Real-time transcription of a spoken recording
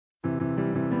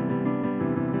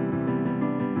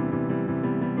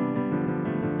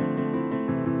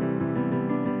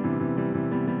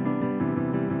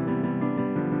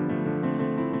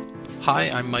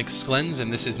Hi, I'm Mike Sklens,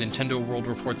 and this is Nintendo World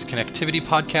Report's Connectivity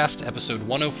Podcast, episode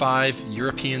 105,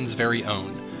 Europeans' Very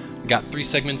Own. We got 3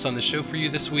 segments on the show for you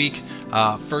this week.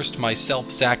 First,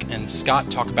 myself, Zach, and Scott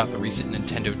talk about the recent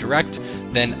Nintendo Direct.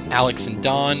 Then Alex and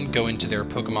Daan go into their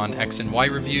Pokémon X and Y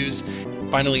reviews.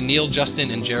 Finally, Neal,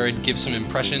 Justin, and Jared give some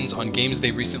impressions on games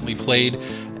they recently played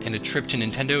and a trip to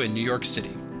Nintendo in New York City.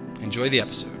 Enjoy the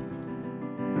episode.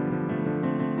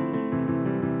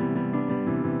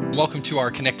 Welcome to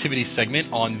our connectivity segment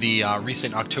on the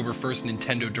recent October 1st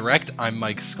Nintendo Direct. I'm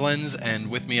Mike Sklens,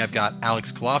 and with me I've got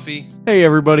Alex Kalafi. Hey,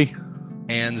 everybody.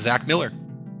 And Zach Miller.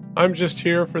 I'm just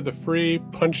here for the free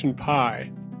punch and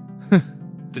pie.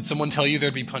 Did someone tell you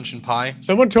there'd be punch and pie?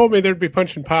 Someone told me there'd be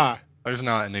punch and pie. There's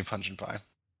not any punch and pie.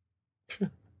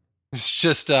 It's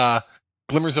just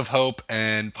glimmers of hope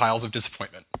and piles of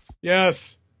disappointment.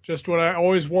 Yes, just what I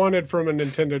always wanted from a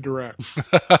Nintendo Direct.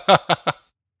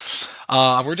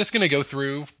 We're just going to go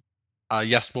through,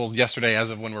 yesterday, as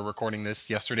of when we're recording this,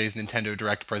 yesterday's Nintendo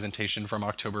Direct presentation from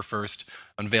October 1st,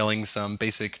 unveiling some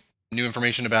basic new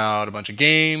information about a bunch of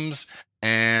games,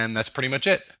 and that's pretty much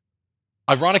it.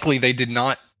 Ironically, they did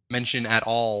not mention at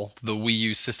all the Wii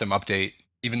U system update,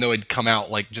 even though it'd come out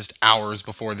like just hours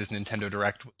before this Nintendo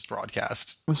Direct was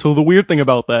broadcast. So the weird thing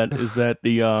about that is that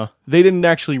they didn't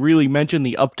actually really mention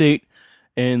the update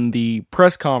in the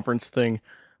press conference thing,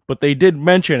 but they did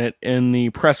mention it in the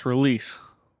press release.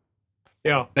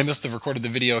 Yeah. They must have recorded the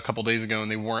video a couple days ago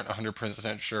and they weren't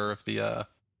 100% sure if the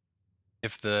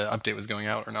update was going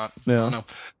out or not. Yeah. I don't know.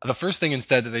 The first thing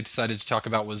instead that they decided to talk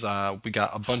about was we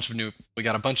got a bunch of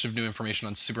new information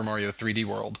on Super Mario 3D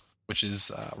World, which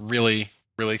is really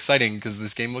exciting because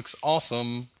this game looks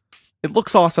awesome. It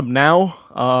looks awesome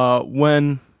now.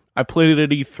 When I played it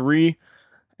at E3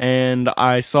 and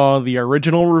I saw the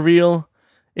original reveal,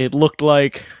 it looked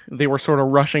like they were sort of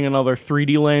rushing another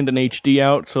 3D Land and HD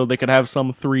out so they could have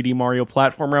some 3D Mario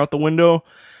platformer out the window.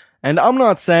 And I'm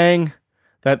not saying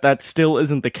that still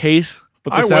isn't the case,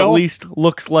 but this at least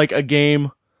looks like a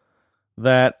game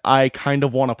that I kind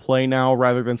of want to play now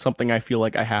rather than something I feel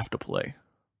like I have to play.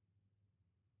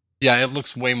 Yeah, it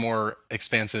looks way more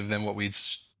expansive than what we'd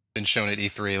been shown at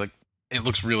E3. Like, it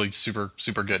looks really super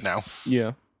good now.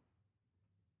 Yeah.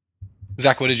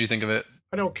 Zach, what did you think of it?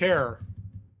 I don't care.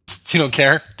 You don't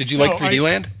care? Did you like 3D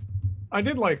Land? I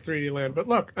did like 3D Land, but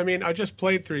look, I mean, I just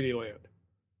played 3D Land.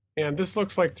 And this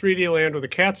looks like 3D Land with a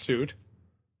cat suit,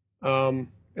 and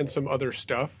some other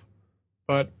stuff.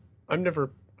 But I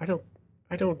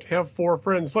don't have 4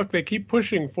 friends. Look, they keep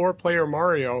pushing 4-player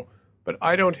Mario, but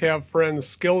I don't have friends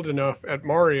skilled enough at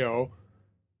Mario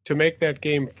to make that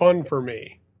game fun for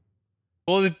me.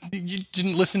 Well, you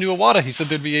didn't listen to Iwata. He said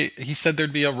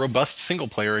there'd be a robust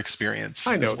single-player experience.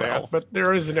 I know that, but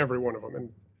there isn't every one of them,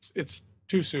 and it's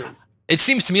too soon. It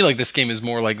seems to me like this game is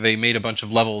more like they made a bunch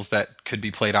of levels that could be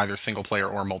played either single-player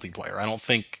or multiplayer. I don't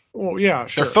think... Well, yeah,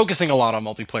 sure. They're focusing a lot on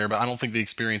multiplayer, but I don't think the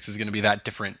experience is going to be that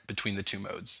different between the two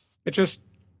modes. It just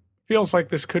feels like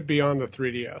this could be on the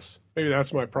 3DS. Maybe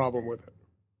that's my problem with it.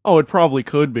 Oh, it probably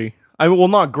could be. Well,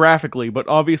 not graphically, but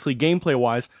obviously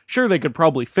gameplay-wise, sure they could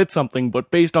probably fit something,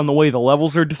 but based on the way the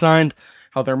levels are designed,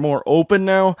 how they're more open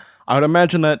now, I would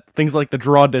imagine that things like the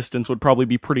draw distance would probably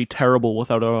be pretty terrible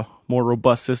without a more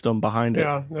robust system behind it.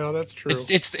 Yeah, no, that's true.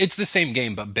 It's the same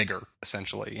game, but bigger,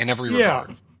 essentially, in every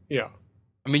regard. Yeah.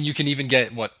 I mean, you can even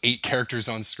get, 8 characters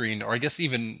on screen, or I guess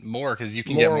even more, because you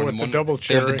can more get more with than one. The double They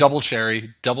cherry. have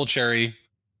the double cherry,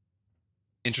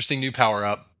 interesting new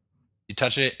power-up. You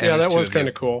touch it, and yeah, that was kind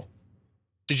of cool.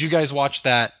 Did you guys watch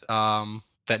that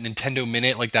Nintendo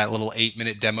Minute, like that little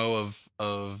 8-minute demo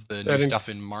of the new stuff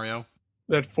in Mario?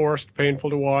 That forced,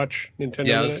 painful to watch Nintendo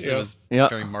Minute? It was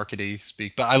very markety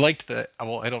speak. But I liked the.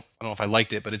 Well, I don't know if I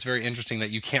liked it, but it's very interesting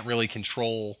that you can't really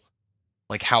control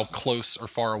like how close or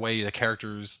far away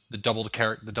the double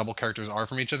characters are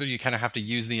from each other. You kind of have to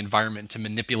use the environment to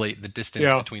manipulate the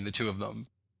distance between the two of them.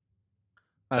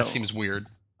 That seems weird.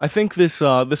 I think this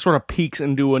sort of peeks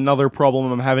into another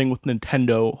problem I'm having with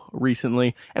Nintendo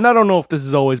recently, and I don't know if this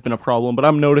has always been a problem, but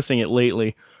I'm noticing it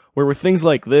lately, where with things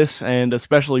like this, and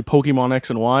especially Pokémon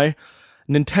X and Y,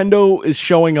 Nintendo is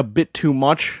showing a bit too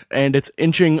much, and it's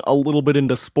inching a little bit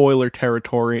into spoiler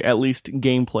territory, at least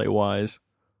gameplay-wise.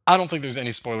 I don't think there's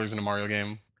any spoilers in a Mario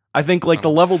game. I think, the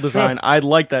level design, I'd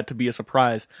like that to be a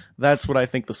surprise. That's what I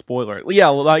think the spoiler...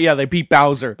 Yeah, they beat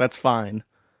Bowser, that's fine.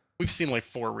 We've seen,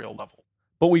 4 real levels.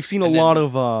 But we've seen a lot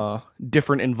of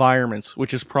different environments,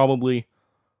 which is probably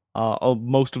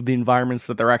most of the environments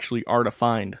that there actually are to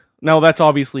find. Now, that's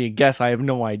obviously a guess, I have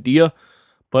no idea,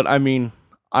 but I mean,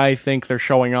 I think they're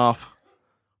showing off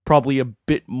probably a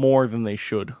bit more than they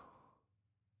should.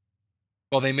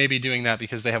 Well, they may be doing that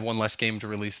because they have one less game to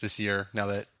release this year now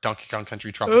that Donkey Kong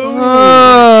Country Tropical.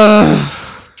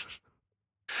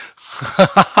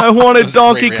 I wanted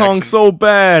Donkey Kong so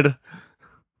bad.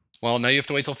 Well, now you have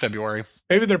to wait till February.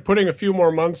 Maybe they're putting a few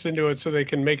more months into it so they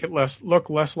can make it look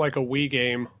less like a Wii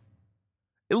game.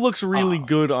 It looks really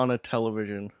good on a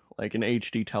television, like an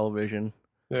HD television.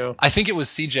 Yeah, I think it was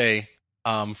CJ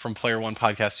from Player One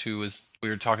Podcast we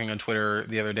were talking on Twitter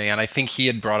the other day, and I think he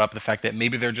had brought up the fact that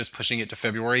maybe they're just pushing it to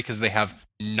February because they have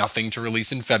nothing to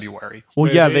release in February.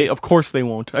 Well, maybe. yeah, of course they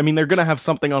won't. I mean, they're gonna have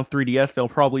something on 3DS. They'll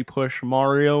probably push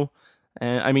Mario,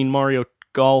 Mario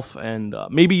Golf, and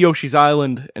maybe Yoshi's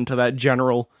Island into that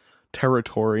general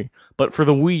territory. But for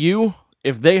the Wii U,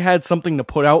 if they had something to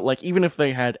put out, like even if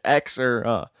they had X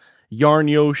or Yarn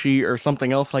Yoshi or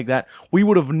something else like that, we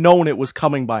would have known it was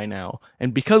coming by now.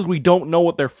 And because we don't know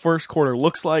what their first quarter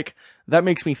looks like, that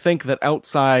makes me think that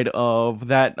outside of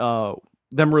that,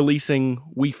 them releasing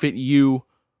Wii Fit U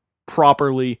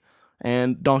properly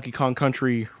and Donkey Kong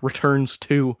Country Returns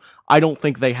 2, I don't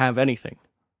think they have anything.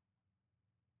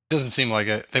 Doesn't seem like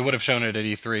it. They would have shown it at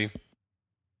E3.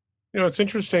 You know, it's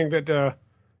interesting that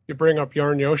you bring up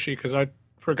Yarn Yoshi because I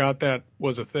forgot that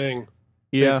was a thing.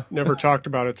 Yeah. They've never talked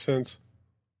about it since.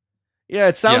 Yeah,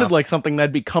 it sounded like something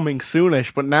that'd be coming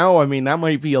soonish, but now, I mean, that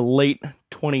might be a late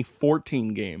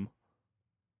 2014 game.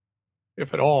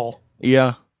 If at all.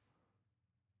 Yeah.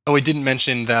 Oh, we didn't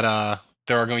mention that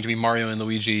there are going to be Mario and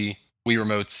Luigi Wii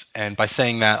remotes, and by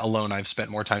saying that alone, I've spent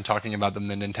more time talking about them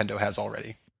than Nintendo has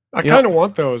already. I kind of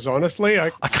want those, honestly. I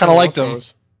kind of like them.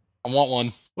 Those. I want one.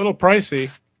 A little pricey.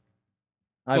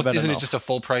 Isn't it just a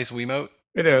full price Wiimote?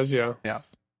 It is, yeah. Yeah.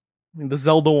 The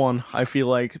Zelda one, I feel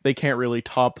like they can't really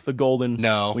top the golden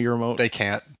Wii remote. They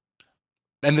can't.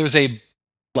 And there's a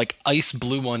ice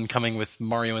blue one coming with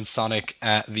Mario and Sonic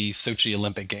at the Sochi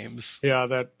Olympic Games. Yeah,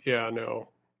 no.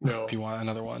 If you want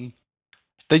another one.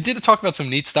 They did talk about some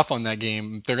neat stuff on that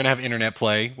game. They're going to have internet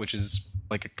play, which is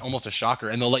almost a shocker,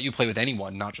 and they'll let you play with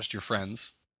anyone, not just your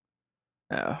friends.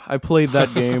 Yeah, I played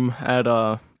that game at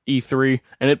E3,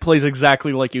 and it plays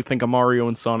exactly like you think a Mario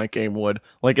and Sonic game would.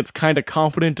 Like, it's kind of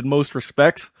competent in most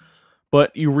respects,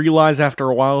 but you realize after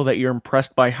a while that you're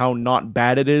impressed by how not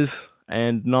bad it is,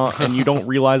 and you don't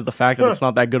realize the fact that it's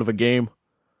not that good of a game.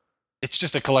 It's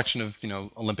just a collection of,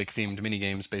 Olympic-themed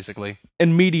minigames, basically.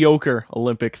 And mediocre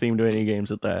Olympic-themed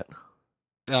minigames at that.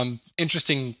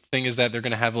 Interesting thing is that they're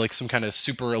going to have some kind of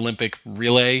super Olympic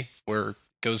relay where it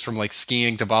goes from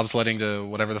skiing to bobsledding to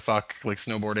whatever the fuck,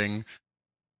 snowboarding.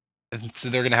 And so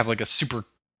they're going to have a super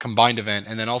combined event.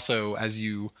 And then also as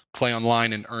you play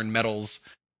online and earn medals,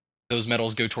 those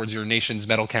medals go towards your nation's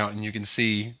medal count, and you can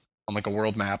see on a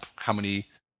world map how many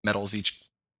medals each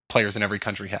players in every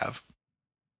country have.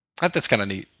 That's kind of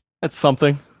neat. That's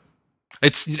something.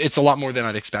 It's a lot more than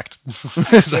I'd expect.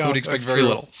 I would expect very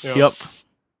little. Yeah. Yep.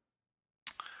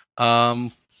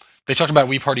 They talked about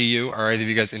Wii Party U. Are either of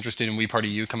you guys interested in Wii Party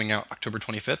U coming out October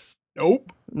 25th?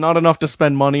 Nope. Not enough to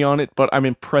spend money on it, but I'm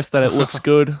impressed that it looks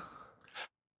good.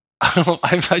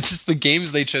 I just the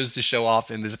games they chose to show off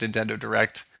in this Nintendo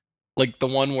Direct, the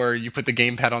one where you put the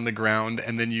gamepad on the ground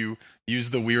and then you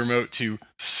use the Wii remote to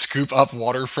scoop up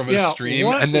water from a stream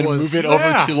and then move it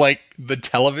over to the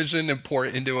television and pour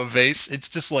it into a vase. It's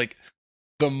just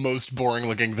the most boring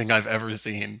looking thing I've ever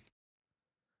seen.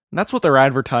 And that's what they're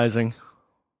advertising.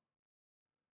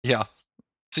 Yeah.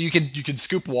 So you can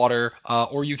scoop water,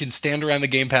 or you can stand around the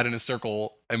gamepad in a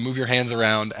circle and move your hands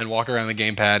around and walk around the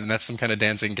gamepad, and that's some kind of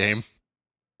dancing game.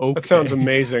 Okay. That sounds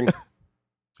amazing.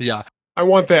 Yeah. I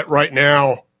want that right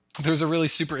now. There's a really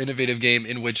super innovative game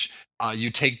in which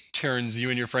you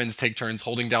and your friends take turns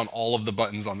holding down all of the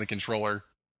buttons on the controller.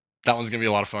 That one's going to be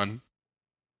a lot of fun.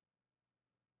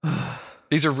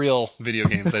 These are real video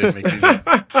games. I didn't make these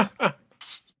up.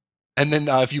 And then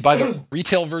if you buy the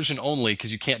retail version only,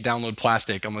 because you can't download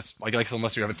plastic unless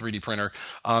you have a 3D printer,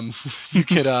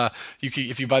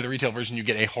 if you buy the retail version, you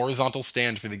get a horizontal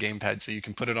stand for the gamepad, so you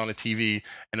can put it on a TV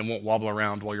and it won't wobble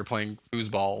around while you're playing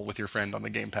foosball with your friend on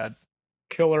the gamepad.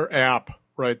 Killer app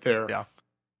right there. Yeah.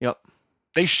 Yep.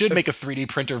 They should make a 3D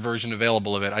printer version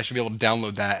available of it. I should be able to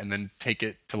download that and then take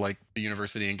it to the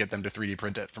university and get them to 3D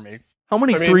print it for me. How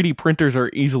many 3D printers are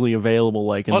easily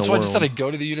available in the world? That's why I just said I'd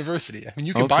go to the university. I mean,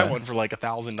 you can buy one for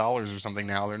 $1,000 or something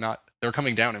now. They're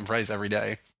coming down in price every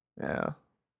day. Yeah.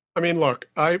 I mean, look,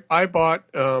 I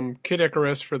bought Kid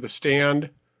Icarus for the stand,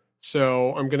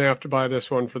 so I'm going to have to buy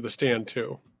this one for the stand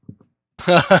too.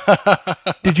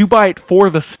 Did you buy it for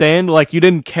the stand? You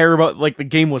didn't care about the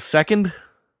game was second?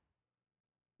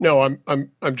 No,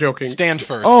 I'm joking. Stand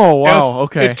first. Oh, wow,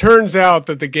 okay. It turns out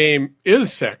that the game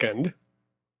is second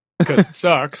because it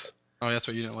sucks. Oh, that's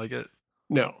why you didn't like it.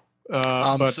 No.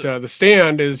 So- The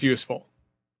stand is useful.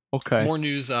 Okay. More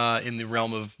news in the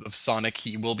realm of Sonic.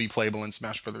 He will be playable in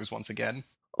Smash Brothers once again.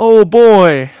 Oh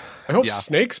boy. I hope Yeah.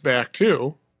 Snake's back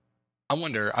too. I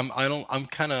wonder. I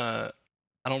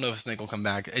don't know if Snake will come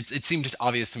back. It seemed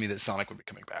obvious to me that Sonic would be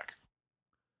coming back.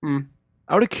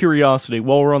 Out of curiosity,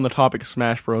 while we're on the topic of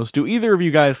Smash Bros, do either of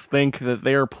you guys think that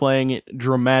they are playing it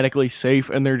dramatically safe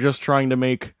and they're just trying to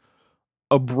make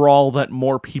a brawl that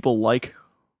more people like?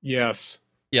 Yes.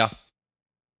 Yeah,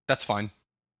 that's fine.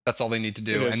 That's all they need to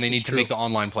do, and they need to make the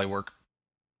online play work.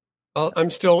 I'm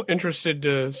still interested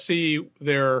to see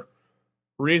their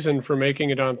reason for making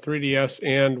it on 3DS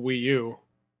and Wii U.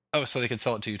 Oh, so they could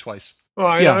sell it to you twice. Well,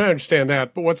 I Yeah. understand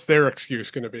that, but what's their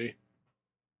excuse going to be?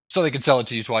 So they could sell it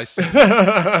to you twice.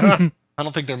 I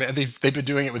don't think they've been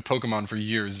doing it with Pokemon for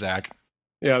years, Zach.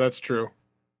 Yeah, that's true.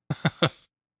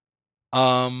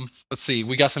 Let's see.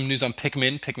 We got some news on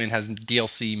Pikmin. Pikmin has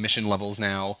DLC mission levels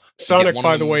now. Sonic,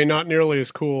 by the way, not nearly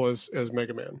as cool as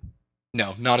Mega Man.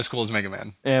 No, not as cool as Mega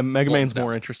Man. And Mega Man's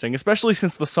more interesting, especially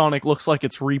since the Sonic looks like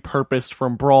it's repurposed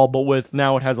from Brawl, but with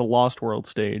now it has a Lost World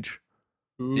stage.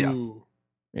 Ooh.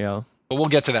 Yeah. But we'll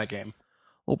get to that game.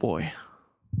 Oh boy.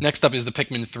 Next up is the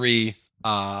Pikmin 3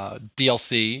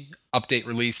 DLC update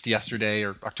released yesterday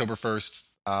or October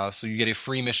 1st. So you get a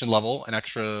free mission level, an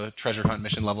extra treasure hunt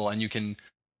mission level, and you can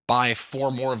buy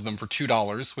 4 more of them for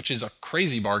 $2, which is a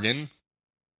crazy bargain.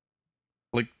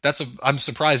 Like I'm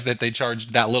surprised that they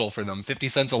charged that little for them. 50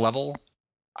 cents a level?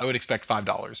 I would expect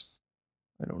 $5.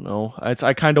 I don't know.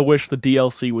 I kind of wish the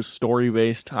DLC was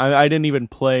story-based. I didn't even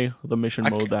play the mission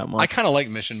mode that much. I kind of like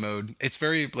mission mode. It's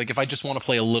very, like, if I just want to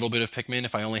play a little bit of Pikmin,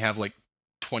 if I only have, like,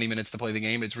 20 minutes to play the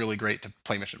game, it's really great to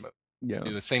play mission mode. Yeah.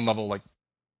 Do the same level, like,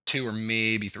 2 or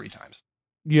maybe 3 times.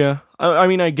 Yeah. I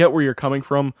mean, I get where you're coming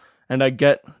from, and I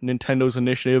get Nintendo's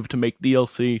initiative to make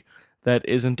DLC that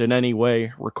isn't in any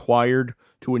way required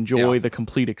to enjoy the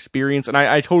complete experience, and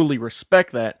I totally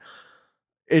respect that.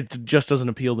 It just doesn't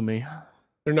appeal to me.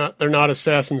 They're not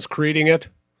Assassin's Creeding it.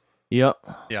 Yep.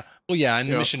 Yeah. Well, yeah, and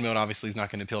the mission mode obviously is not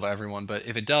going to appeal to everyone, but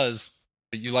if it does,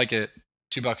 but you like it,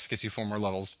 $2 gets you 4 more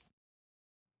levels.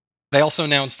 They also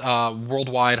announced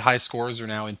worldwide high scores are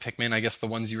now in Pikmin. I guess the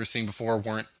ones you were seeing before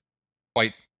weren't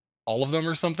quite all of them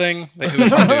or something. It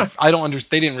was hard to,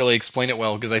 they didn't really explain it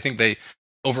well because I think they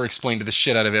over-explained the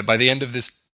shit out of it. By the end of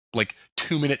this, like,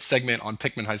 2-minute segment on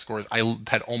Pikmin high scores, I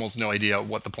had almost no idea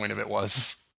what the point of it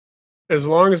was. As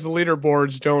long as the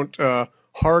leaderboards don't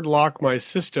hard lock my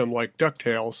system like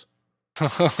DuckTales.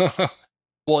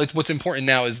 Well, what's important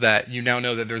now is that you now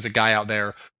know that there's a guy out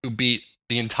there who beat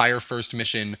the entire first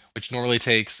mission, which normally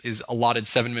is allotted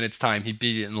 7 minutes time. He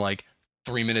beat it in like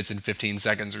 3 minutes and 15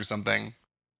 seconds or something,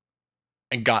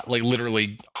 and got like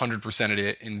literally 100%ed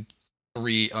it in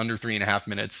under 3.5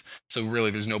 minutes. So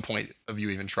really, there's no point of you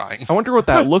even trying. I wonder what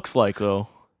that looks like, though.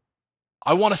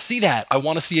 I want to see that. I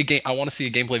want to see a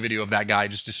gameplay video of that guy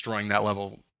just destroying that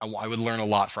level. I would learn a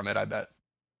lot from it, I bet.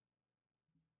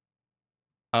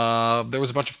 There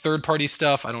was a bunch of third-party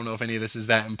stuff. I don't know if any of this is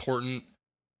that important.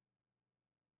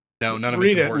 No, none of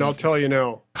it's important. Read it, and I'll tell you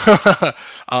no.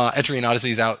 Etrian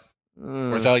Odyssey's out.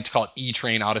 Or as I like to call it,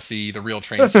 E-Train Odyssey, the real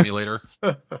train simulator.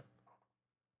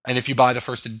 And if you buy the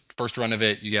first run of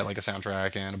it, you get like a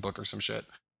soundtrack and a book or some shit.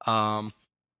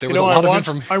 There was a lot of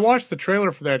information. I watched the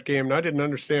trailer for that game, and I didn't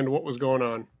understand what was going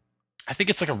on. I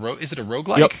think it's like is it a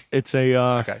roguelike? Yep, it's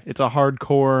a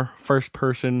hardcore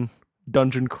first-person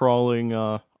dungeon crawling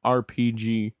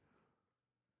RPG.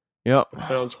 Yep, It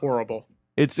sounds horrible.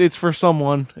 It's for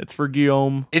someone. It's for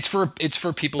Guillaume. It's for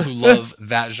people who love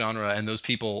that genre, and those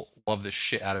people love the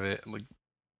shit out of it. Like,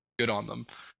 good on them.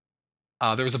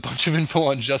 There was a bunch of info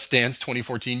on Just Dance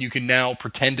 2014. You can now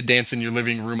pretend to dance in your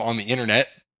living room on the internet.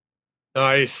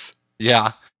 Nice.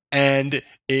 Yeah. And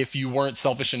if you weren't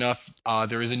selfish enough,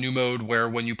 there is a new mode where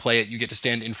when you play it, you get to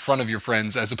stand in front of your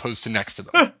friends as opposed to next to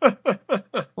them.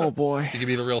 Oh boy. To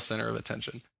be the real center of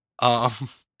attention. Neal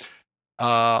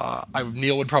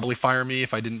would probably fire me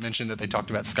if I didn't mention that they talked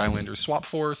about Skylanders Swap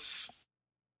Force.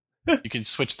 You can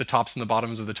switch the tops and the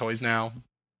bottoms of the toys now.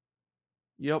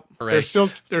 Yep. Hooray.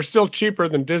 They're still cheaper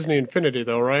than Disney Infinity,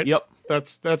 though, right? Yep.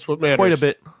 That's what matters. Quite a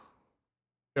bit.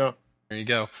 Yeah. There you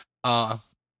go.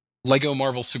 Lego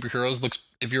Marvel Superheroes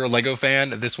if you're a Lego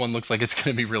fan, this one looks like it's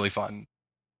going to be really fun.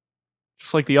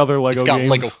 Just like the other Lego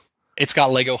games. It's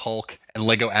got Lego Hulk and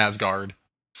Lego Asgard.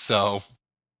 So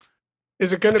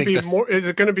is it going to be more? Is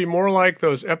it going to be more like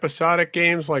those episodic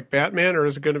games like Batman, or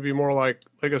is it going to be more like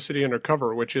Lego City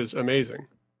Undercover, which is amazing?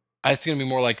 It's going to be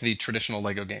more like the traditional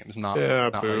Lego games, not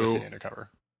Lego City Undercover.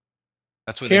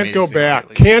 That's what Can't go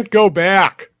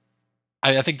back.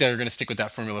 I think they're going to stick with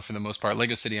that formula for the most part.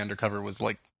 Lego City Undercover was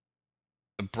like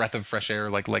the breath of fresh air,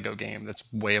 like Lego game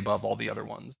that's way above all the other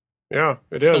ones. Yeah,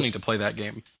 it Still is. need to play that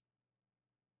game.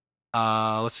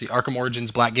 Let's see. Arkham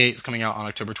Origins Blackgate is coming out on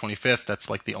October 25th. That's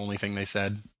like the only thing they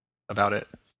said about it.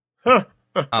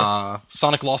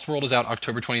 Sonic Lost World is out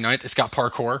October 29th. It's got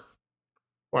parkour.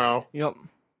 Wow. Yep.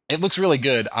 It looks really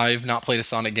good. I've not played a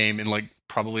Sonic game in like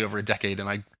probably over a decade, and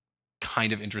I'm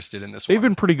kind of interested in this one. They've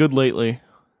been pretty good lately.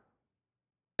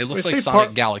 It looks When like you say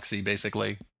Sonic Galaxy,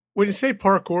 basically. When you say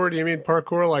parkour, do you mean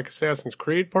parkour like Assassin's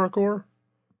Creed parkour?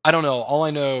 I don't know. All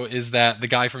I know is that the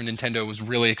guy from Nintendo was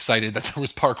really excited that there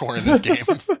was parkour in this game.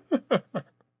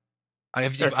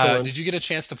 Did you get a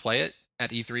chance to play it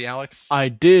at E3, Alex? I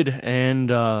did,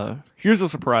 and here's a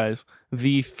surprise.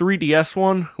 The 3DS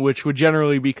one, which would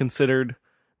generally be considered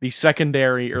the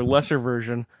secondary or lesser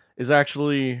version, is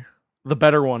actually the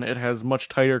better one. It has much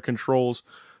tighter controls.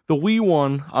 The Wii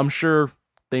one, I'm sure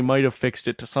they might have fixed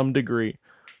it to some degree,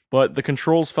 but the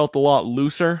controls felt a lot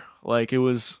looser. Like, it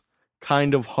was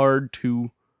kind of hard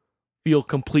to feel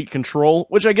complete control,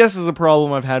 which I guess is a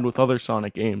problem I've had with other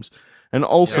Sonic games. And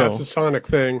also, Yeah, it's a Sonic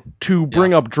thing. to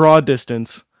bring up draw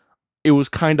distance, it was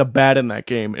kind of bad in that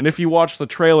game. And if you watch the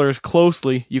trailers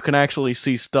closely, you can actually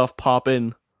see stuff pop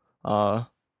in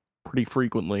pretty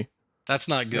frequently. That's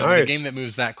not good. Nice. The game that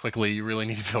moves that quickly, you really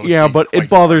need to be able to Yeah, see but quite it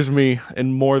bothers me,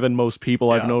 and more than most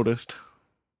people I've Yeah. noticed.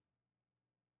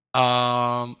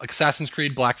 Assassin's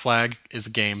Creed Black Flag is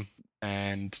a game,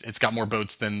 and it's got more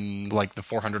boats than like the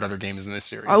 400 other games in this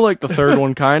series. I like the third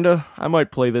one, kinda. I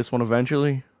might play this one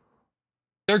eventually.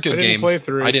 They're good I didn't games. play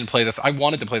three. I didn't play I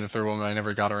wanted to play the third one, but I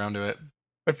never got around to it.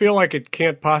 I feel like it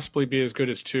can't possibly be as good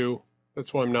as 2.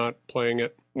 That's why I'm not playing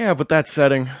it. Yeah, but that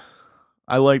setting,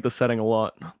 I like the setting a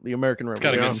lot. The American It's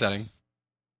got a Revolution. good setting.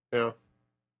 Yeah.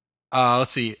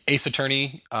 Let's see. Ace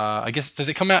Attorney. I guess, does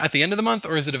it come out at the end of the month,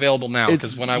 or is it available now?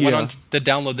 Because when I went on to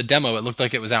download the demo, it looked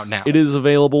like it was out now. It is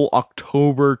available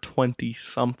October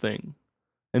 20-something.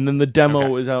 And then the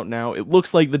demo is out now. It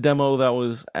looks like the demo that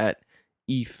was at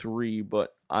E3,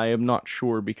 but I am not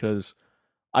sure because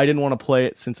I didn't want to play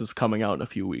it since it's coming out in a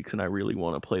few weeks, and I really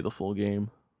want to play the full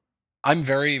game. I'm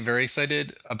very, very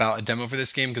excited about a demo for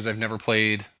this game because I've never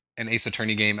played an Ace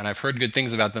Attorney game, and I've heard good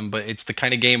things about them, but it's the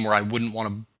kind of game where I wouldn't want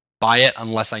to buy it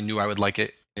unless I knew I would like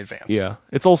it in advance. Yeah.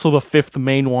 It's also the 5th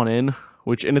main one in,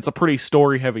 and it's a pretty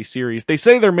story-heavy series. They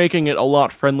say they're making it a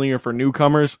lot friendlier for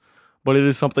newcomers, but it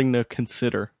is something to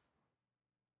consider.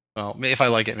 Well, if I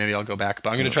like it, maybe I'll go back, but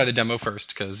I'm going to try the demo first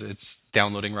because it's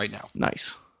downloading right now.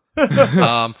 Nice.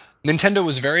 Nintendo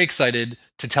was very excited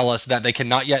to tell us that they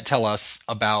cannot yet tell us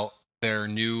about their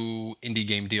new indie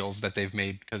game deals that they've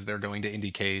made because they're going to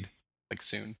Indiecade like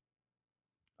soon.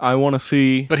 I want to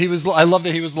see... But I love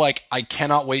that he was like, I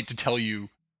cannot wait to tell you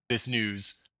this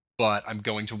news, but I'm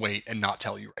going to wait and not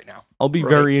tell you right now. I'll be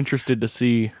very interested to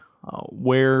see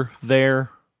where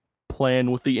their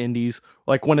plan with the indies,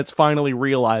 like when it's finally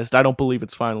realized. I don't believe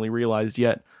it's finally realized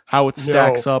yet. How it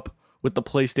stacks up with the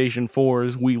PlayStation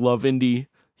 4's We Love Indie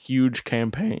huge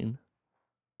campaign.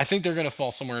 I think they're going to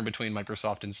fall somewhere in between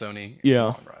Microsoft and Sony in the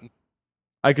long run.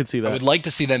 I could see that. I would like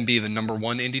to see them be the number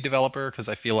one indie developer because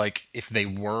I feel like if they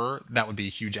were, that would be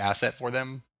a huge asset for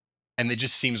them. And it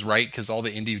just seems right because all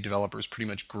the indie developers pretty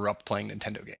much grew up playing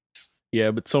Nintendo games. Yeah,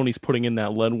 but Sony's putting in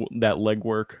that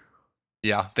legwork.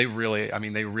 Yeah, they really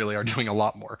are doing a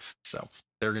lot more. So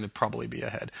they're going to probably be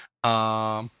ahead.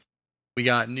 We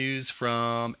got news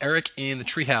from Eric in the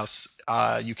Treehouse.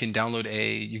 You can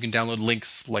download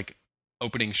Link's like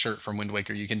opening shirt from Wind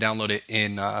Waker. You can download it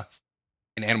in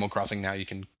Animal Crossing now. You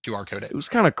can QR code it. It was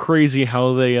kind of crazy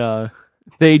how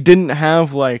they didn't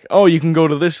have like, oh, you can go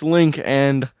to this link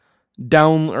and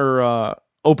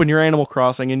open your Animal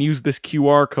Crossing and use this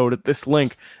QR code at this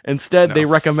link. Instead, they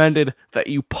recommended that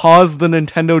you pause the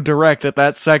Nintendo Direct at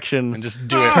that section and just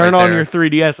do it. Turn right on there. your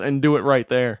 3DS and do it right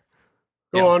there.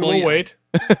 Go on, we'll wait.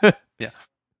 Yeah.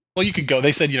 Well, you could go.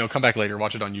 They said, come back later,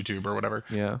 watch it on YouTube or whatever.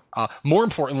 Yeah. More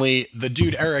importantly, the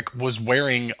dude Eric was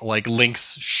wearing like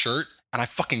Link's shirt, and I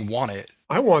fucking want it.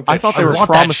 I want that. I thought they I were want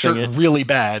that promising shirt it really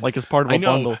bad. like as part of a I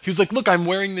know. bundle. He was like, "Look, I'm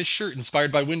wearing this shirt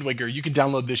inspired by Wind Waker. You can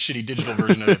download this shitty digital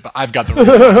version of it, but I've got the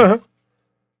real one.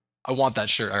 I want that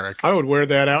shirt, Eric." I would wear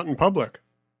that out in public.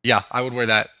 Yeah, I would wear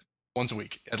that once a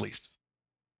week at least.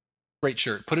 Great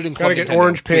shirt. Put it in. Gotta Club get Nintendo,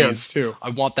 orange please. pants too. I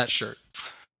want that shirt.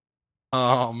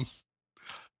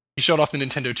 He showed off the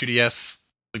Nintendo 2DS,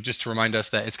 like, just to remind us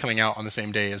that it's coming out on the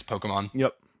same day as Pokemon.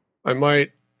 Yep. I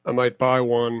might buy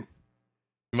one.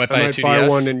 You might I buy a might 2DS. buy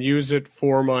one and use it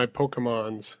for my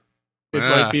Pokemons. It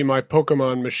might be my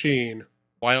Pokemon machine.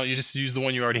 Why don't you just use the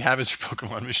one you already have as your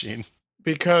Pokemon machine?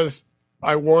 Because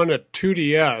I want a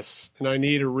 2DS, and I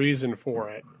need a reason for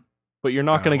it. But you're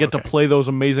not going to get to play those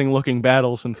amazing-looking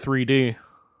battles in 3D.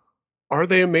 Are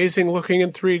they amazing looking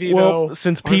in 3D, well, though?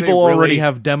 Since people already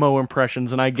have demo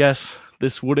impressions, and I guess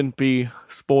this wouldn't be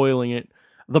spoiling it,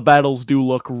 the battles do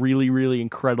look really, really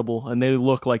incredible, and they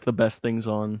look like the best things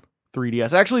on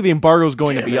 3DS. Actually, the embargo's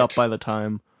going to be up by the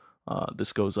time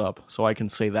this goes up, so I can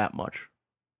say that much.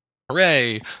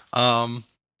 Hooray!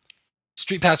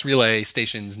 StreetPass relay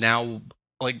stations now,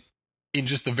 like, in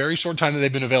just the very short time that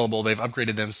they've been available, they've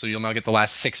upgraded them so you'll now get the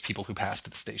last 6 people who passed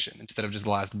the station instead of just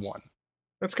the last 1.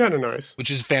 That's kind of nice. Which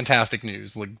is fantastic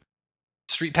news. Like,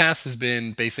 StreetPass has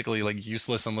been basically like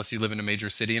useless unless you live in a major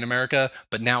city in America,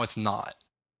 but now it's not.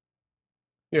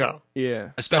 Yeah.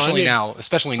 Especially now. I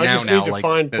just need to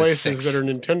find places that are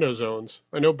Nintendo zones.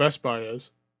 I know Best Buy is.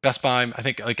 Best Buy, I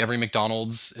think like every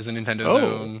McDonald's is a Nintendo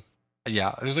zone.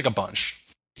 Yeah, there's like a bunch.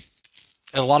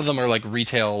 And a lot of them are like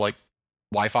retail, like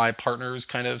Wi-Fi partners,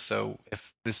 kind of. So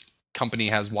if this company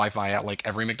has Wi-Fi at like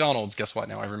every McDonald's, guess what?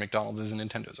 Now every McDonald's is a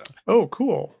Nintendo zone. Oh,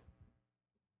 cool.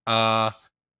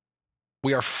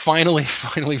 We are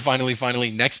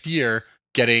finally next year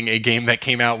getting a game that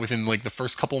came out within like the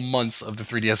first couple months of the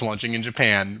 3DS launching in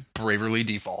Japan, Bravely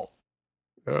Default.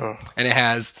 Ugh. And it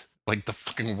has like the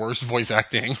fucking worst voice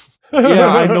acting. Yeah,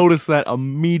 I noticed that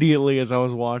immediately as I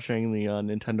was watching the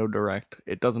Nintendo Direct.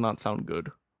 It does not sound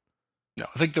good. No,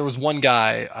 I think there was one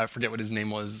guy, I forget what his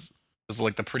name was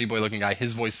like the pretty boy looking guy.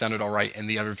 His voice sounded all right, and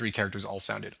the other 3 characters all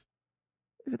sounded.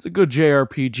 It's a good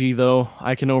JRPG, though.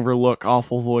 I can overlook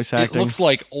awful voice acting. It looks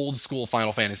like old school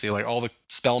Final Fantasy. Like all the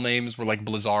spell names were like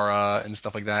Blizzara and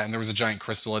stuff like that, and there was a giant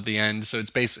crystal at the end. So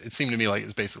it seemed to me like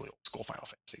it's basically old school Final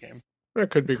Fantasy game. That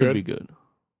could be good.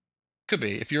 Could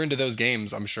be. If you're into those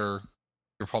games, I'm sure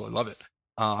you'll probably love it.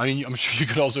 I mean, I'm sure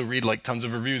you could also read like tons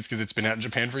of reviews because it's been out in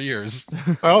Japan for years.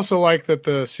 I also like that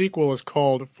the sequel is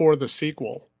called For the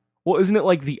Sequel. Well, isn't it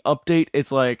like the update?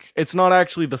 It's like, it's not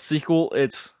actually the sequel,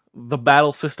 it's the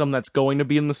battle system that's going to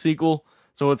be in the sequel.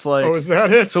 So it's like... Oh, is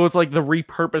that it? So it's like the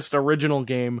repurposed original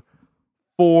game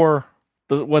for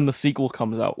when the sequel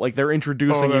comes out. Like, they're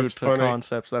introducing you to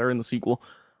concepts that are in the sequel.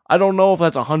 I don't know if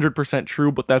that's 100%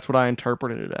 true, but that's what I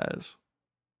interpreted it as.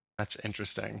 That's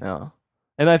interesting. Yeah.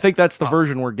 And I think that's the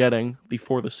version we're getting,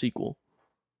 for the sequel.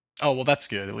 Oh, well, that's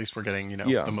good. At least we're getting,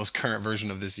 the most current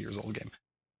version of this year's old game.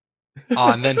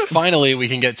 And then finally, we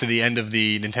can get to the end of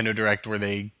the Nintendo Direct where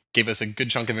they gave us a good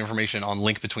chunk of information on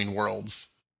Link Between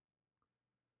Worlds.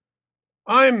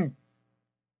 I'm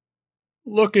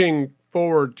looking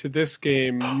forward to this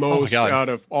game most out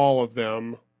of all of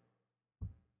them.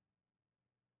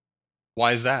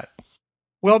 Why is that?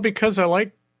 Well, because I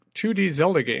like 2D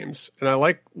Zelda games, and I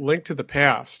like Link to the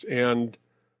Past, and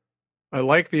I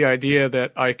like the idea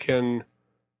that I can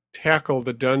tackle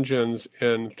the dungeons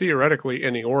in theoretically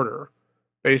any order,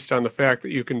 based on the fact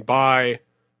that you can buy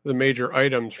the major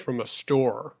items from a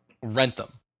store. Rent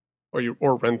them.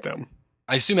 Or rent them.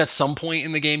 I assume at some point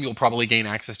in the game you'll probably gain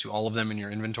access to all of them in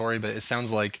your inventory, but it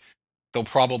sounds like they'll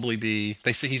probably be...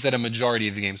 he said a majority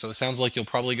of the game, so it sounds like you'll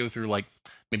probably go through like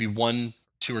maybe 1,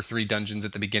 2, or 3 dungeons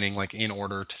at the beginning, like in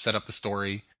order to set up the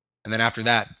story. And then after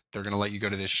that, they're going to let you go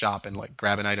to this shop and like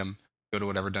grab an item, go to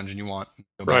whatever dungeon you want,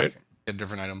 go back, get a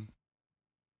different item,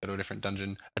 go to a different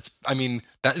dungeon.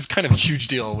 That is kind of a huge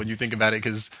deal when you think about it,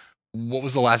 because what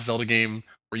was the last Zelda game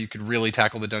where you could really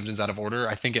tackle the dungeons out of order?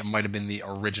 I think it might have been the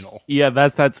original. Yeah,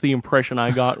 that's the impression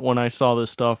I got when I saw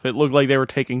this stuff. It looked like they were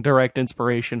taking direct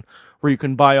inspiration, where you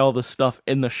can buy all this stuff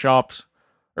in the shops,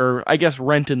 or I guess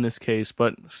rent in this case,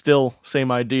 but still same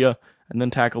idea, and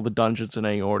then tackle the dungeons in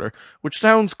any order, which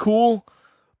sounds cool,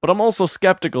 but I'm also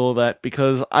skeptical of that,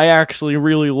 because I actually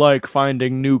really like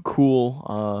finding new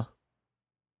cool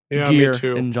gear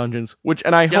in dungeons.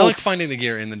 I like finding the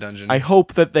gear in the dungeon. I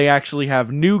hope that they actually have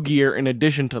new gear in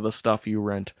addition to the stuff you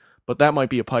rent, but that might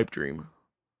be a pipe dream.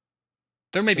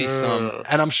 There may be some,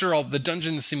 and I'm sure all the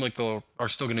dungeons seem like they are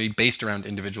still going to be based around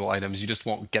individual items. You just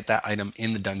won't get that item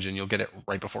in the dungeon. You'll get it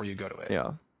right before you go to it.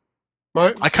 Yeah.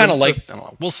 I kind of like... I don't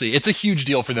know, we'll see. It's a huge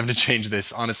deal for them to change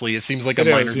this, honestly. It seems like a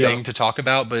minor thing to talk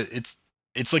about, but it's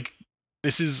like...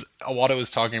 This is... Iwata was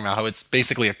talking about how it's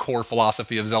basically a core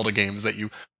philosophy of Zelda games, that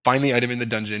you find the item in the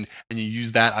dungeon, and you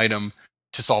use that item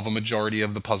to solve a majority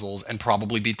of the puzzles, and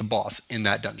probably beat the boss in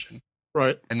that dungeon.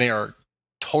 Right. And they are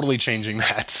totally changing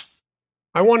that.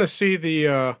 I want to see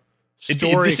the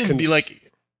story... This would be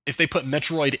like if they put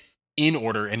Metroid in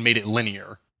order and made it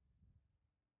linear.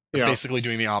 Yeah. Basically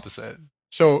doing the opposite.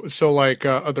 So like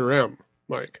Other M,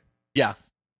 Mike. Yeah.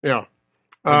 Yeah.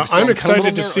 I'm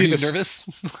excited to see this.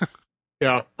 Nervous?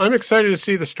 Yeah. I'm excited to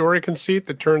see the story conceit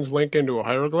that turns Link into a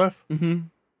hieroglyph. Mm-hmm.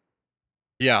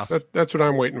 Yeah. That's what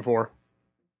I'm waiting for.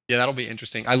 Yeah, that'll be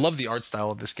interesting. I love the art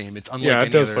style of this game. It's unlike Yeah, it any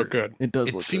does other. look good.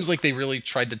 It seems like they really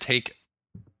tried to take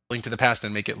Link to the Past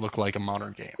and make it look like a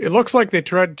modern game. It looks like they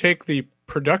tried to take the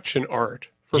production art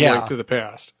from Link to the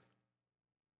Past.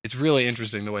 It's really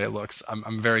interesting the way it looks.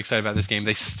 I'm very excited about this game.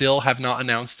 They still have not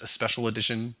announced a special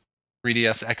edition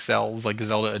 3DS XL's like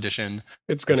Zelda edition.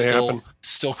 It's going to happen.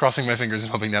 Still crossing my fingers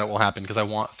and hoping that it will happen because I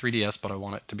want 3DS, but I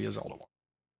want it to be a Zelda one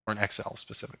or an XL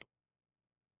specifically.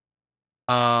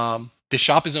 The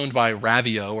shop is owned by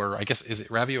Ravio, or I guess is it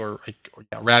Ravio or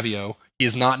Ravio? He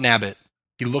is not Nabbit.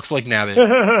 He looks like Nabbit.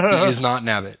 He is not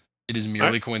Nabbit. It is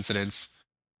merely coincidence.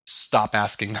 Stop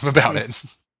asking them about it.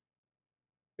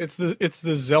 It's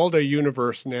the Zelda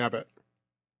universe Nabbit.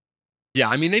 Yeah,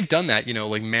 I mean they've done that. You know,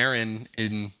 like Marin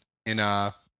in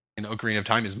Ocarina of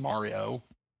Time is Mario.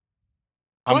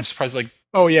 I'm surprised. Like,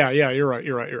 oh yeah, you're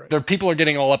right. There, people are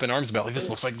getting all up in arms about like this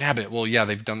looks like Nabbit. Well, yeah,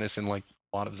 they've done this in like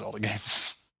a lot of Zelda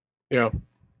games. Yeah,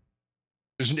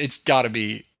 it's got to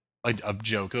be a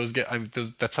joke.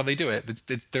 That's how they do it.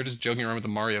 They're just joking around with the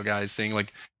Mario guys, saying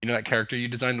like, you know, that character you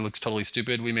designed that looks totally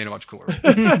stupid. We made it much cooler.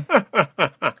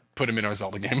 Put him in our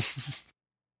Zelda game.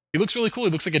 He looks really cool. He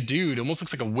looks like a dude. Almost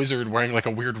looks like a wizard wearing like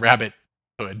a weird rabbit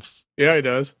hood. Yeah, he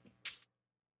does.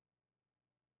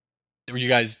 Did you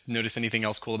guys notice anything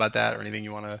else cool about that, or anything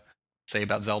you want to say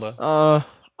about Zelda?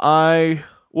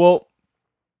 Well,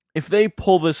 if they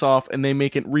pull this off and they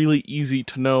make it really easy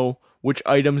to know which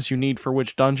items you need for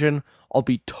which dungeon, I'll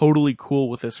be totally cool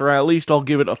with this, or at least I'll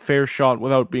give it a fair shot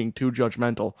without being too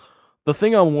judgmental. The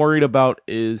thing I'm worried about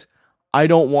is I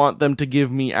don't want them to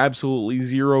give me absolutely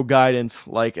zero guidance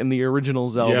like in the original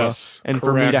Zelda, and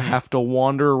for me to have to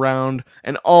wander around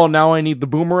and now I need the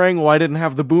boomerang. Well, I didn't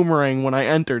have the boomerang when I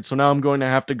entered, so now I'm going to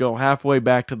have to go halfway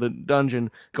back to the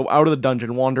dungeon, go out of the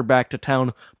dungeon, wander back to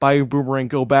town, buy a boomerang,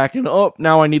 go back, and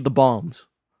now I need the bombs.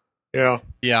 Yeah.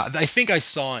 I think I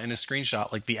saw in a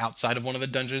screenshot like the outside of one of the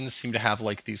dungeons seemed to have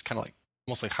like these kind of like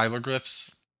almost like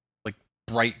hieroglyphs,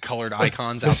 bright colored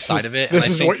icons outside of it. This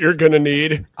is what you're going to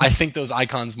need. I think those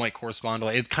icons might correspond to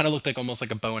it kind of looked like almost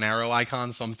like a bow and arrow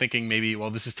icon. So I'm thinking maybe, well,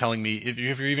 this is telling me if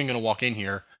you're even going to walk in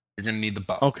here, you're going to need the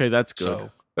bow. Okay, that's good.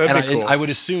 So, that'd be cool. I would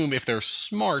assume if they're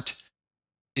smart,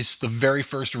 is the very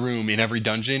first room in every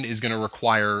dungeon is going to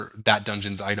require that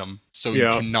dungeon's item. So you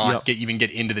cannot even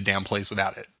get into the damn place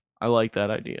without it. I like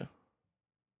that idea.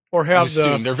 Or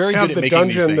they're very good at making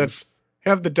these things.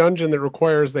 Have the dungeon that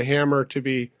requires the hammer to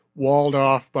be walled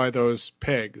off by those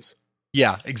pegs.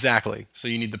 Yeah, exactly. So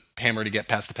you need the hammer to get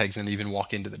past the pegs and even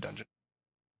walk into the dungeon.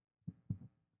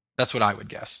 That's what I would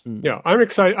guess. Yeah, I'm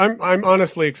excited. I'm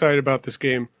honestly excited about this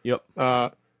game. Yep.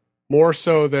 More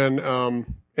so than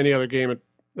any other game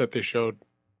that they showed.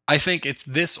 I think it's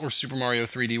this or Super Mario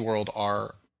 3D World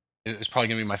is probably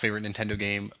going to be my favorite Nintendo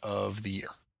game of the year.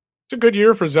 It's a good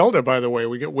year for Zelda, by the way.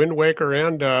 We get Wind Waker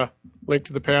and Link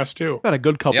to the Past too. Got a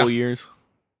good couple of years.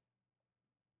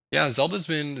 Yeah, Zelda's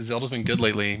been good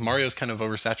lately. Mario's kind of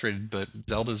oversaturated, but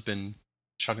Zelda's been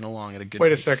chugging along at a good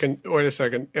pace. Wait a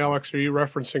second. Alex, are you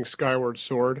referencing Skyward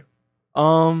Sword?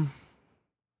 Skyward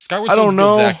I don't Sword's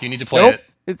know. good, Zach. You need to play it.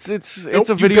 It's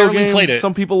a video game. Played it.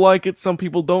 Some people like it, some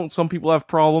people don't. Some people have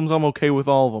problems. I'm okay with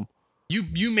all of them.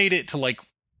 You made it to like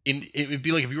it would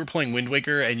be like if you were playing Wind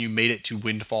Waker and you made it to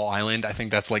Windfall Island. I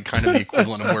think that's like kind of the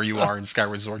equivalent of where you are in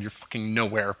Skyward Sword. You're fucking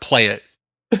nowhere. Play it.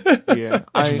 Yeah,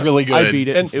 it's really good. I beat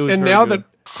it. And now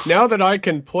that I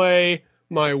can play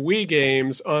my Wii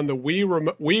games on the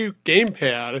Wii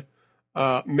gamepad,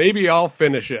 maybe I'll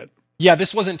finish it. Yeah,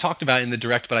 this wasn't talked about in the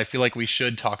Direct, but I feel like we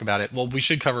should talk about it. Well, we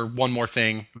should cover one more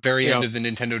thing. Very end of the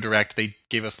Nintendo Direct, they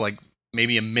gave us like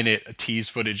maybe a minute of tease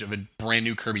footage of a brand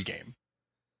new Kirby game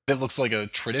that looks like a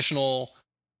traditional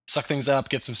suck things up,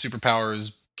 get some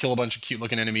superpowers, kill a bunch of cute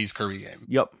looking enemies Kirby game.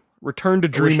 Yep. Return to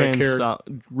Dreamland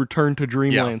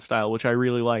style, which I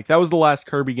really like. That was the last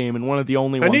Kirby game and one of the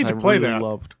only ones I really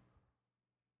loved.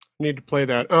 I need to play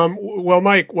that. Well,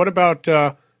 Mike, what about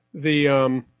the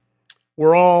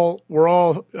we're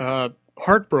all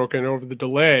heartbroken over the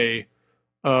delay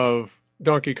of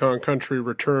Donkey Kong Country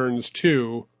Returns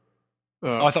to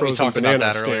I thought we talked about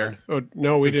that earlier. Oh,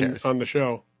 no, we didn't on the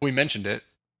show. We mentioned it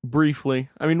briefly.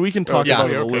 I mean, we can talk about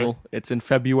it a little. It's in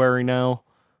February now.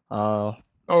 We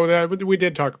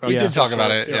did talk about it. We did talk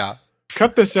about it, yeah.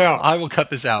 Cut this out. I will cut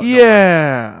this out.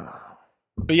 Yeah.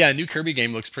 But yeah, a new Kirby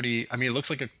game looks pretty. I mean, it looks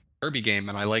like a Kirby game,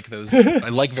 and I like those. I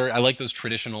like those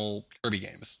traditional Kirby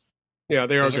games. Yeah,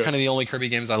 those are kind of the only Kirby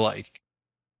games I like.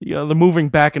 Yeah, the moving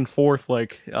back and forth,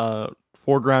 like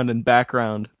foreground and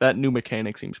background. That new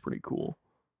mechanic seems pretty cool.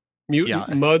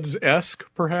 Mutant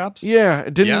Muds-esque, perhaps. Yeah,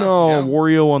 didn't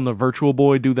Wario on the Virtual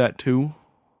Boy do that too?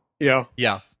 Yeah.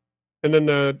 Yeah. And then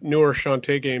the newer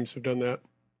Shantae games have done that.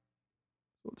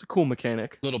 It's a cool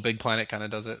mechanic. Little Big Planet kind of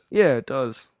does it. Yeah, it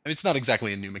does. I mean, it's not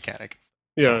exactly a new mechanic.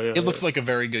 Yeah, It looks like a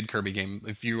very good Kirby game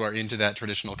if you are into that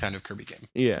traditional kind of Kirby game.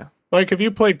 Yeah. Mike, have you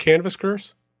played Canvas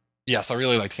Curse? Yes, I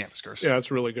really liked Canvas Curse. Yeah,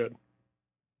 it's really good.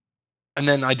 And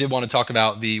then I did want to talk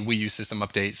about the Wii U system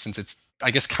update since it's, I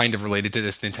guess, kind of related to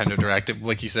this Nintendo Direct.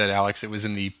 Like you said, Alex, it was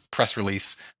in the press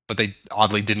release, but they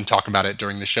oddly didn't talk about it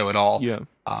during the show at all. Yeah.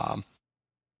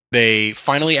 They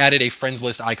finally added a friends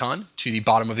list icon to the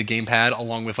bottom of the gamepad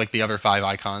along with like the other 5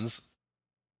 icons.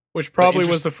 Which probably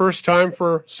was the first time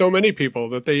for so many people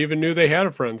that they even knew they had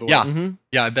a friends list. Yeah, Mm-hmm.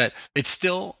 yeah, I bet. It's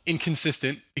still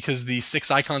inconsistent because the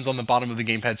 6 icons on the bottom of the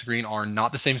gamepad screen are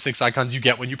not the same 6 icons you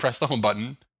get when you press the home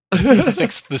button. The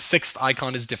sixth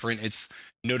icon is different. It's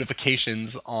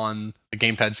notifications on the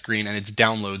gamepad screen and it's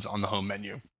downloads on the home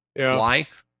menu. Yeah. Why?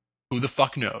 Who the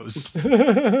fuck knows?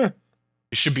 It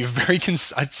should be very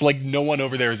it's like no one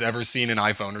over there has ever seen an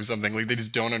iPhone or something. Like they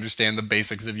just don't understand the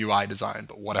basics of UI design,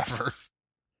 but whatever.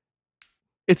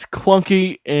 It's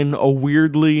clunky in a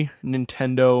weirdly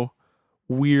Nintendo,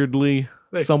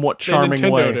 somewhat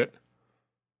charming way. It.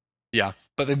 Yeah,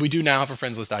 but we do now have a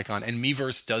friends list icon, and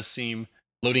Miiverse does seem,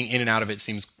 loading in and out of it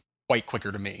seems quite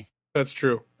quicker to me. That's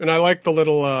true. And I like the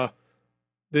little,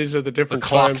 these are the different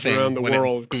clock times thing around the when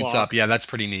world. it boots clock. up. Yeah, that's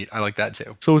pretty neat. I like that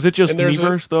too. So is it just And there's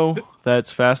Miiverse, though,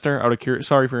 that's faster? Out of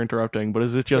sorry for interrupting, but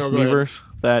is it just No, go ahead. Miiverse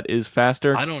that is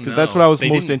faster? I don't know. 'Cause that's what I was They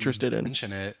most didn't interested in.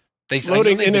 mention it.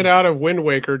 Loading in and out of Wind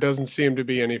Waker doesn't seem to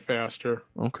be any faster.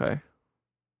 Okay.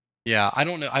 Yeah, I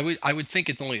don't know. I would think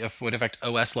it's only if would affect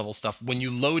OS level stuff. When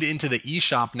you load into the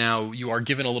eShop now, you are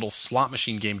given a little slot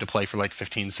machine game to play for like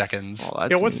 15 seconds. Well,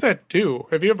 Yeah, what's that do?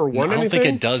 Have you ever won I don't anything?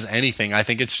 think it does anything. I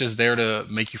think it's just there to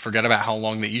make you forget about how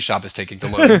long the eShop is taking to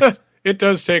load. It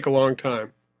does take a long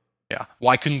time. Yeah.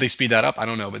 Why couldn't they speed that up? I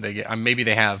don't know, but maybe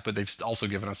they have, but they've also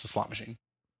given us a slot machine.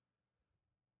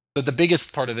 But the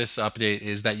biggest part of this update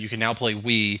is that you can now play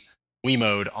Wii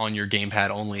mode on your gamepad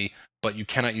only, but you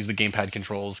cannot use the gamepad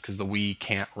controls because the Wii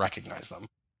can't recognize them.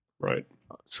 Right.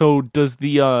 So does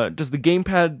the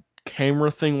gamepad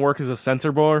camera thing work as a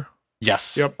sensor bar?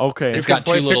 Yes. Yep. Okay. It's You got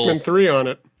can play two little. Pikmin 3 on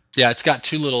it. Yeah, it's got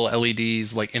 2 little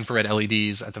LEDs, like infrared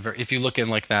LEDs at the very. If you look in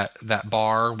like that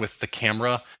bar with the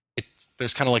camera,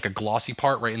 there's kind of like a glossy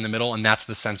part right in the middle, and that's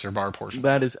the sensor bar portion.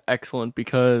 That is excellent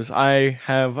because I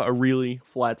have a really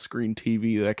flat screen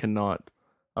TV that cannot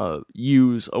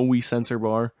use a Wii sensor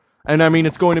bar. And I mean,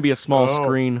 it's going to be a small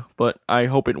screen, but I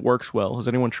hope it works well. Has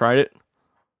anyone tried it?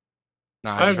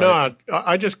 No, I have not.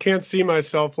 I just can't see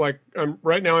myself like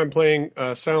right now. I'm playing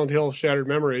Silent Hill: Shattered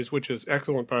Memories, which is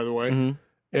excellent, by the way. Mm-hmm.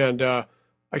 And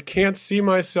I can't see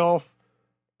myself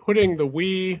putting the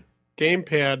Wii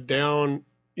gamepad down,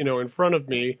 in front of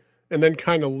me, and then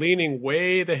kind of leaning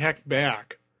way the heck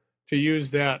back to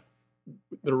use the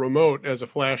remote as a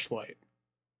flashlight.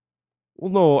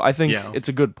 Well, no, I think Yeah. it's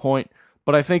a good point,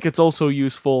 but I think it's also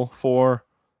useful for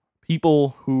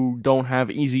people who don't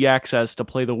have easy access to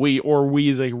play the Wii, or Wii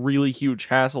is a really huge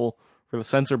hassle for the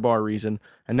sensor bar reason.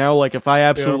 And now, like, if I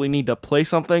absolutely need to play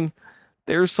something,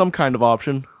 there's some kind of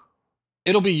option.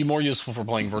 It'll be more useful for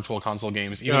playing virtual console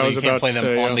games. Even Yeah, I though was you can't about play to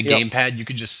them say, on the Yep. gamepad, you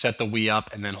could just set the Wii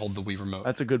up and then hold the Wii remote.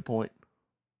 That's a good point.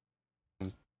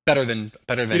 Better than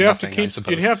You'd have to nothing, I keep.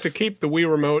 suppose. You'd have to keep the Wii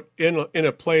remote in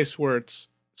a place where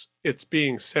it's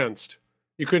being sensed.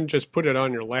 You couldn't just put it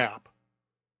on your lap.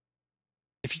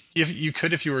 If you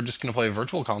could, if you were just going to play a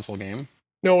virtual console game.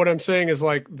 No, what I'm saying is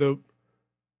like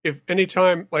if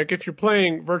you're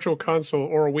playing virtual console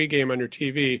or a Wii game on your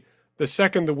TV, the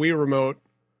second the Wii remote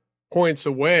points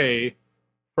away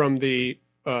from the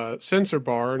sensor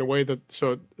bar in a way that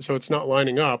so it's not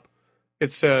lining up,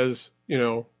 it says,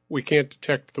 we can't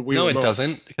detect the Wii No, remote. it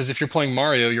doesn't. Because if you're playing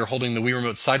Mario, you're holding the Wii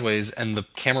remote sideways and the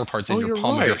camera part's in your you're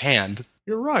palm of your right. hand.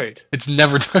 You're right. It's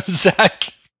never done,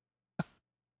 Zach.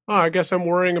 Oh, I guess I'm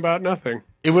worrying about nothing.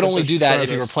 It would Guess only I do should that try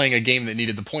if you were this. playing a game that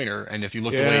needed the pointer, and if you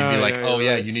looked away, Yeah, you'd be like, yeah, "Oh you're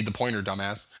yeah, right. you need the pointer,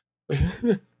 dumbass."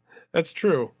 That's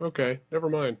true. Okay, never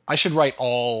mind. I should write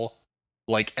all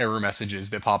like error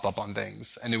messages that pop up on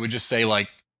things, and it would just say like,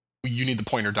 "You need the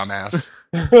pointer, dumbass."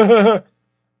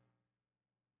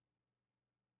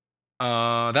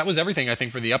 That was everything I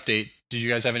think for the update. Did you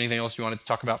guys have anything else you wanted to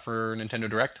talk about for Nintendo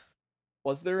Direct?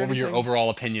 Was there What were your anything? overall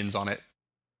opinions on it?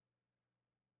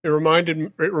 It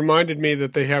reminded me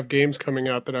that they have games coming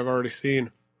out that I've already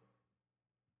seen.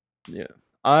 Yeah.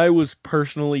 I was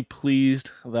personally pleased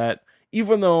that,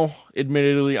 even though,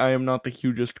 admittedly, I am not the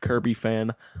hugest Kirby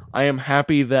fan, I am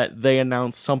happy that they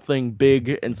announced something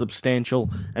big and substantial,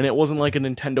 and it wasn't like a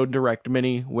Nintendo Direct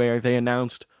Mini where they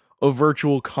announced a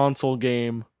virtual console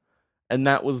game and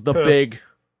that was the big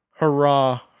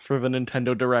hurrah for the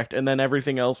Nintendo Direct, and then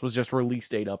everything else was just release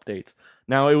date updates.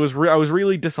 Now, I was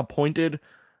really disappointed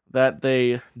that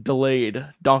they delayed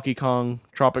Donkey Kong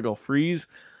Tropical Freeze,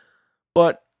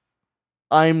 but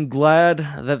I'm glad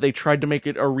that they tried to make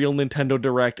it a real Nintendo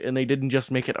Direct, and they didn't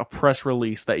just make it a press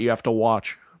release that you have to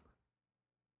watch.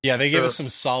 Yeah, they gave us some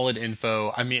solid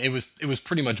info. I mean, it was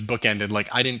pretty much bookended. Like,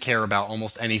 I didn't care about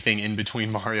almost anything in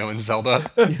between Mario and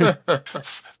Zelda.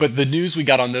 But the news we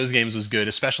got on those games was good,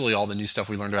 especially all the new stuff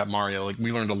we learned about Mario. Like,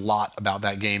 we learned a lot about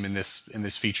that game in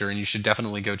this feature, and you should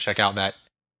definitely go check out that.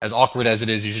 As awkward as it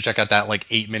is, you should check out that like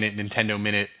 8-minute Nintendo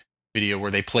Minute video where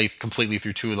they play completely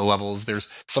through 2 of the levels. There's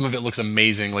some of it looks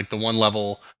amazing, like the one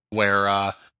level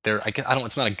where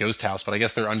it's not a ghost house, but I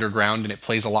guess they're underground and it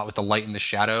plays a lot with the light and the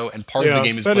shadow, and part of the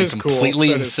game is played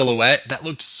completely in silhouette. That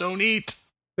looked so neat.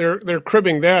 They're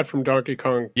cribbing that from Donkey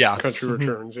Kong Yeah. Country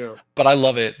Returns, yeah. But I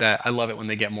love it when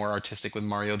they get more artistic with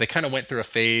Mario. They kind of went through a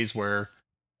phase where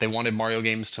they wanted Mario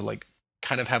games to like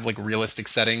kind of have like realistic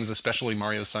settings, especially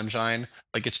Mario Sunshine.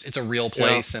 Like it's a real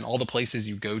place, and all the places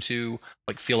you go to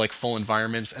like feel like full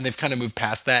environments, and they've kind of moved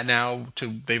past that now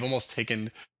they've almost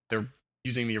they're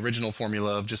using the original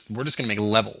formula of we're just going to make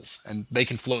levels, and they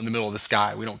can float in the middle of the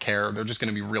sky. We don't care. They're just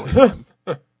going to be really fun.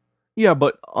 Yeah,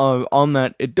 but on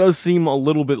that, it does seem a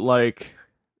little bit like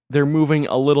they're moving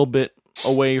a little bit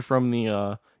away from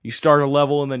the you start a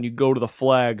level and then you go to the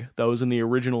flag that was in the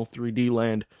original 3D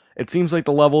land. It seems like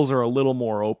the levels are a little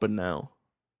more open now.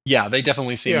 Yeah, they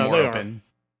definitely seem more open.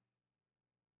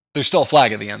 There's still a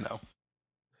flag at the end,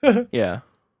 though. Yeah.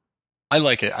 I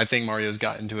like it. I think Mario's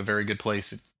got into a very good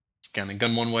place. It's kind of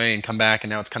gone one way and come back,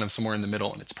 and now it's kind of somewhere in the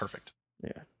middle, and it's perfect.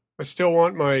 Yeah. I still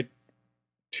want my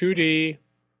 2D,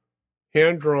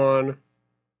 hand-drawn,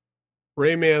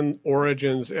 Rayman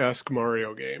Origins-esque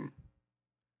Mario game.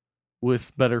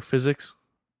 With better physics?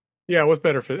 Yeah, with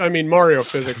better physics. I mean, Mario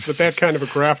physics, but that kind of a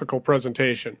graphical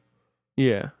presentation.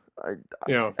 Yeah.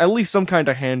 Yeah. At least some kind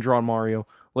of hand-drawn Mario.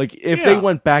 Like, if they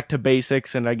went back to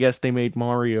basics, and I guess they made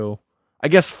Mario, I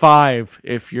guess 5,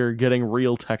 if you're getting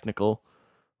real technical,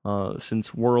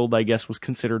 since World, I guess, was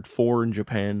considered 4 in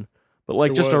Japan. But,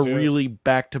 like, really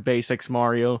back-to-basics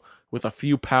Mario with a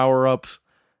few power-ups,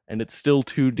 and it's still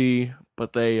 2D,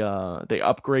 but they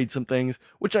upgrade some things,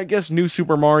 which I guess New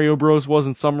Super Mario Bros. Was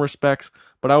in some respects,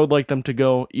 but I would like them to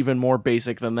go even more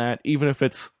basic than that, even if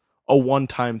it's a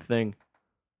one-time thing.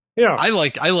 Yeah. I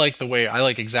like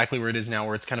exactly where it is now,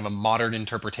 where it's kind of a modern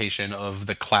interpretation of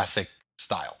the classic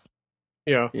style.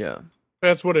 Yeah. Yeah.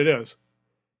 That's what it is.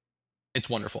 It's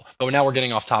wonderful. But now we're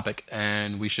getting off topic,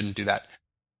 and we shouldn't do that.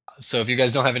 So if you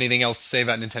guys don't have anything else to say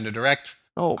about Nintendo Direct,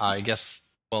 I guess,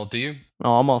 well, do you?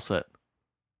 No, I'm all set.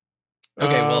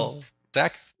 Okay, well,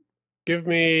 Zach? Give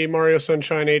me Mario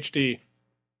Sunshine HD.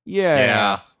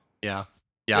 Yeah.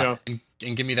 And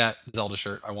give me that Zelda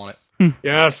shirt. I want it.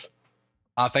 Yes.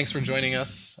 Thanks for joining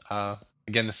us.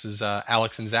 Again, this is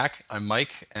Alex and Zach. I'm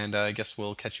Mike, and I guess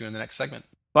we'll catch you in the next segment.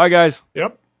 Bye, guys.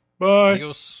 Yep. Bye.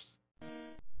 Adios.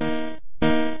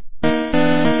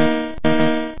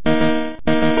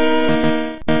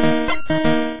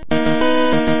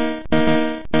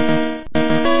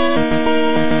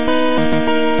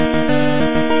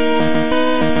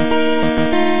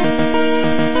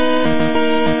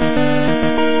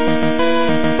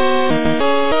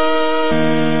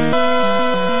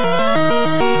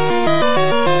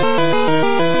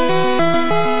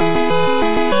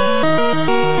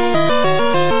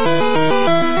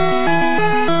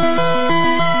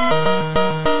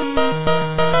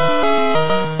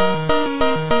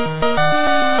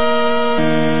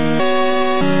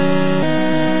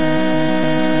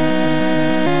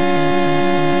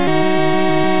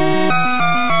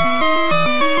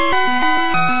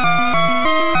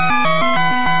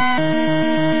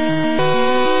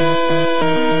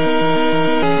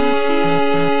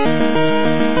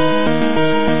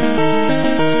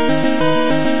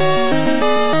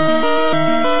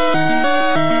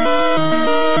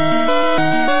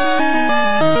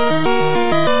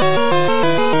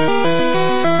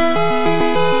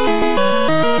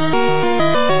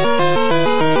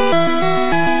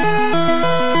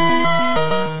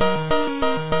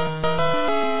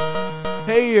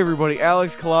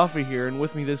 Alex Kalafi here, and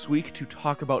with me this week to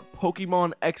talk about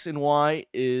Pokémon X and Y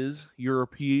is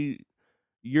European's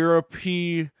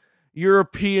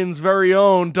very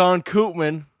own Daan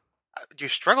Koopman. You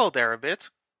struggled there a bit.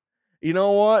 You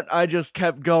know what? I just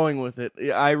kept going with it.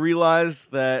 I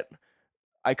realized that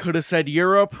I could have said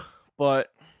Europe,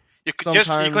 but you could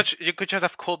just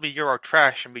have called me Euro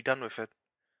trash and be done with it.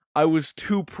 I was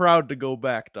too proud to go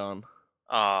back, Don.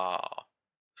 Ah.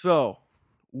 So,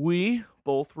 We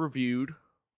both reviewed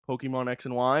Pokemon X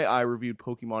and Y. I reviewed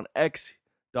Pokemon X.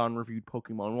 Daan reviewed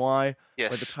Pokemon Y.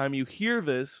 Yes. By the time you hear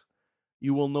this,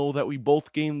 you will know that we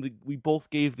both gave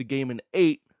the game an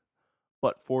 8,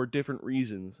 but for different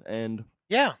reasons. And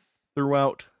Yeah.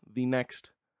 throughout the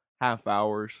next half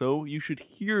hour or so, you should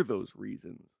hear those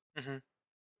reasons. Mm-hmm.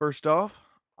 First off,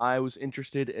 I was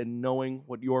interested in knowing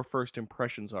what your first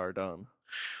impressions are, Daan.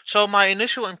 So my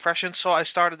initial impression, so I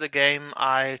started the game,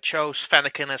 I chose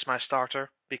Fennekin as my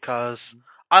starter because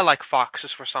I like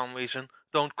foxes for some reason.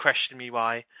 Don't question me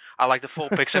why. I like the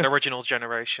Vulpix in the original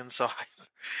generation, so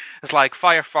it's like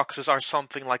Firefoxes are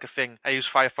something like a thing. I use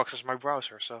Firefox as my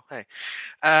browser, so hey.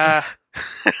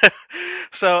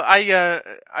 So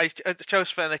I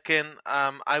chose Fennekin.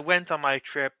 I went on my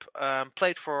trip,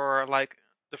 played for like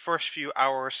the first few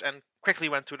hours, and quickly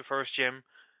went to the first gym.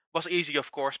 Was easy,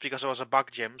 of course, because it was a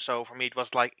bug gym, so for me it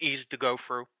was like easy to go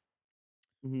through.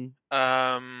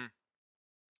 Mm-hmm.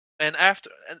 And after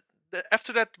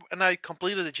that, when I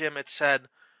completed the gym, it said,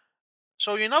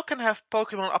 so you now can have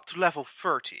Pokemon up to level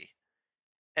 30.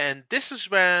 And this is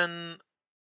when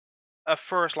a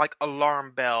first like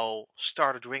alarm bell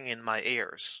started ringing in my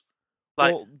ears.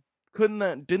 Like, well,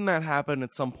 didn't that happen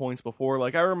at some points before?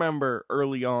 Like, I remember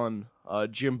early on,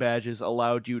 gym badges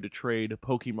allowed you to trade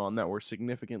Pokemon that were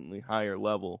significantly higher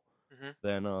level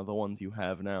than the ones you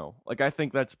have now. Like, I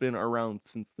think that's been around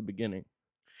since the beginning.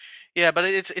 Yeah, but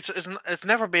it's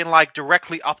never been like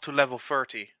directly up to level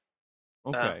 30.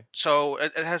 Okay. So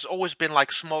it has always been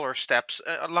like smaller steps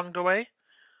along the way,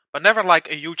 but never like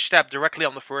a huge step directly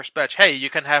on the first batch. Hey, you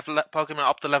can have Pokemon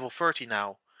up to level 30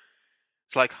 now.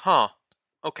 It's like, huh,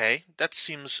 okay, that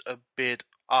seems a bit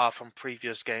off from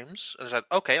previous games. I said,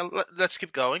 okay, let's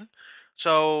keep going.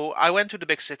 So I went to the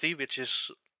big city, which is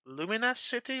Luminous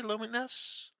City,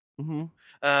 Mm-hmm.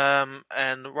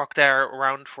 and rocked there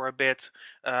around for a bit.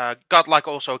 Got like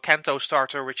also a Kanto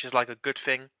starter, which is like a good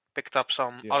thing. Picked up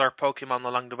some other Pokemon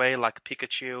along the way, like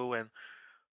Pikachu,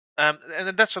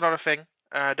 and that's another thing.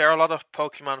 There are a lot of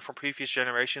Pokemon from previous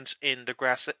generations in the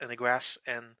grass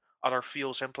and other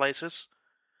fields and places.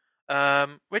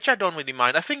 Which I don't really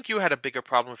mind. I think you had a bigger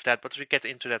problem with that, but we get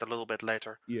into that a little bit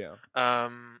later. Yeah.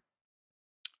 And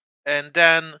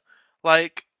then,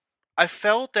 like, I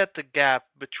felt that the gap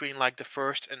between, like, the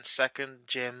first and second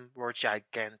gym were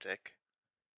gigantic.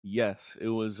 Yes, it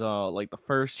was, like, the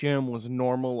first gym was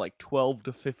normal, like, 12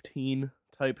 to 15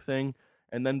 type thing,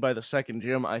 and then by the second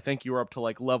gym, I think you were up to,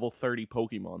 like, level 30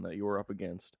 Pokemon that you were up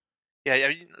against. Yeah,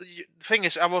 the thing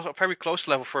is, I was very close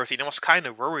to level 13. I was kind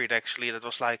of worried, actually. That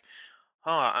was like,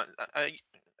 huh,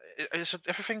 is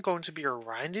everything going to be a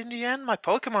grind in the end? My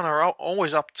Pokemon are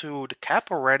always up to the cap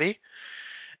already.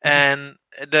 And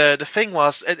the thing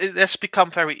was, it has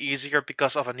become very easier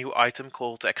because of a new item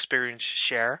called Experience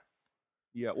Share.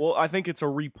 Yeah, well, I think it's a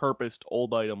repurposed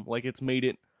old item. Like, it's made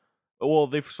it... Well,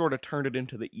 they've sort of turned it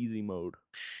into the easy mode.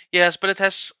 Yes, but it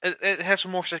has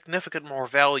more significant more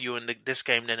value in this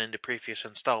game than in the previous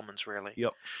installments, really.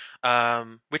 Yep.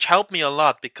 Which helped me a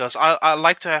lot because I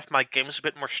like to have my games a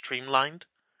bit more streamlined.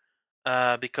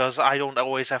 Because I don't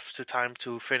always have the time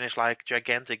to finish like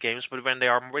gigantic games, but when they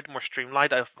are a bit more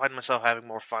streamlined, I find myself having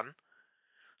more fun.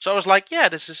 So I was like, yeah,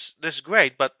 this is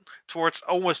great, but towards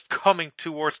almost coming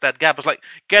towards that gap, I was like,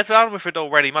 get on with it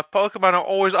already. My Pokemon are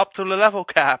always up to the level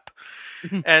cap.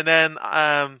 And then,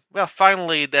 well,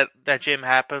 finally that gym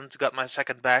happened, got my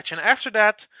second batch, and after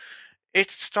that,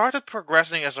 it started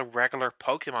progressing as a regular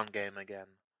Pokemon game again.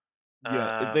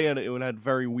 Yeah, it had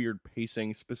very weird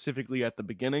pacing, specifically at the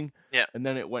beginning. Yeah. And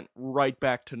then it went right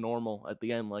back to normal at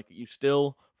the end. Like, you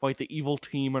still fight the evil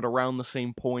team at around the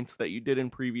same points that you did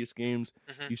in previous games.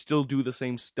 You still do the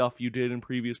same stuff you did in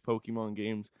previous Pokemon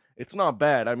games. It's not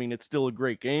bad. I mean, it's still a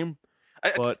great game.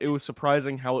 But it was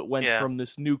surprising how it went from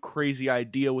this new crazy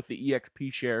idea with the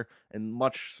EXP share and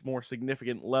much more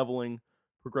significant leveling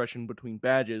progression between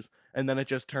badges, and then it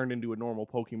just turned into a normal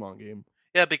Pokemon game.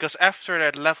 Yeah, because after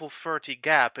that level 30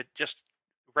 gap, it just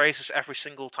raises every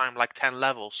single time like 10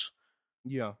 levels.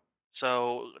 Yeah.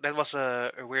 So that was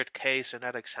a weird case in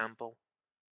that example.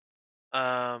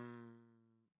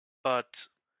 But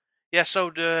yeah,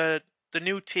 so the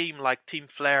new team, like Team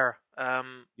Flare,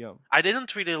 I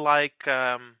didn't really like.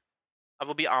 I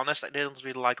will be honest, I didn't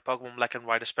really like Pokemon Black and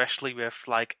White, especially with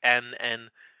like N and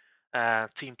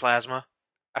Team Plasma.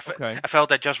 I felt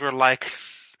they just were like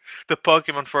the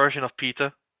Pokemon version of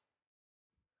Peter.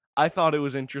 I thought it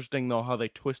was interesting though how they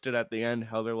twisted at the end,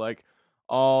 how they're like,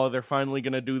 oh, they're finally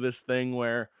gonna do this thing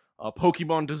where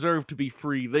Pokemon deserve to be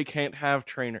free, they can't have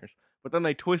trainers. But then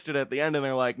they twisted at the end and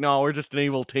they're like, no, we're just an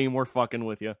evil team, we're fucking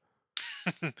with you.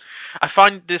 I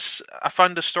find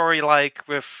the story like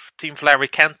with Team Flare. We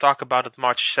can't talk about it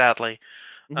much, sadly.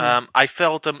 I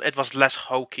felt it was less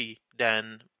hokey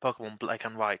than Pokemon Black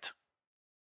and White.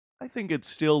 I think it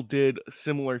still did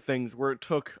similar things where it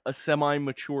took a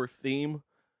semi-mature theme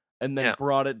and then Yeah.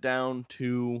 brought it down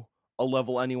to a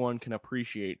level anyone can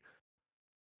appreciate.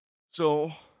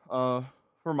 So,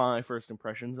 for my first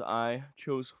impressions, I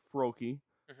chose Froakie,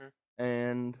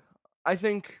 and I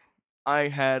think I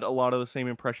had a lot of the same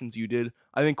impressions you did.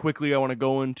 I think quickly I want to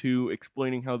go into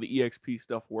explaining how the EXP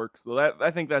stuff works. So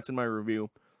I think that's in my review.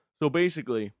 So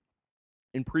basically,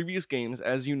 in previous games,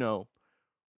 as you know,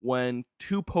 when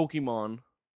two Pokemon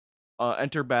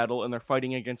enter battle and they're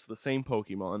fighting against the same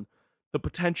Pokemon, the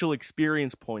potential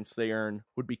experience points they earn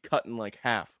would be cut in like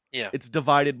half. Yeah. It's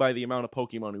divided by the amount of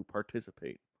Pokemon who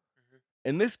participate.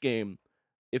 In this game,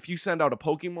 if you send out a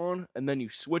Pokemon and then you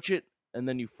switch it and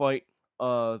then you fight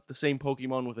the same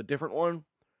Pokemon with a different one,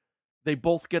 they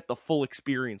both get the full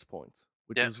experience points,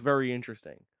 which is very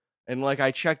interesting. And like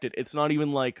I checked it, it's not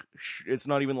even like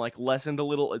lessened a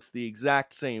little. It's the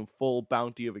exact same full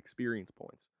bounty of experience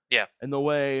points. Yeah. And the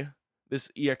way this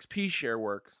EXP share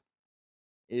works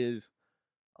is,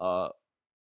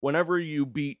 whenever you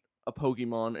beat a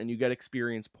Pokemon and you get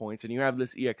experience points and you have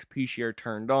this EXP share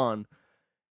turned on,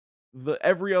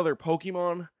 every other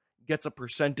Pokemon gets a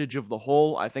percentage of the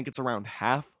whole. I think it's around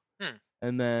half.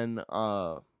 And then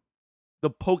the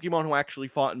Pokemon who actually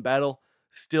fought in battle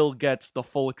still gets the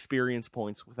full experience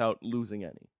points without losing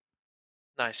any.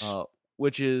 Nice.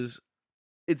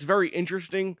 It's very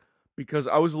interesting because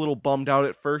I was a little bummed out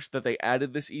at first that they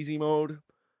added this easy mode,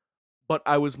 but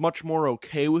I was much more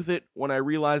okay with it when I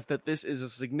realized that this is a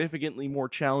significantly more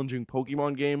challenging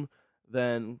Pokemon game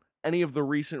than any of the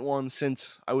recent ones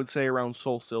since, I would say, around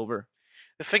Soul Silver.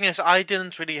 The thing is, I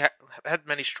didn't really had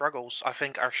many struggles. I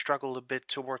think I struggled a bit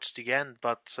towards the end,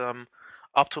 but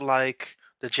up to like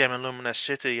the Gem and Luminous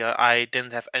City, I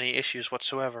didn't have any issues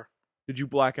whatsoever. Did you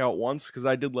black out once? Because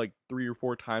I did like 3 or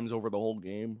 4 times over the whole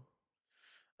game.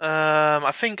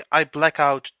 I think I black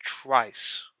out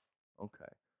twice.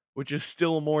 Okay. Which is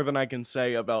still more than I can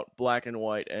say about Black and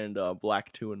White and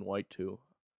Black 2 and White 2.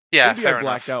 Yeah, Maybe fair I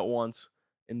blacked enough. out once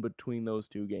in between those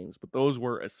two games, but those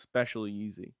were especially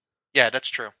easy. Yeah, that's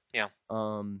true. Yeah.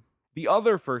 The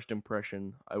other first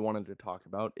impression I wanted to talk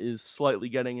about is slightly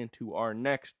getting into our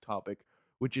next topic,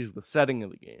 which is the setting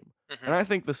of the game. And I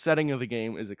think the setting of the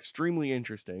game is extremely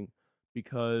interesting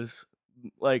because,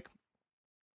 like,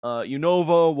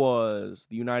 Unova was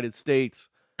the United States.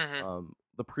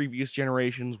 The previous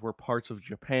generations were parts of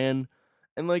Japan,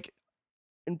 and like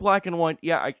in Black and White,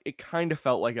 it kind of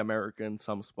felt like America in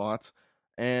some spots.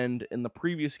 And in the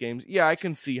previous games, I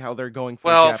can see how they're going for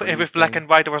Well, a Japanese with Black thing. and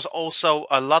White, there was also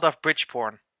a lot of bridge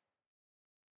porn.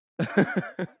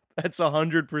 That's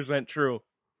 100% true.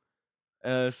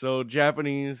 So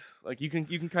Japanese, like you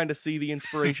can kind of see the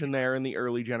inspiration there in the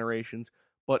early generations,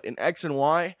 but in X and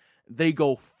Y, they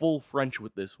go full French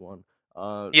with this one.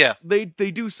 They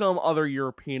do some other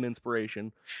European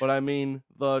inspiration, but I mean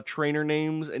the trainer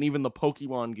names and even the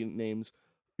Pokemon names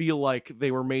feel like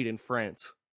they were made in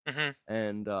France.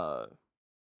 And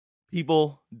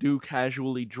people do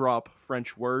casually drop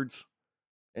French words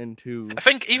into. I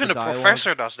think even the dialogue.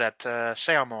 professor does that.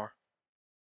 Sayamore.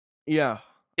 Yeah.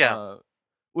 Yeah.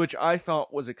 Which I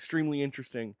thought was extremely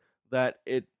interesting. That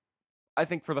it, I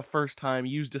think, for the first time,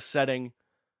 used a setting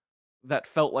that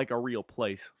felt like a real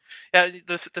place. Yeah,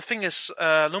 the thing is,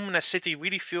 Luminous City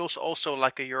really feels also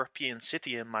like a European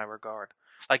city in my regard.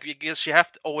 Like, because you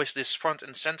have always this front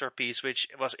and center piece, which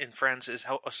was in France has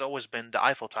always been the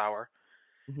Eiffel Tower,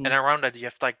 and around that you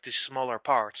have like these smaller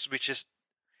parts, which is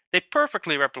they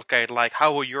perfectly replicate like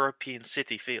how a European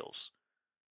city feels.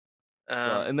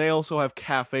 And they also have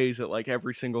cafes at like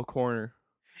every single corner.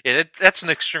 Yeah, that's an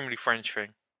extremely French thing.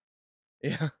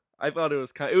 Yeah, I thought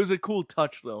it was a cool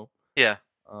touch though. Yeah.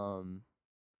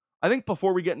 I think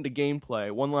before we get into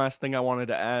gameplay, one last thing I wanted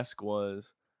to ask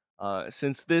was,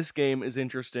 since this game is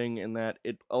interesting in that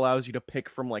it allows you to pick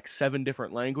from like 7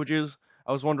 different languages,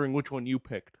 I was wondering which one you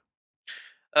picked.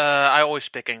 I always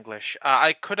pick English.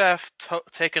 I could have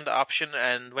taken the option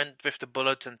and went with the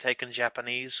bullet and taken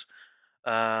Japanese,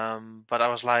 but I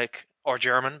was like, or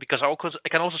German, because I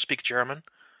can also speak German.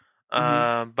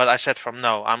 But I said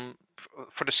no.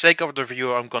 For the sake of the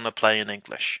review, I'm gonna play in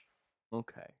English.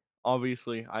 Okay.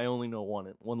 Obviously, I only know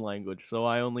one language, so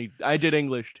I did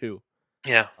English too.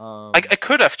 Yeah. I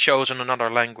could have chosen another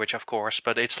language, of course,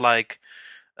 but it's like,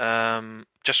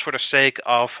 just for the sake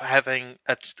of having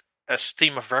a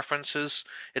stream of references,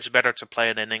 it's better to play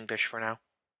it in English for now.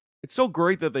 It's so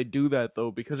great that they do that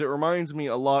though, because it reminds me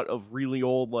a lot of really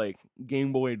old like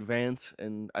Game Boy Advance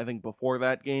and I think before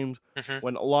that games, Hmm.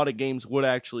 when a lot of games would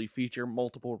actually feature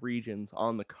multiple regions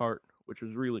on the cart, which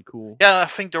was really cool. Yeah, I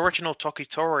think the original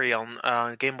Tokitori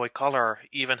on Game Boy Color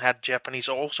even had Japanese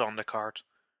also on the card.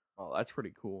 Oh, that's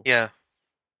pretty cool. Yeah.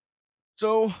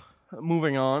 So,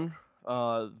 moving on,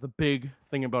 the big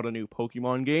thing about a new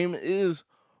Pokemon game is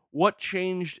what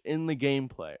changed in the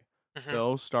gameplay. Hmm.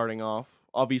 So, starting off,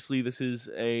 obviously this is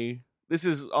 100%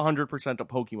 a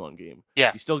Pokemon game.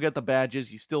 Yeah. You still get the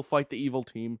badges, you still fight the evil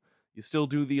team, you still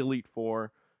do the Elite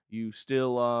Four, you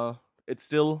still it's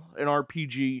still an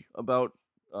RPG about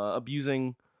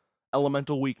abusing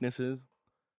elemental weaknesses.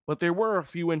 But there were a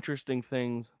few interesting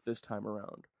things this time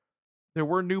around. There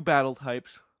were new battle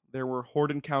types. There were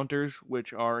horde encounters,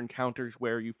 which are encounters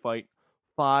where you fight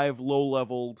 5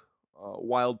 low-leveled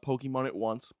wild Pokemon at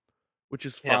once, which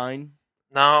is Yeah. fine.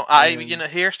 Now, And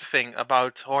here's the thing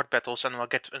about horde battles, and we'll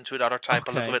get into the other type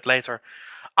a little okay, bit later.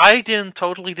 I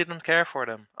totally didn't care for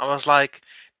them. I was like,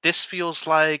 this feels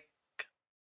like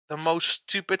the most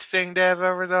stupid thing they've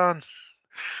ever done.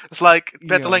 It's like yeah,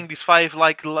 battling these 5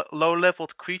 like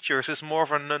low-leveled creatures is more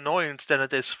of an annoyance than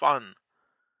it is fun.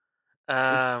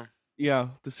 it's Um,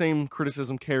 the same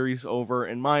criticism carries over,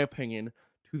 in my opinion,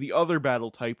 to the other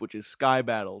battle type, which is sky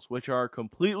battles, which are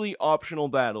completely optional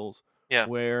battles yeah,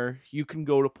 where you can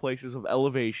go to places of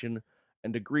elevation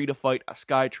and agree to fight a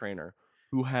sky trainer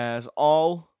who has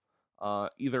all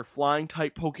either flying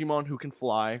type Pokemon who can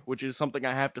fly, which is something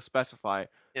I have to specify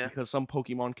yeah. because some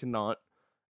Pokemon cannot,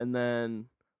 and then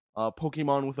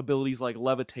Pokemon with abilities like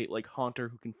levitate, like Haunter,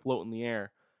 who can float in the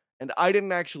air. And I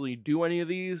didn't actually do any of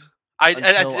these I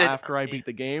until did. after I beat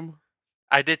the game.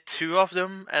 I did 2 of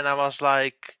them, and I was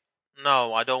like,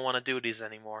 no, I don't want to do these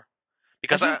anymore. I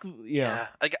Because think, yeah, yeah,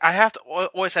 like I have to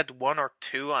always had 1 or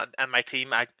 2 on my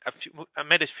team. I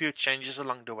made a few changes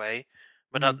along the way,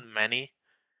 but not mhm. many.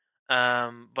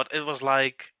 But it was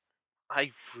like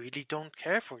I really don't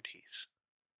care for these.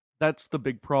 That's the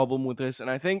big problem with this, and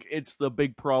I think it's the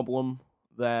big problem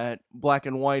that Black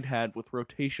and White had with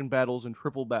rotation battles and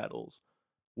triple battles,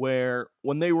 where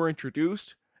when they were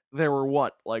introduced, there were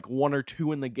what, like 1 or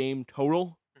 2 in the game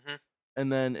total? Hmm.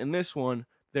 And then in this one,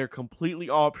 they're completely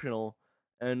optional,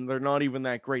 and they're not even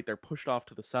that great. They're pushed off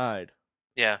to the side.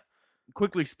 Yeah,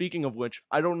 Quickly speaking of which,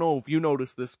 I don't know if you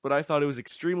noticed this, but I thought it was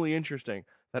extremely interesting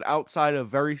that outside of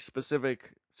very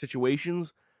specific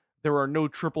situations, there are no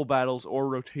triple battles or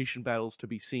rotation battles to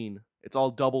be seen. It's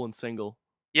all double and single.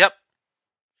 yep.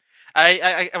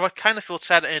 I would kind of feel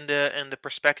sad in the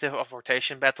perspective of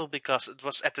rotation battle because it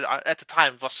was at the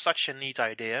time it was such a neat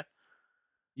idea.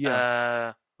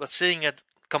 Yeah, But seeing it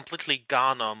completely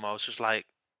gone almost is like,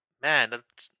 man,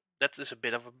 that is a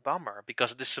bit of a bummer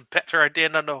because it is a better idea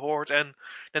than the horde and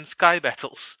than sky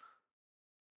battles.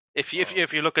 If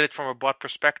you look at it from a bot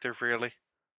perspective, really.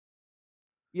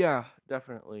 yeah,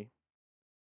 definitely.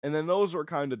 And then those were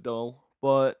kind of dull,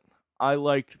 but I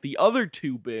liked the other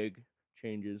 2 big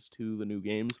changes to the new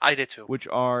games, I did too. which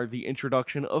are the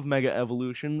introduction of Mega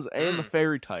Evolutions and the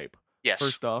Fairy type. Yes.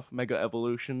 First off, Mega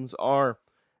Evolutions are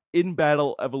in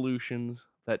battle evolutions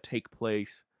that take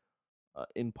place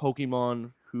in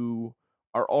Pokemon who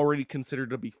are already considered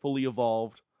to be fully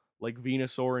evolved, like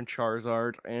Venusaur and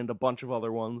Charizard, and a bunch of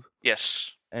other ones.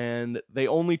 Yes. And they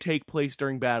only take place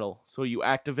during battle. So you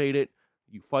activate it,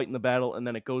 you fight in the battle, and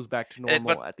then it goes back to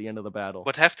normal at the end of the battle.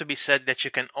 Would have to be said that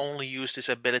you can only use this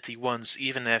ability once,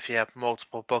 even if you have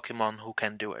multiple Pokemon who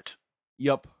can do it.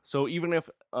 Yep. So even if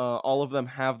all of them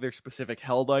have their specific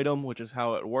held item, which is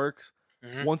how it works,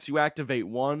 Hmm. once you activate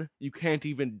one, you can't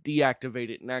even deactivate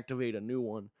it and activate a new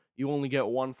one. You only get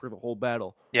one for the whole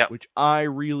battle, Yeah. which I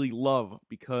really love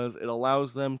because it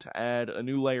allows them to add a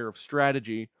new layer of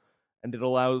strategy, and it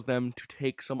allows them to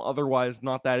take some otherwise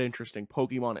not that interesting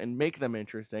Pokemon and make them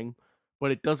interesting,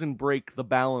 but it doesn't break the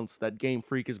balance that Game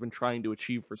Freak has been trying to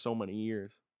achieve for so many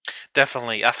years.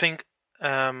 Definitely. I think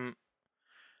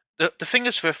the thing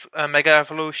is with Mega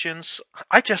Evolutions,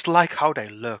 I just like how they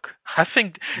look. I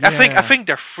think Yeah.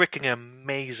 they're freaking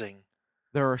amazing.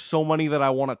 There are so many that I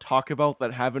want to talk about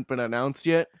that haven't been announced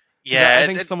yet. Yeah, I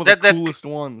think some of the coolest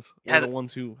ones yeah, are the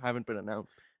ones who haven't been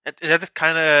announced. that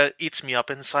kind of eats me up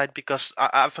inside because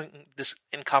I think this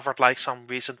uncovered like some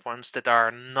recent ones that are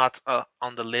not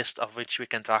on the list of which we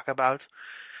can talk about,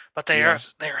 but they Yeah.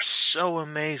 are so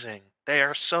amazing. They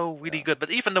are so really Yeah. good. But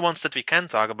even the ones that we can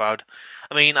talk about,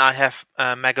 I mean, I have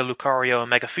Mega Lucario and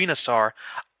Mega Venusaur.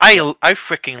 I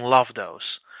freaking love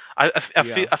those.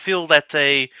 Yeah. I feel that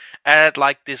they add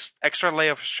like this extra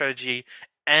layer of strategy,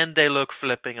 and they look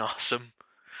flipping awesome.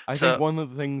 I think So one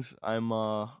of the things I'm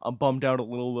bummed out a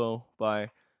little though by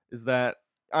is that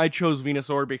I chose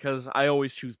Venusaur because I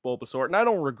always choose Bulbasaur, and I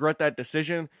don't regret that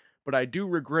decision, but I do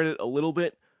regret it a little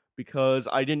bit because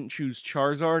I didn't choose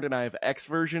Charizard and I have X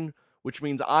version, which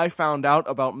means I found out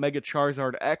about Mega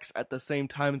Charizard X at the same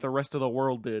time the rest of the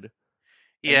world did,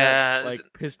 and that yeah, like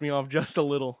pissed me off just a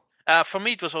little. for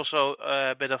me it was also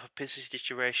a bit of a pissy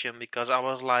situation because I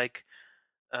was like,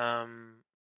 um,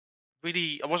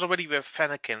 I was already with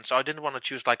Fennekin, so I didn't want to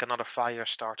choose like another fire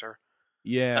starter.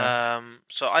 Yeah,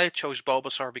 So I chose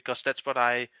Bulbasaur because that's what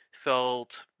I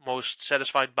felt most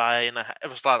satisfied by, and it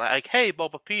was like, hey,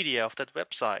 Bulbapedia of that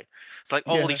website. It's like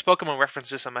all yeah. these Pokemon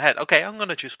references in my head. Okay, I'm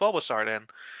gonna choose Bulbasaur then.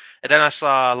 And then I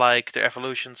saw like the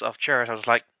evolutions of Charizard. I was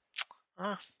like,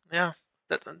 oh, yeah,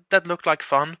 that looked like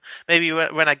fun. Maybe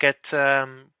when I get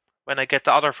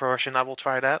the other version, I will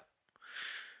try that.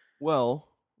 Well,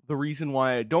 the reason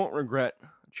why I don't regret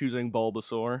choosing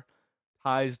Bulbasaur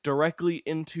ties directly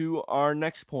into our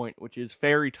next point, which is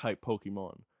Fairy type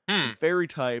Pokemon. Hmm. And Fairy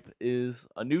type is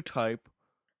a new type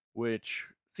which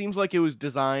seems like it was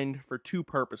designed for two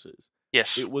purposes.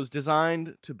 Yes. It was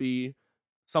designed to be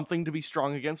something to be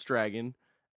strong against dragon,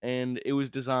 and it was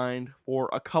designed for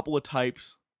a couple of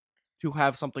types to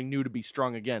have something new to be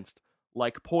strong against,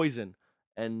 like poison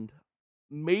and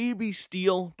maybe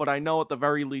steel, but I know at the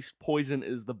very least poison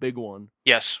is the big one.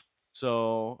 Yes.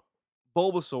 So,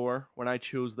 Bulbasaur, when I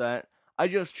chose that, I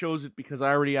just chose it because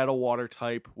I already had a water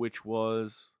type, which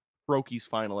was Froakie's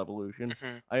final evolution.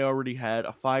 Hmm. I already had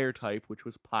a fire type, which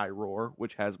was Pyroar,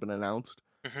 which has been announced.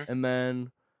 Hmm. And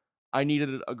then I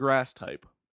needed a grass type.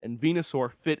 And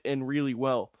Venusaur fit in really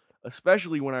well,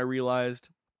 especially when I realized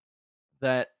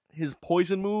that his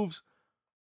poison moves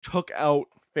took out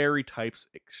fairy types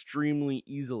extremely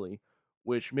easily,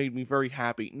 which made me very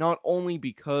happy. Not only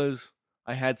because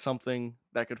I had something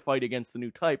that could fight against the new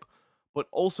type, but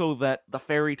also that the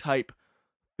fairy type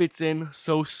fits in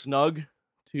so snug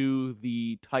to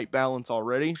the type balance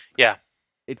already. Yeah.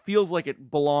 It feels like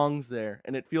it belongs there,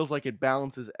 and it feels like it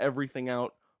balances everything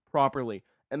out properly.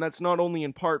 And that's not only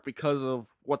in part because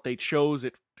of what they chose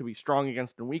it to be strong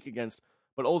against and weak against,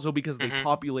 but also because they Hmm.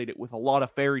 populate it with a lot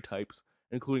of fairy types,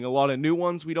 including a lot of new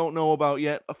ones we don't know about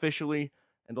yet officially,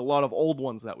 and a lot of old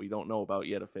ones that we don't know about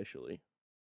yet officially.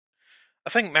 I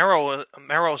think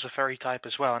Meryl is a fairy type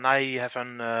as well, and I have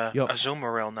Yup. a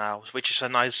Azumarill now, which is a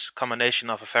nice combination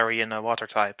of a fairy and a water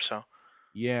type. So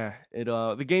Yeah, it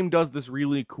the game does this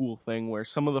really cool thing where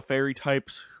some of the fairy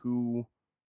types who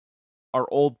are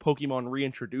old Pokemon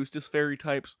reintroduced as fairy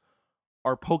types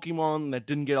are Pokemon that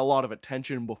didn't get a lot of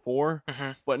attention before,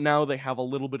 hmm but now they have a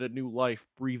little bit of new life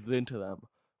breathed into them.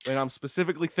 And I'm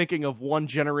specifically thinking of one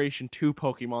Generation 2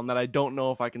 Pokemon that I don't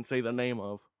know if I can say the name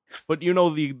of. But you know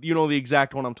the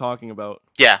exact one I'm talking about.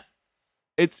 yeah.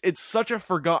 It's such a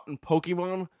forgotten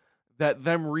Pokemon that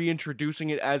them reintroducing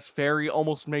it as fairy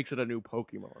almost makes it a new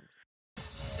Pokemon.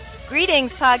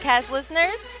 Greetings, podcast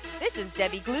listeners. This is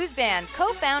Debbie Glusband,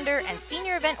 co-founder and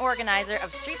senior event organizer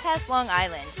of StreetPass Long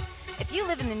Island. If you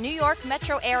live in the New York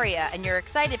metro area and you're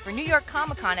excited for New York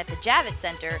ComicCon at the Javits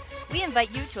Center, we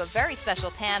invite you to a very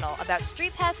special panel about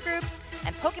StreetPass groups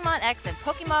and Pokémon X and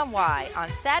Pokémon Y on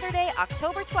Saturday,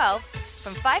 October 12th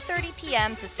from 5:30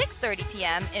 p.m. to 6:30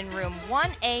 p.m. in room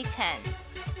 1A10.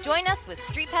 Join us with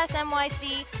StreetPass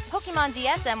NYC, Pokemon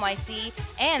DS NYC,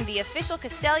 and the official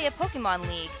Castelia Pokemon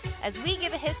League as we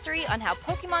give a history on how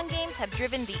Pokemon games have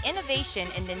driven the innovation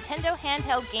in Nintendo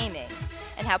handheld gaming,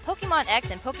 and how Pokemon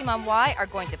X and Pokemon Y are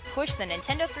going to push the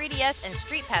Nintendo 3DS and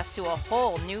StreetPass to a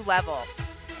whole new level.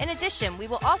 In addition, we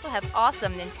will also have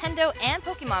awesome Nintendo and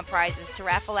Pokemon prizes to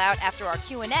raffle out after our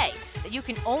Q&A that you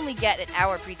can only get at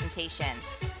our presentation.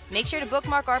 Make sure to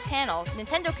bookmark our panel,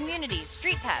 Nintendo Communities,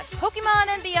 StreetPass, Pokemon,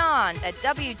 and beyond at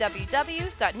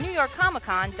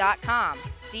www.newyorkcomiccon.com.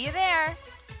 See you there!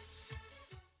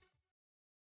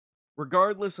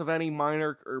 Regardless of any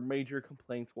minor or major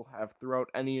complaints we'll have throughout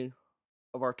any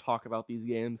of our talk about these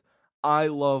games, I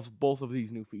love both of these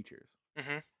new features.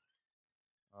 hmm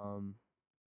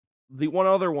The one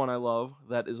other one I love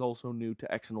that is also new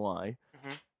to X and Y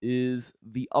hmm is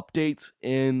the updates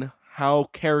in how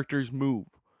characters move.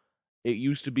 It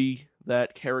used to be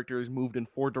that characters moved in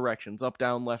 4 directions, up,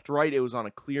 down, left, right. It was on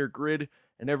a clear grid,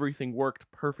 and everything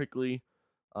worked perfectly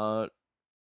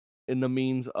in the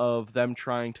means of them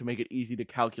trying to make it easy to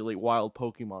calculate wild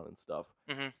Pokemon and stuff.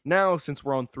 hmm Now, since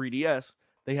we're on 3DS,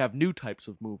 they have new types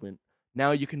of movement.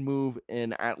 Now you can move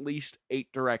in at least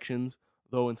 8 directions,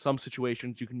 though in some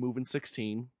situations you can move in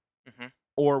 16, hmm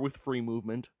or with free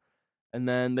movement. And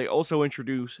then they also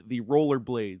introduce the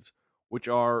rollerblades, which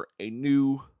are a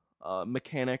new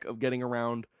mechanic of getting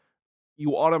around.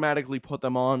 you automatically put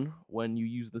them on when you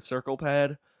use the circle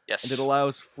pad, Yes. and it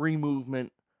allows free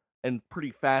movement and pretty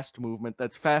fast movement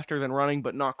that's faster than running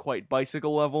but not quite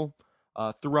bicycle level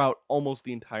throughout almost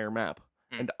the entire map.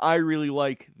 And I really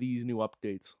like these new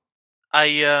updates. I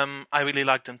really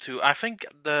like them too. I think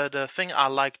the thing I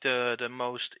like the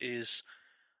most is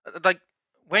like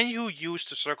when you use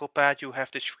the circle pad, you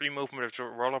have this free movement of the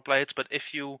rollerblades. But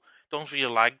if you don't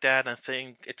really like that and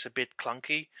think it's a bit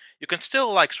clunky, you can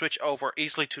still like switch over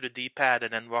easily to the D-pad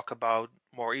and then walk about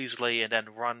more easily and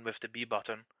then run with the B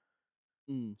button.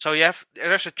 So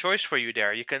there's a choice for you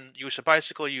there. You can use a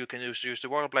bicycle, you can use the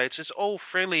rollerblades. It's all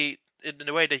freely in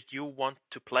the way that you want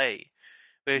to play.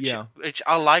 Which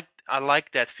I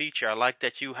like that feature. I like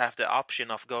that you have the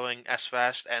option of going as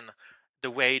fast and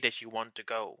the way that you want to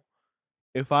go.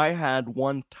 If I had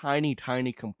one tiny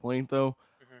complaint though,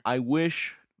 I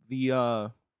wish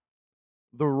the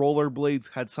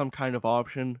rollerblades had some kind of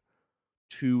option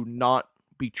to not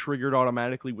be triggered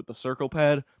automatically with the circle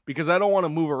pad, because I don't want to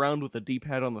move around with the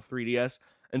D-pad on the 3DS,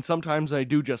 and sometimes I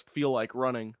do just feel like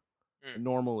running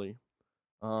normally.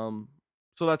 So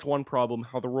that's one problem,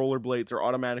 how the rollerblades are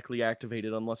automatically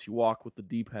activated unless you walk with the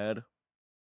D-pad.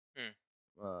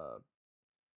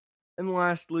 And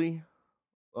lastly,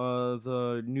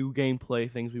 the new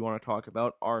gameplay things we want to talk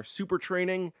about are Super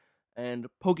Training and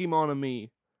Pokémon Me.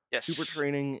 Yes. Super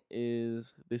Training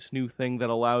is this new thing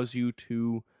that allows you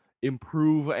to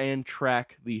improve and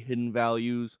track the hidden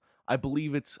values. I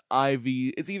believe it's IV.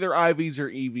 It's either IVs or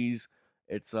EVs.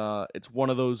 It's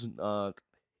one of those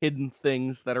hidden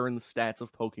things that are in the stats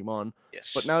of Pokemon.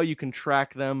 Yes. But now you can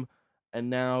track them, and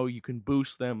now you can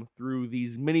boost them through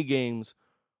these mini games,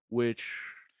 which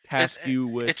task you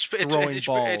with throwing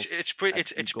balls. It's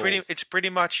pretty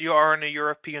much you are in a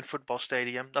European football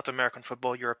stadium, not American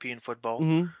football, European football.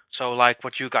 Mm-hmm. So like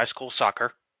what you guys call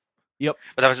soccer. Yep.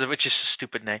 But which is a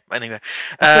stupid name. Anyway,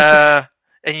 and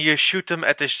you shoot them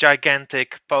at this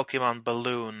gigantic Pokemon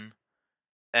balloon,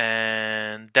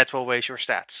 and that will raise your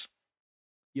stats.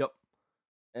 Yep.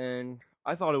 And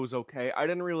I thought it was okay. I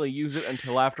didn't really use it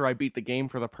until after I beat the game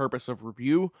for the purpose of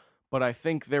review, but I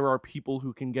think there are people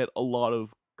who can get a lot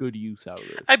of good use out of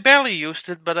this. I barely used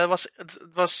it, but it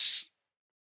was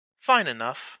fine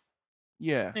enough.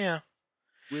 Yeah. Yeah.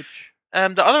 Which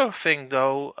the other thing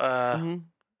though, mm-hmm.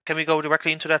 Can we go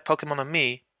directly into that Pokemon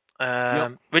Me?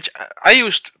 Yep. Which I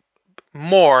used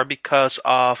more because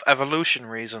of evolution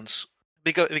reasons.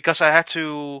 Because I had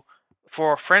to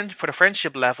for the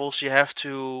friendship levels, you have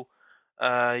to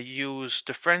use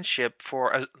the friendship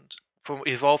for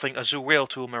evolving a Azurill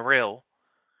to a Marill.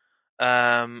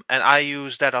 And I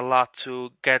used that a lot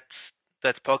to get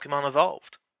that Pokemon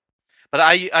evolved. But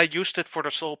I used it for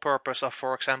the sole purpose of,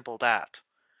 for example, that.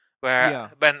 Where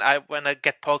when I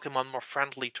get Pokemon more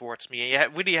friendly towards me, you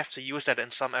really have to use that in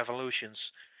some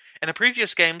evolutions. In the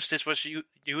previous games, this was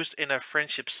used in a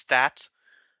friendship stat,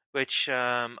 which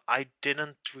I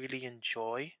didn't really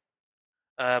enjoy.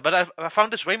 But I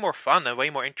found this way more fun and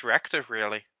way more interactive,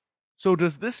 really. So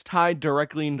does this tie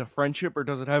directly into friendship, or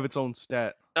does it have its own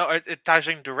stat? No, it ties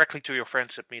in directly to your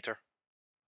friendship meter.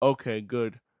 Okay,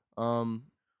 good.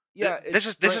 Yeah, this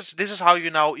is how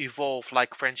you now evolve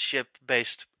like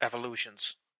friendship-based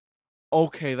evolutions.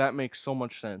 Okay, that makes so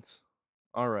much sense.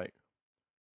 All right.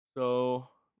 So,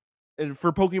 and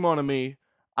for Pokemon Me,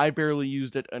 I barely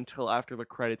used it until after the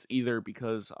credits either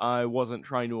because I wasn't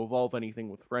trying to evolve anything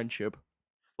with friendship.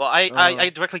 Well, I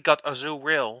directly got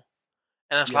Azurill,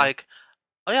 and it's like,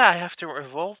 oh yeah, I have to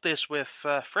evolve this with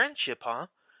friendship, huh?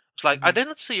 It's like, I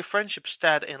didn't see a friendship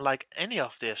stat in like any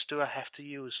of this. Do I have to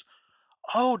use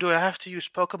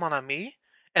Pokemon Me?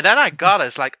 And then I got it.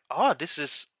 It's like, oh, this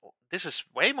is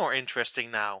way more interesting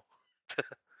now.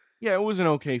 Yeah, it was an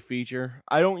okay feature.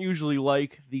 I don't usually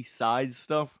like the side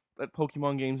stuff that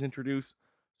Pokemon games introduce,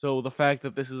 so the fact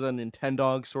that this is a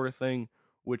Nintendog sort of thing,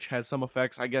 which has some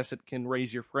effects, I guess it can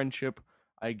raise your friendship.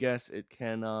 I guess it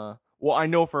can, well, I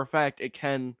know for a fact it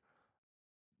can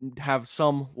have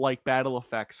some, like, battle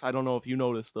effects. I don't know if you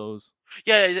noticed those.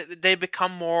 Yeah, they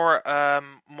become more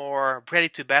ready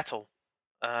to battle.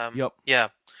 Yep. Yeah,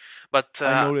 but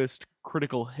I noticed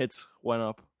critical hits went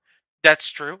up. That's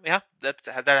true. Yeah, that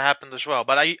happened as well.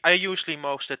 But I usually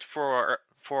most it for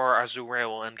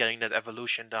Azurill and getting that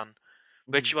evolution done,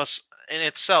 which was in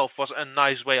itself was a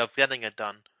nice way of getting it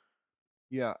done.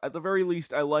 Yeah, at the very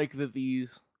least, I like that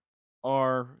these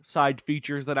are side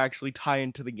features that actually tie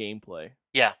into the gameplay.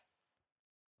 Yeah.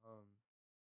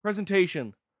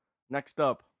 Presentation. Next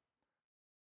up.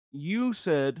 You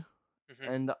said,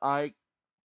 and I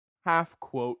half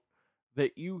quote,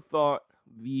 that you thought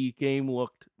the game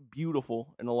looked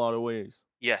beautiful in a lot of ways.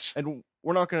 Yes. And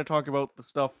we're not going to talk about the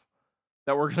stuff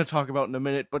that we're going to talk about in a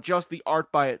minute, but just the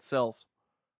art by itself.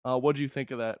 What do you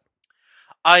think of that?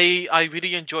 I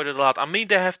really enjoyed it a lot. I mean,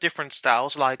 they have different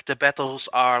styles. Like the battles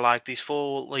are like these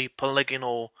fully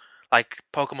polygonal, like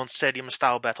Pokemon Stadium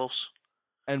style battles.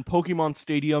 And Pokemon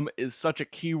Stadium is such a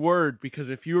key word because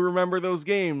if you remember those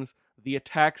games, the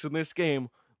attacks in this game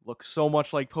look so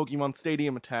much like Pokemon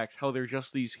Stadium attacks. How they're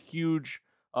just these huge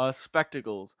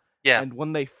spectacles, Yeah. and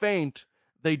when they faint,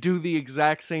 they do the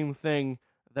exact same thing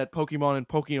that Pokemon and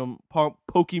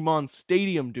Pokemon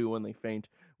Stadium do when they faint,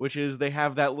 which is they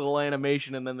have that little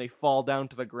animation and then they fall down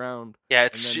to the ground. Yeah,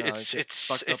 and then, get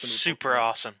sucked up into the super Pokemon.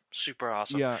 awesome. Super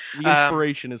awesome. Yeah, the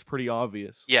inspiration is pretty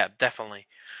obvious. Yeah, definitely.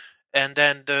 And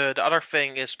then the other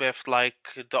thing is with like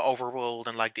the overworld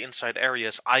and like the inside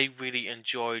areas, I really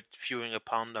enjoyed viewing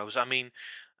upon those. I mean,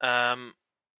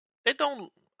 they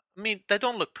don't. I mean, they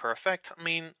don't look perfect. I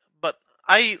mean, but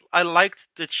I liked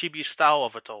the chibi style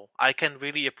of it all. I can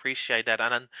really appreciate that,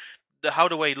 and then how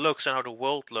the way it looks and how the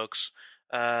world looks,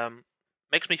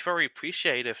 makes me very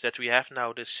appreciative that we have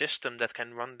now this system that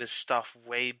can run this stuff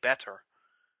way better.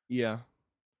 Yeah.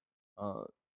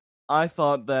 I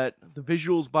thought that the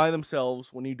visuals by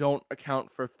themselves, when you don't account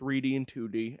for 3D and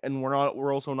 2D, and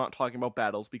we're also not talking about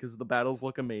battles because the battles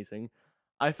look amazing.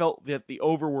 I felt that the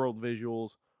overworld visuals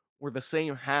were the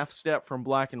same half step from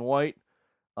Black and White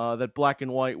that Black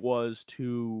and White was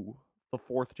to the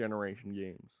 4th generation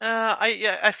games.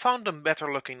 I found them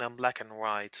better looking than Black and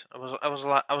White. I was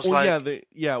like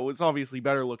Yeah, it was obviously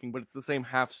better looking, but it's the same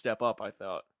half step up, I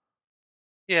thought.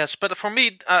 yes, but for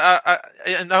me, I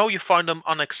know you find them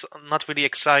not really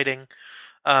exciting.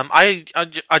 I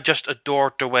just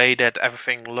adored the way that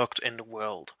everything looked in the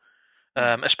world,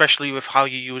 especially with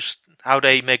how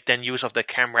they make then use of the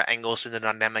camera angles and the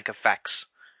dynamic effects.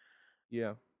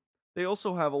 Yeah. They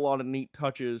also have a lot of neat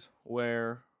touches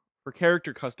where, for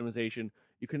character customization,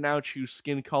 you can now choose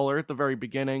skin color at the very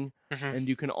beginning, and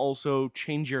you can also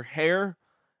change your hair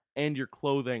and your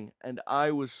clothing. And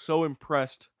I was so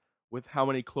impressed with how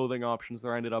many clothing options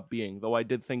there ended up being, though I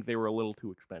did think they were a little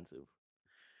too expensive.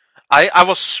 I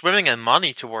was swimming in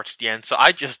money towards the end, so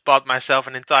I just bought myself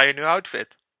an entire new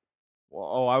outfit.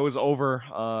 Well, I was over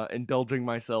indulging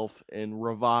myself in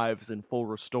revives and full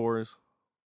restores.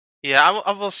 Yeah,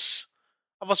 I was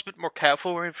a bit more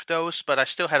careful with those, but I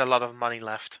still had a lot of money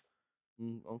left.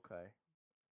 Okay.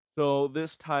 So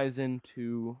this ties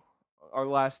into our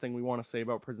last thing we want to say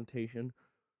about presentation,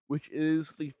 which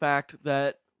is the fact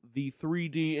that the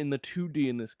 3D and the 2D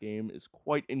in this game is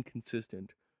quite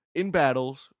inconsistent. In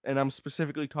battles, and I'm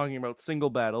specifically talking about single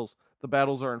battles, the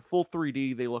battles are in full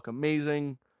 3D, they look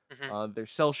amazing, they're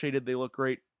cel shaded, they look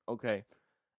great, okay.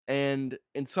 And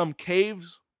in some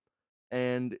caves,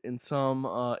 and in some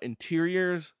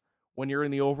interiors, when you're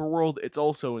in the overworld, it's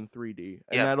also in 3D,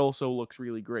 and that also looks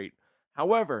really great.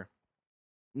 However,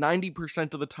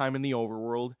 90% of the time in the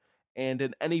overworld, and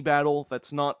in any battle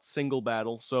that's not single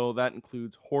battle, so that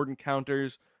includes horde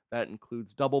encounters, that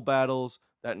includes double battles,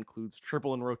 that includes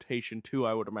triple and rotation too,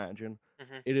 I would imagine.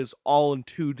 It is all in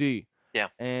 2D. Yeah.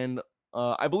 And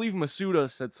I believe Masuda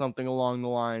said something along the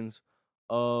lines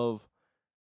of,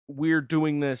 we're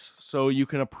doing this so you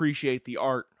can appreciate the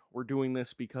art. We're doing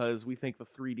this because we think the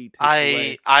 3D takes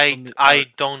away from the art. I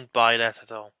don't buy that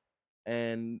at all.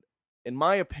 And in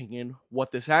my opinion,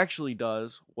 what this actually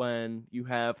does when you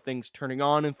have things turning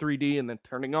on in 3D and then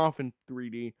turning off in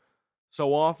 3D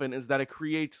so often is that it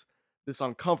creates this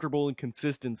uncomfortable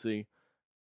inconsistency.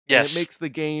 Yes. And it makes the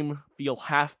game feel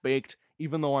half-baked,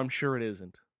 even though I'm sure it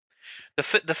isn't.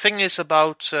 The thing is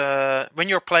about when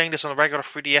you're playing this on a regular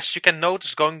 3DS, you can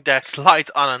notice going that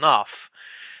light on and off.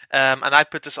 And I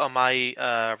put this on my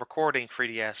recording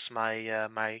 3DS,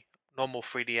 my normal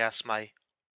 3DS, my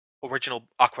original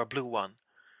Aqua Blue one.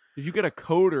 Did you get a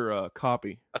code or a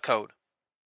copy? A code.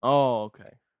 Oh,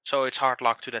 okay. So it's hard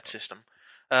locked to that system.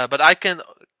 But I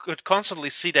could constantly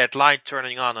see that light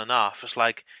turning on and off. It's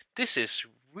like, this is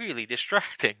really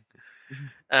distracting.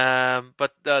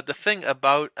 But the thing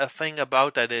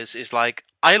about that is like,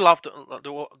 I love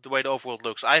the way the overworld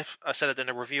looks. I said it in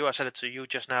a review. I said it to you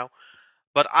just now.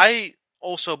 But I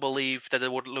also believe that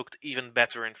it would look even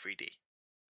better in 3D.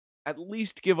 At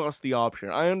least give us the option.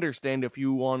 I understand if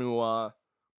you want to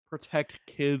protect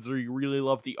kids or you really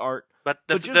love the art, but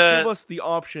just give us the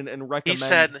option and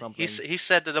recommend something. He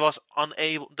said that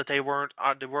they were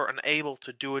unable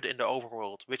to do it in the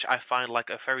overworld, which I find like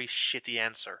a very shitty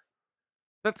answer.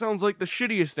 That sounds like the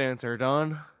shittiest answer,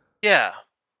 Daan. Yeah,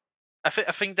 I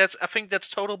think that's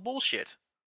total bullshit.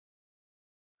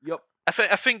 Yep. I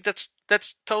think that's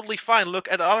totally fine.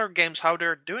 Look at other games how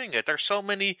they're doing it. There's so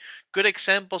many good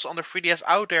examples on the 3DS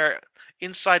out there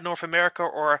inside North America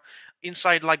or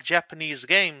inside like Japanese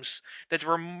games that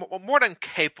were more than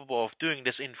capable of doing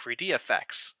this in 3D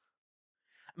effects.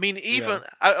 I mean, Yeah. even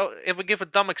if we give a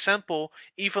dumb example,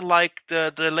 even like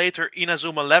the later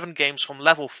Inazuma 11 games from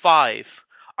level 5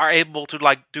 are able to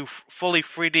like do fully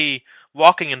 3D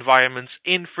walking environments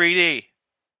in 3D.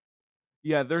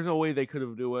 Yeah, there's a way they could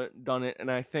have done it,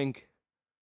 and I think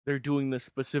they're doing this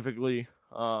specifically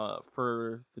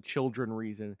for the children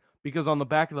reason. Because on the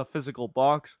back of the physical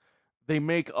box, they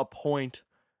make a point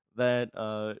that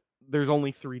there's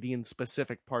only 3D in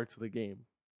specific parts of the game.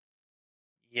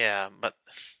 Yeah, but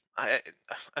I,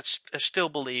 I still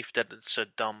believe that it's a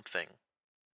dumb thing.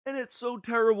 And it's so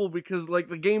terrible because like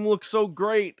the game looks so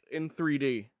great in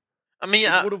 3D. I mean,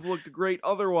 It would have looked great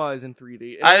otherwise in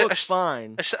 3D. It I looks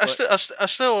fine. I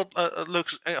still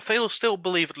looks. I still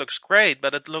believe it looks great,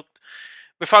 but it looked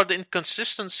without the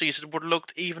inconsistencies, it would have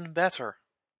looked even better.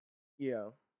 Yeah.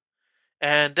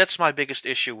 And that's my biggest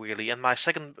issue, really. And my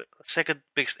second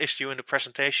biggest issue in the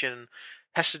presentation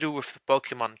has to do with the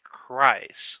Pokemon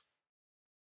cries.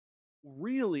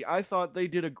 Really, I thought they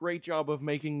did a great job of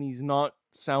making these not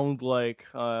sound like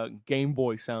Game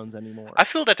Boy sounds anymore. I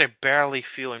feel that they barely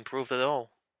feel improved at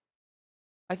all.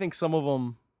 I think some of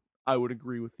them, I would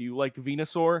agree with you. Like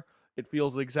Venusaur, it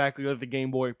feels exactly like the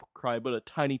Game Boy cry, but a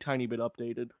tiny, tiny bit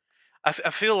updated. I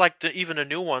feel like even the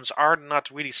new ones are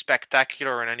not really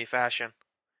spectacular in any fashion.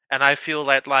 And I feel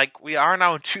that like we are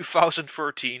now in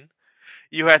 2013.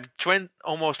 You had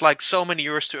almost like so many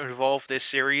years to evolve this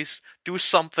series. Do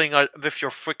something with your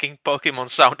freaking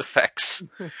Pokemon sound effects.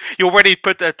 You already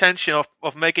put the attention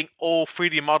of making all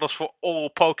 3D models for all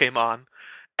Pokemon.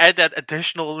 Add that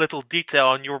additional little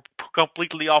detail and you're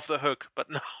completely off the hook. But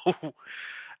no.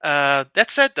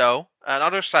 That said though,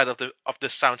 another side of the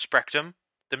sound spectrum,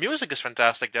 the music is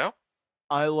fantastic though.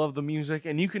 I love the music,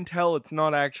 and you can tell it's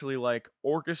not actually like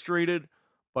orchestrated,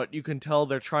 but you can tell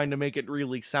they're trying to make it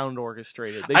really sound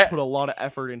orchestrated. They put a lot of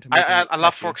effort into making it I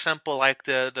love, catchy. for example, like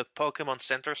the Pokemon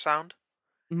Center sound.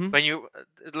 Mhm. When you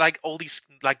like all these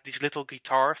little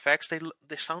guitar effects, they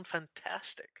sound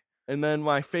fantastic. And then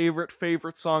my favorite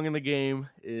song in the game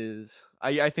is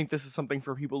I think this is something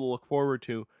for people to look forward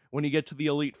to. When you get to the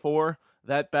Elite Four,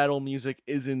 that battle music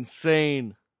is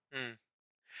insane.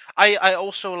 I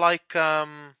also like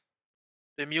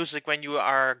the music when you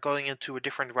are going into a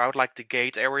different route, like the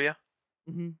gate area.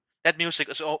 Mm-hmm. That music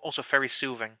is also very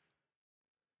soothing.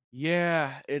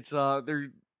 Yeah, it's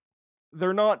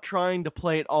they're not trying to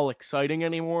play it all exciting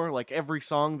anymore. Like every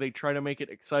song, they try to make it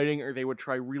exciting, or they would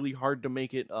try really hard to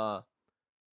make it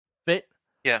fit.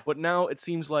 Yeah. But now it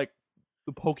seems like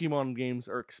the Pokemon games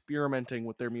are experimenting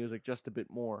with their music just a bit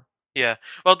more. Yeah.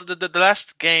 Well, the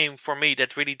last game for me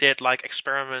that really did like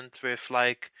experiment with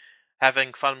like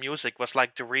having fun music was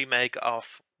like the remake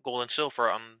of Gold and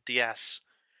Silver on DS.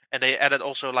 And they added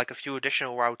also like a few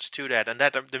additional routes to that, and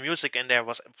that the music in there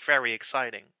was very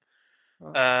exciting.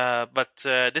 But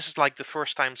this is like the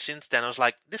first time since then I was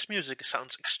like, this music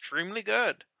sounds extremely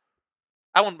good.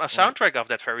 I want a soundtrack of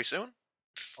that very soon.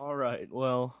 All right,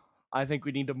 well, I think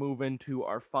we need to move into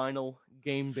our final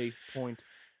game-based point,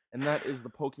 and that is the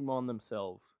Pokemon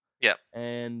themselves. Yeah.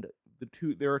 And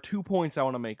there are 2 points I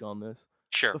want to make on this.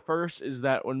 Sure. The first is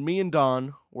that when me and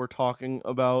Daan were talking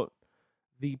about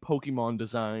the Pokemon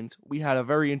designs, we had a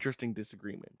very interesting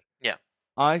disagreement. Yeah.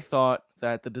 I thought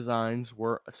that the designs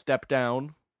were a step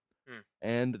down,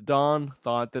 and Daan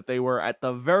thought that they were at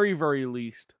the very, very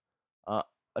least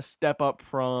a step up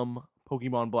from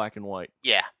Pokemon Black and White.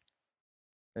 Yeah.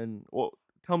 And well,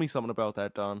 tell me something about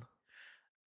that, Daan.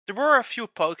 There were a few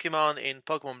Pokemon in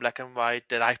Pokemon Black and White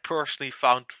that I personally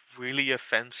found really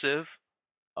offensive.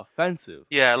 Offensive?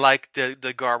 Yeah, like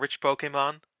the garbage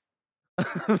Pokemon.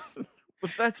 But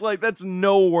that's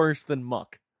no worse than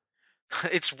Muck.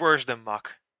 It's worse than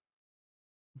Muck.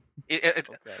 Okay.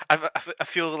 I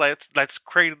feel like that's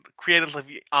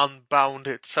creatively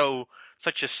unbounded,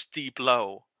 such a steep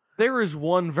low. There is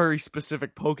one very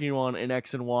specific Pokemon in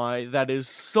X and Y that is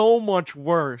so much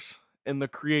worse in the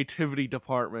creativity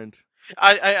department.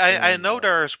 I know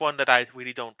there's one that I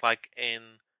really don't like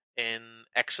in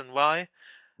X and Y,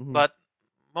 but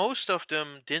most of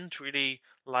them didn't really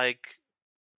like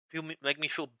make me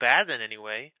feel bad in any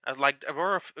way. There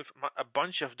were a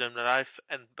bunch of them that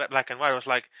and Black and White was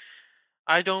like,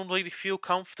 I don't really feel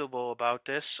comfortable about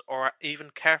this or even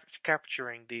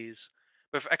capturing these.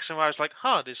 With X and Y, I was like,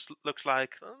 this looks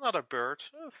like another bird.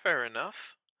 Fair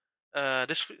enough.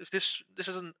 This is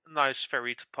a nice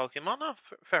fairy Pokemon.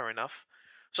 Fair enough.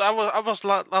 So I was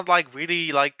not like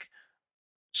really like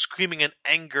screaming in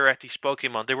anger at these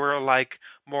Pokemon. They were like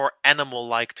more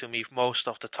animal-like to me most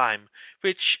of the time,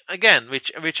 which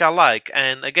I like.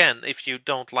 And again, if you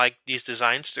don't like these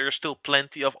designs, there's still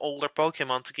plenty of older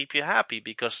Pokemon to keep you happy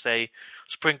because they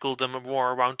sprinkled them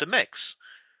more around the mix.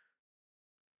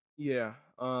 Yeah,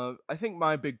 I think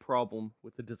my big problem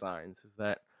with the designs is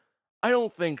that I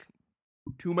don't think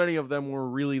too many of them were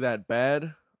really that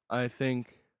bad. I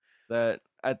think that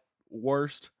at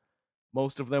worst,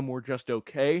 most of them were just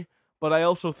okay, but I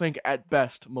also think at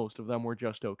best, most of them were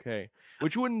just okay.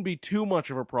 Which wouldn't be too much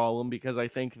of a problem because I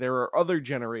think there are other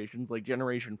generations, like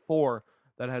Generation 4,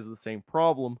 that has the same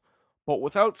problem. But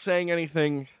without saying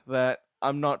anything that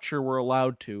I'm not sure we're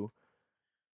allowed to,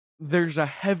 there's a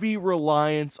heavy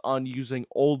reliance on using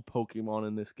old Pokemon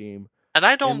in this game, And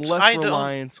and less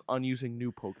reliance on using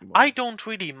new Pokemon. I don't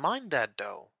really mind that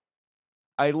though.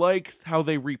 I like how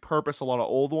they repurpose a lot of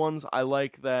old ones. I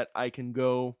like that I can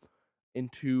go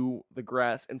into the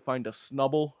grass and find a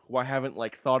Snubble who I haven't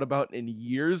thought about in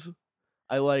years.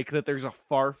 I like that there's a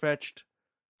Farfetch'd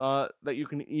that you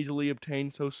can easily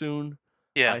obtain so soon.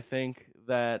 Yeah. I think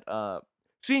that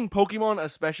seeing Pokemon,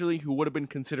 especially who would have been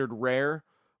considered rare,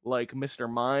 like Mr.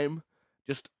 Mime,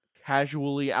 just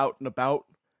casually out and about,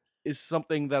 is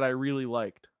something that I really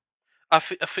liked. I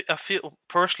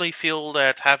personally feel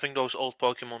that having those old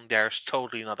Pokemon there is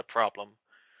totally not a problem.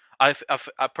 I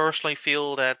personally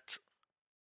feel that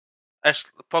as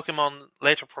Pokemon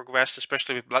later progressed,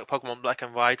 especially with Pokemon Black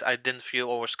and White, I didn't feel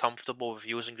always comfortable with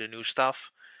using the new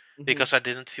stuff because I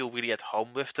didn't feel really at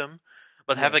home with them.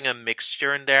 But Yeah. having a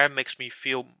mixture in there makes me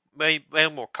feel way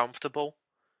more comfortable.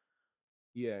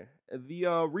 Yeah,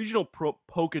 the regional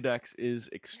Pokedex is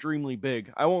extremely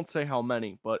big. I won't say how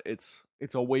many, but it's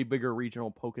a way bigger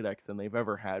regional Pokedex than they've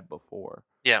ever had before.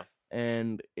 Yeah.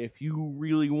 And if you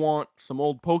really want some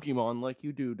old Pokemon like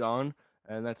you do, Daan,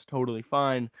 and that's totally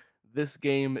fine, this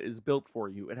game is built for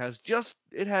you. It has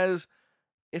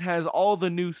all the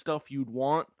new stuff you'd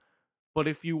want, but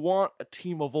if you want a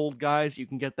team of old guys, you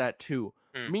can get that too.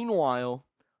 Meanwhile,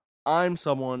 I'm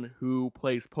someone who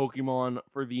plays Pokemon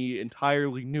for the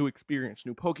entirely new experience.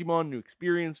 New Pokemon, new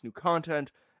experience, new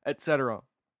content, etc.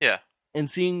 Yeah. And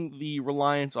seeing the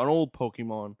reliance on old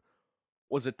Pokemon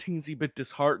was a teensy bit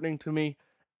disheartening to me,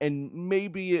 and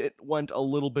maybe it went a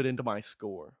little bit into my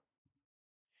score.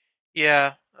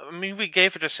 Yeah. I mean, we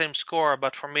gave it the same score,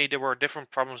 but for me, there were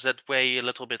different problems that weigh a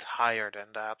little bit higher than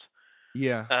that.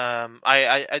 Yeah.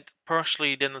 I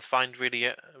personally didn't find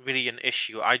really an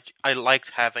issue. I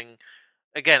liked having,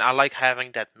 again, I like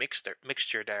having that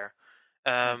mixture there.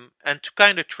 And to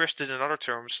kind of twist it in other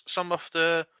terms, some of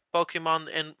the Pokemon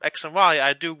in X and Y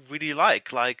I do really like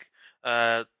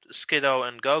Skiddo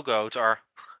and Go-Goat are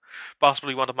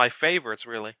possibly one of my favorites,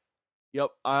 really. Yep,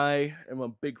 I am a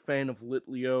big fan of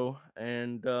Litleo,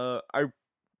 and I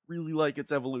really like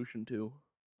its evolution too.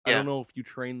 I Yeah. don't know if you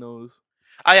train those.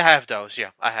 I have those,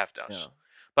 yeah, I have those. Yeah.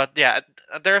 But yeah,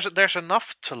 there's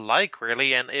enough to like,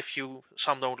 really, and if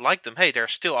some don't like them, hey,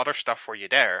 there's still other stuff for you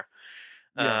there.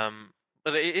 Yeah.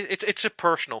 But it's a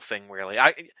personal thing, really.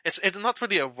 It's not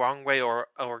really a wrong way or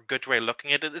a good way of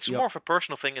looking at it. It's more of a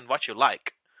personal thing in what you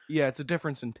like. Yeah, it's a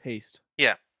difference in taste.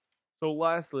 Yeah. So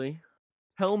lastly,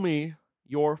 tell me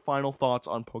your final thoughts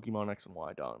on Pokemon X and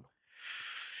Y, Daan.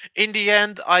 In the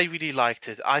end, I really liked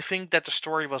it. I think that the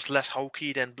story was less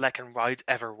hokey than Black and White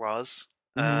ever was,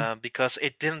 because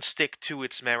it didn't stick to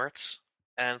its merits,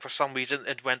 and for some reason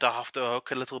it went off the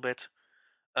hook a little bit.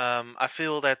 I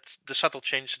feel that the subtle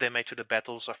changes they made to the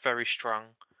battles are very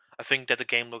strong. I think that the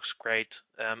game looks great.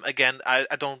 Again, I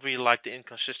don't really like the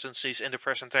inconsistencies in the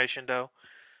presentation, though.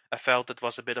 I felt it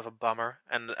was a bit of a bummer,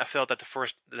 and I felt that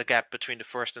the gap between the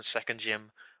first and second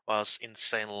gym was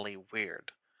insanely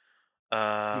weird.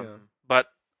 But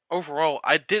overall,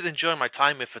 I did enjoy my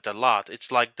time with it a lot.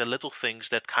 It's like the little things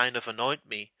that kind of annoyed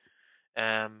me,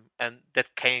 and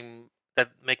that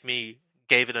make me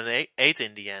gave it an 8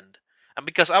 in the end. And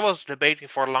because I was debating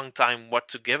for a long time what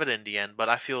to give it in the end, but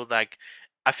I feel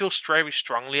very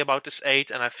strongly about this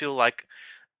 8, and I feel like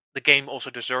the game also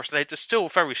deserves an 8. It's still a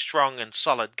very strong and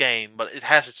solid game, but it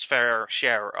has its fair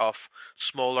share of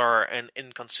smaller and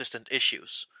inconsistent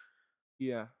issues.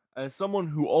 Yeah. As someone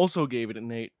who also gave it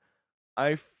an 8,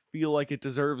 I feel like it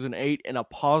deserves an 8 in a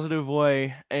positive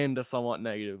way and a somewhat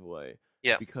negative way.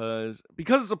 Yeah. Because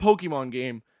it's a Pokemon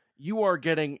game, you are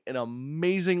getting an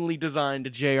amazingly designed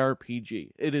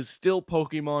JRPG. It is still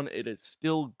Pokemon, it is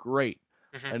still great.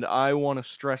 And I want to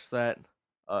stress that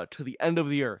to the end of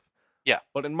the earth. Yeah.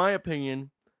 But in my opinion,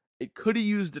 it could have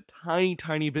used a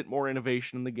tiny bit more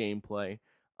innovation in the gameplay.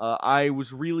 I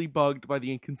was really bugged by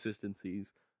the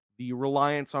inconsistencies. The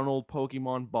reliance on old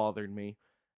Pokemon bothered me.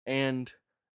 and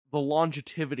the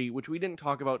longevity, which we didn't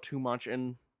talk about too much,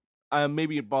 and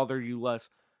maybe it bothered you less,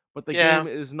 but the game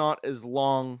is not as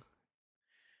long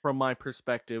from my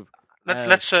perspective.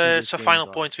 Let's previous so games final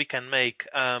are. points we can make.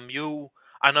 I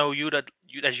know you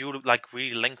like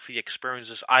really lengthy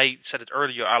experiences. I said it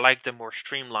earlier. I like them more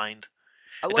streamlined.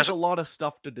 I like a lot of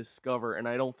stuff to discover, and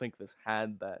I don't think this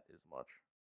had that as much.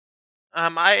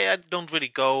 I don't really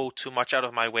go too much out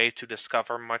of my way to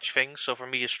discover much things. So for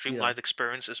me, a streamlined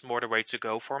experience is more the way to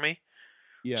go for me.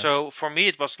 Yeah. So for me,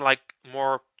 it was like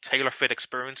more tailor-fit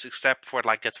experience, except for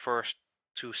like that first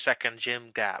 2 second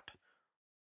gym gap.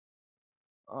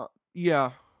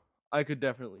 Yeah, I could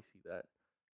definitely see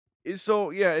that. So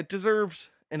yeah, it deserves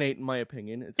an 8 in my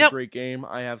opinion. It's a great game.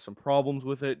 I have some problems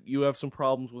with it. You have some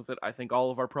problems with it. I think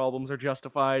all of our problems are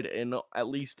justified in at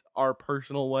least our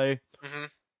personal way. Mm-hmm.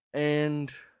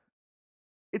 And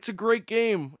it's a great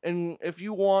game. And if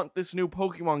you want this new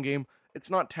Pokemon game, it's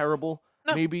not terrible.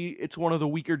 No. Maybe it's one of the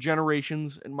weaker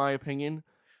generations, in my opinion.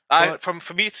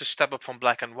 For me, it's a step up from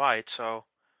Black and White. So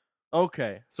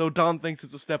okay, so Daan thinks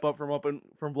it's a step up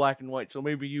from Black and White. So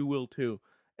maybe you will too.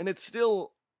 And it's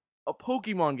still a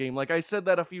Pokemon game. Like I said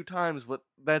that a few times, but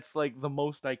that's like the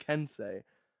most I can say.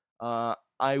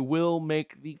 I will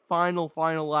make the final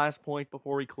last point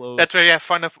before we close. That's where you have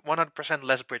 100%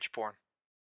 less bridge porn.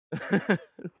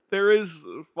 There is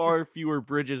far fewer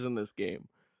bridges in this game.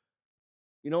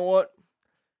 You know what?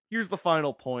 Here's the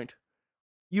final point.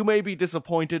 You may be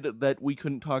disappointed that we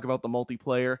couldn't talk about the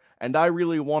multiplayer, and I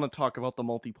really want to talk about the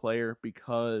multiplayer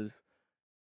because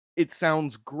it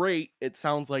sounds great. It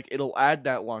sounds like it'll add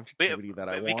that longevity that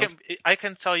I want. I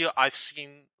can tell you I've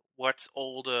seen what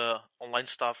all the online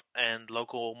stuff and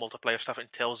local multiplayer stuff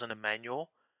entails in the manual,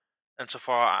 and so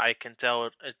far I can tell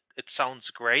it sounds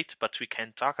great, but we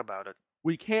can't talk about it.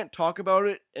 We can't talk about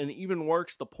it, and even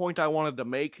worse, the point I wanted to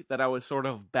make that I was sort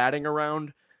of batting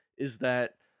around is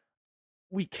that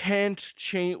we can't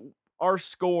change. Our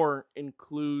score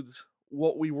includes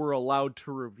what we were allowed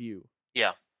to review.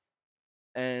 Yeah.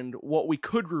 And what we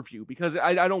could review, because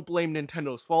I don't blame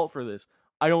Nintendo's fault for this.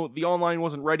 The online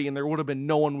wasn't ready, and there would have been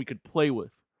no one we could play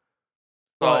with.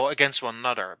 Well, against one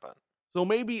another, but so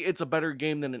maybe it's a better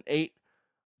game than an 8,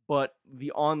 but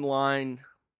the online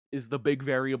is the big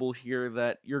variable here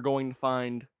that you're going to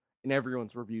find in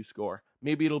everyone's review score.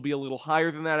 Maybe it'll be a little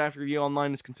higher than that after the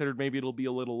online is considered. Maybe it'll be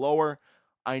a little lower.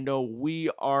 I know we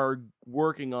are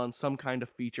working on some kind of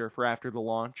feature for after the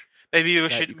launch. Maybe we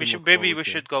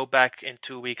should go back in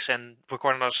 2 weeks and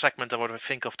record another segment of what we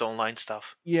think of the online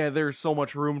stuff. Yeah, there's so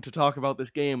much room to talk about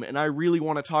this game, and I really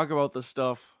want to talk about this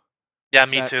stuff. Yeah,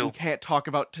 me too. We can't talk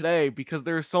about today because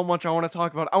there's so much I want to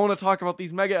talk about. I want to talk about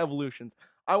these mega evolutions.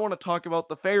 I want to talk about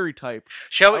the fairy type.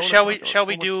 Shall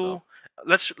we do?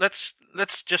 Let's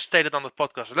just state it on the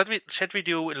podcast. Should we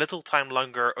do a little time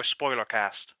longer a spoiler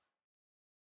cast?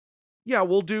 Yeah,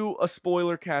 we'll do a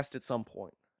spoiler cast at some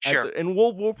point. Sure. And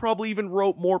we'll probably even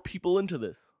rope more people into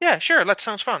this. Yeah, sure. That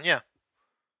sounds fun, yeah.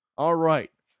 All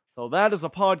right. So that is a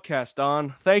podcast,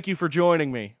 Daan. Thank you for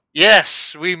joining me.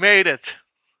 Yes, we made it.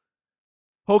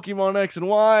 Pokémon X and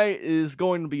Y is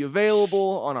going to be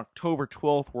available on October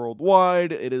 12th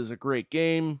worldwide. It is a great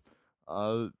game.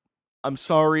 I'm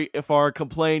sorry if our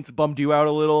complaints bummed you out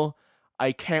a little.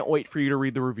 I can't wait for you to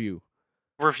read the review.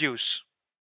 Reviews.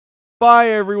 Bye,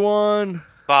 everyone.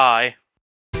 Bye.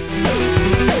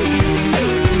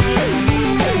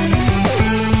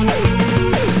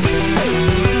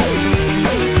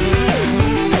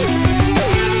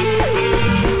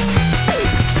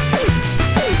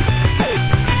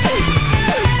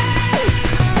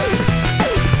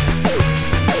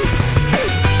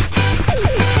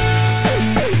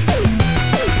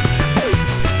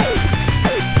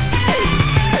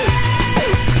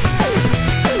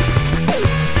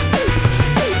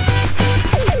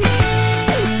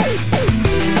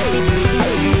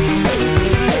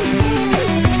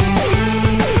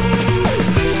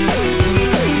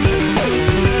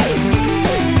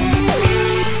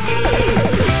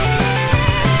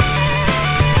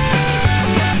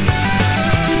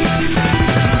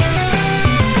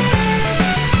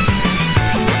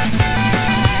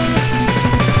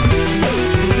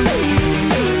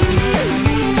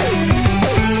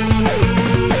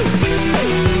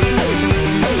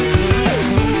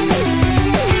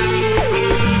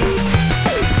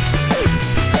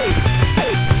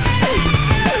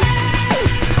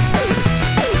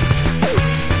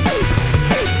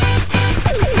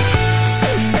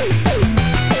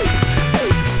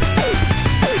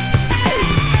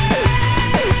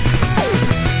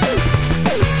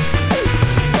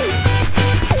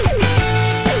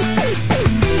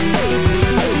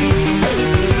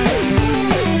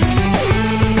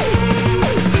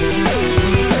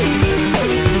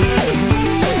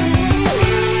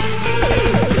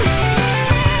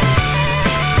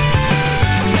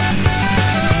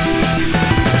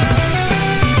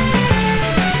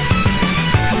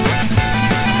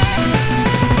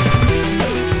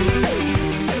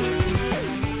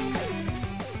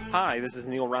 this is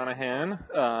Neal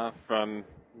from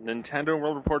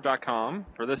NintendoWorldReport.com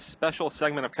for this special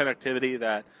segment of connectivity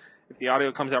that, if the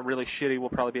audio comes out really shitty, will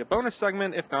probably be a bonus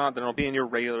segment. If not, then it'll be in your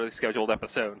regularly scheduled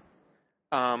episode.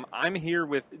 I'm here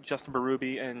with Justin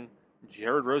Berube and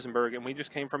Jared Rosenberg, and we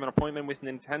just came from an appointment with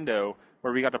Nintendo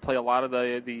where we got to play a lot of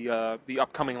the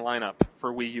upcoming lineup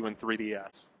for Wii U and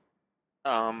 3DS.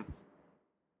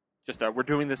 We're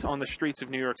doing this on the streets of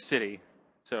New York City,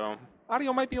 so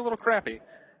audio might be a little crappy.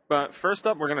 But first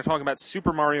up, we're going to talk about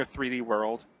Super Mario 3D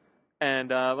World. And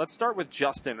let's start with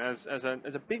Justin. As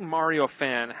a big Mario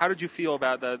fan, how did you feel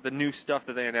about the new stuff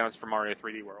that they announced for Mario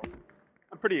 3D World?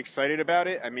 I'm pretty excited about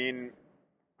it. I mean,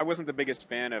 I wasn't the biggest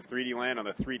fan of 3D Land on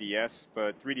the 3DS,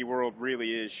 but 3D World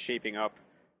really is shaping up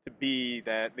to be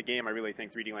the game I really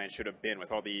think 3D Land should have been,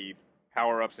 with all the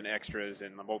power-ups and extras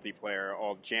and the multiplayer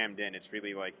all jammed in. It's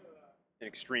really like an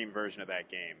extreme version of that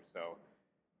game. So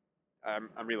I'm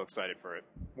real excited for it,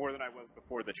 more than I was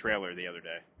before the trailer the other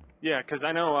day. Yeah, because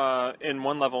I know in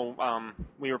one level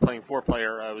we were playing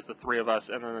 4-player. It was the three of us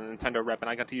and then the Nintendo rep, and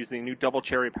I got to use the new double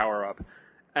cherry power-up.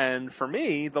 And for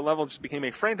me, the level just became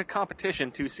a frantic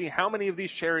competition to see how many of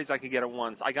these cherries I could get at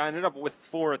once. I ended up with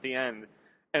 4 at the end.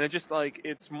 And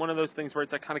it's one of those things where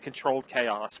it's that kind of controlled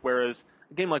chaos, whereas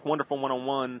a game like Wonderful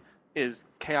 101 is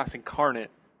chaos incarnate.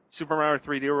 Super Mario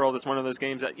 3D World is one of those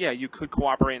games that, yeah, you could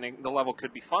cooperate and the level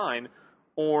could be fine,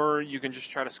 or you can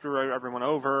just try to screw everyone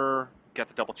over, get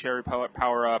the double cherry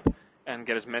power-up, and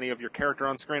get as many of your character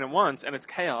on screen at once, and it's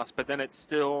chaos, but then it's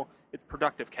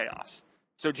productive chaos.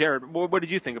 So, Jared, what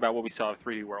did you think about what we saw of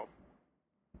 3D World?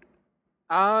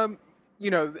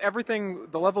 Everything,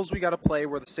 the levels we got to play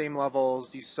were the same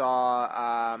levels. You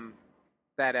saw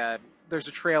that there's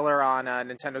a trailer on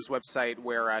Nintendo's website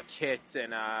where Kit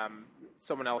and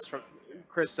someone else from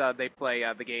Chris, they play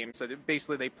the game. So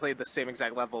basically they played the same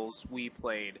exact levels we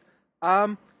played.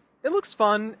 It looks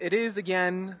fun. It is,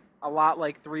 again, a lot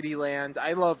like 3D Land.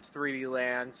 I loved 3D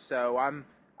Land, so I'm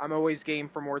always game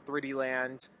for more 3D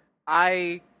Land.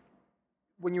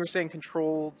 When you were saying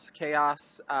controlled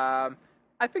chaos,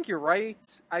 I think you're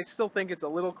right. I still think it's a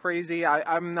little crazy.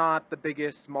 I'm not the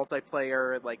biggest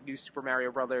multiplayer, like, New Super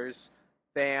Mario Brothers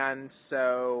fan,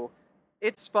 so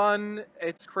it's fun,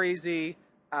 it's crazy.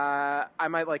 I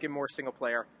might like it more single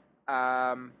player.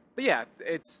 But yeah,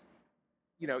 it's,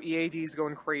 EAD's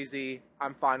going crazy.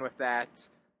 I'm fine with that.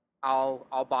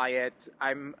 I'll buy it.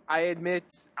 I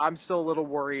admit I'm still a little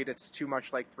worried it's too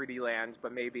much like 3D Land,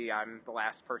 but maybe I'm the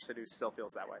last person who still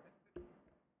feels that way.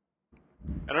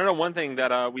 And I know one thing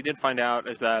that we did find out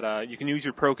is that you can use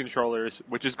your Pro controllers,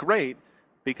 which is great,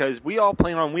 because we all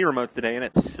played on Wii remotes today, and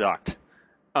it sucked.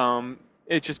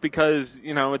 It's just because,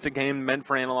 it's a game meant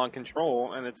for analog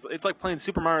control, and it's like playing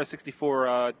Super Mario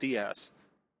 64 DS.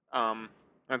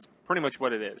 That's pretty much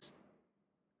what it is.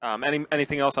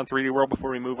 Anything else on 3D World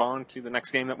before we move on to the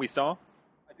next game that we saw?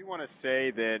 I do want to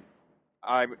say that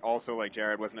I also, like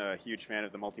Jared, wasn't a huge fan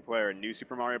of the multiplayer in New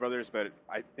Super Mario Brothers, but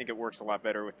I think it works a lot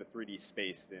better with the 3D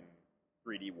space in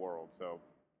 3D World. So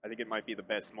I think it might be the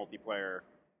best multiplayer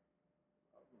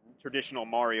traditional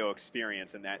Mario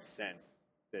experience in that sense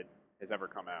that has ever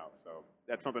come out. So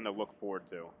that's something to look forward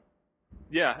to.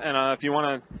 Yeah, and if you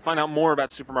want to find out more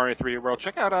about Super Mario 3D World,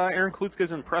 check out Aaron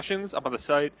Klutzke's impressions up on the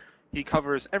site. He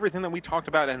covers everything that we talked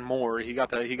about and more. He got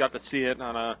to see it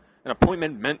on an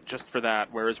appointment meant just for that,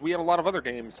 whereas we had a lot of other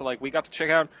games. So, we got to check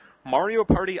out Mario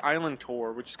Party Island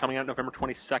Tour, which is coming out November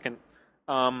 22nd.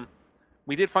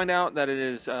 We did find out that it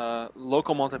is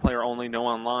local multiplayer only, no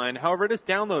online. However, it is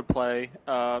download play,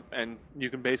 and you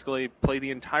can basically play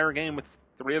the entire game with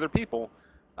 3 other people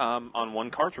on one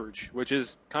cartridge, which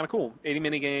is kind of cool. 80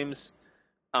 mini-games.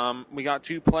 We got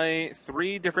to play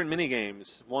 3 different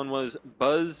mini-games. One was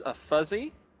Buzz a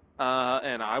Fuzzy,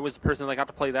 and I was the person that got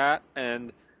to play that,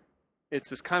 and it's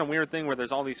this kind of weird thing where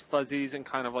there's all these fuzzies in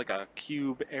kind of like a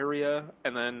cube area,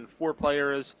 and then 4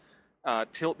 players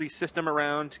tilt the system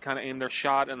around to kind of aim their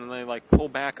shot, and then they pull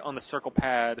back on the circle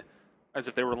pad as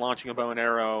if they were launching a bow and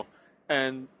arrow.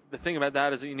 And the thing about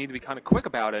that is that you need to be kind of quick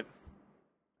about it,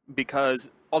 because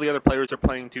all the other players are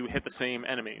playing to hit the same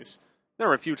enemies. There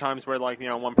were a few times where,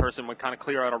 one person would kind of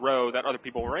clear out a row that other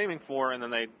people were aiming for, and then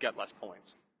they'd get less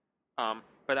points. But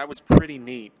that was pretty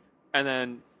neat. And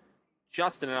then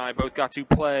Justin and I both got to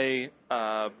play,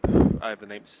 I have the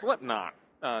name, Slipknot.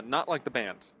 Not like the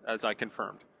band, as I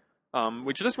confirmed.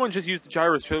 Which this one just used the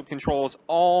gyroscope controls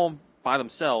all by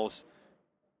themselves.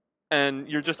 And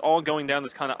you're just all going down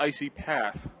this kind of icy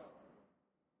path.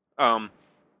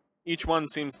 Each one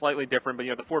seems slightly different, but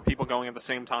you have the 4 people going at the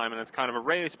same time, and it's kind of a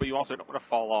race, but you also don't want to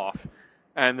fall off.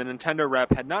 And the Nintendo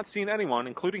rep had not seen anyone,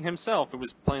 including himself, who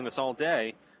was playing this all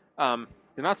day,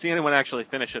 Did not see anyone actually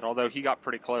finish it, although he got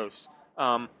pretty close.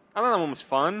 I thought that one was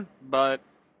fun, but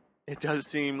it does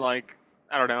seem like,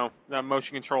 I don't know, that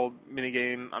motion-controlled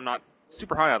minigame, I'm not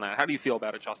super high on that. How do you feel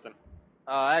about it, Justin?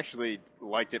 I actually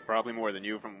liked it probably more than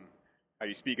you from how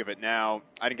you speak of it now.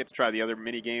 I didn't get to try the other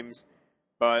mini games,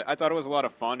 but I thought it was a lot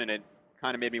of fun, and it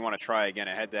kind of made me want to try again.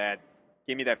 It had that,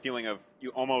 gave me that feeling of you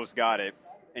almost got it,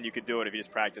 and you could do it if you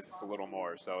just practice this a little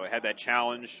more. So it had that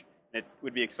challenge. It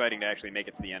would be exciting to actually make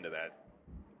it to the end of that.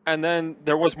 And then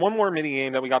there was one more mini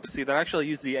game that we got to see that actually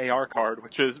used the AR card,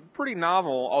 which is pretty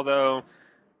novel, although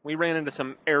we ran into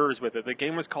some errors with it. The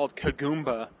game was called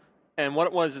Kagoomba, and what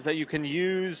it was is that you can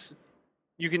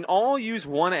all use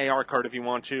one AR card if you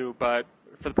want to, but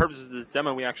for the purposes of this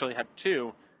demo, we actually had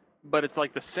two. But it's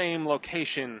like the same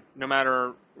location, no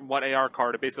matter what AR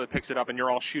card. It basically picks it up, and you're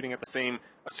all shooting at the same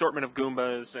assortment of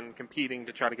Goombas and competing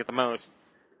to try to get the most.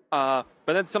 But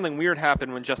then something weird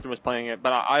happened when Justin was playing it,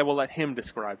 but I will let him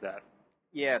describe that.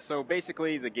 Yeah, so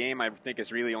basically the game I think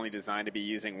is really only designed to be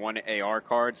using one AR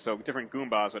card, so different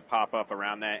Goombas would pop up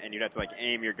around that, and you'd have to like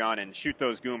aim your gun and shoot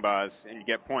those Goombas, and you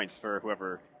get points for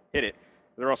whoever hit it.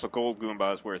 There are also gold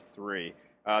Goombas worth 3.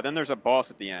 Then there's a boss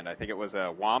at the end. I think it was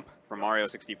a Womp from Mario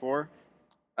 64,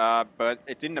 but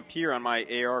it didn't appear on my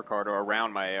AR card or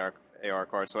around my AR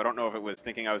card, so I don't know if it was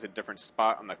thinking I was at a different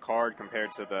spot on the card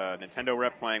compared to the Nintendo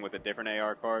rep playing with a different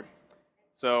AR card.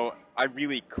 So I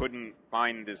really couldn't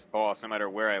find this boss no matter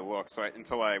where I looked,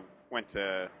 until I went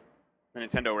to the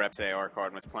Nintendo rep's AR card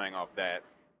and was playing off that.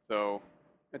 So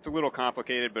it's a little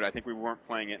complicated, but I think we weren't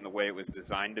playing it in the way it was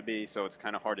designed to be, so it's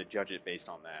kind of hard to judge it based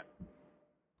on that.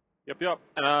 Yep.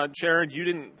 And Jared, you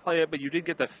didn't play it, but you did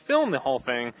get to film the whole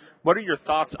thing. What are your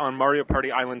thoughts on Mario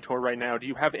Party Island Tour right now? Do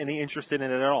you have any interest in it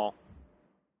at all?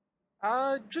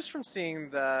 Just from seeing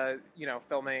the,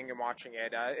 filming and watching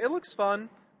it, it looks fun.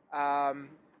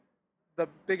 The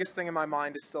biggest thing in my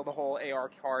mind is still the whole AR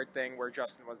card thing where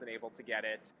Justin wasn't able to get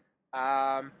it.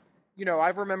 I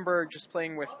remember just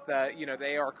playing with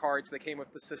the AR cards that came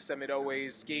with the system. It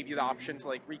always gave you the option to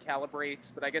like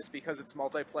recalibrate, but I guess because it's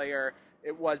multiplayer,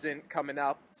 it wasn't coming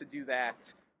up to do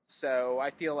that. So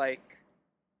I feel like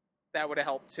that would have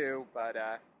helped too. But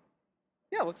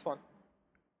yeah, it looks fun.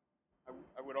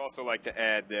 I would also like to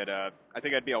add that I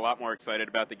think I'd be a lot more excited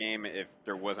about the game if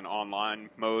there was an online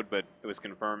mode, but it was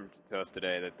confirmed to us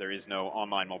today that there is no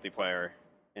online multiplayer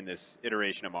in this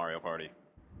iteration of Mario Party.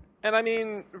 And I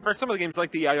mean, for some of the games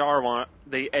like the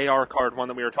AR card one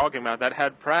that we were talking about, that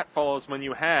had pratfalls when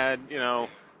you had,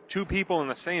 2 people in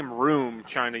the same room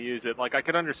trying to use it. Like, I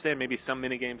could understand maybe some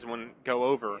minigames wouldn't go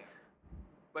over,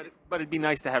 but it'd be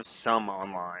nice to have some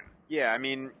online. Yeah, I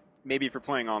mean, maybe if you're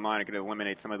playing online, it could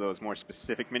eliminate some of those more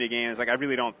specific minigames. Like, I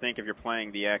really don't think if you're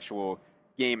playing the actual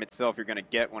game itself, you're going to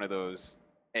get one of those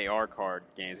AR card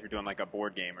games if you're doing like a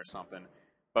board game or something.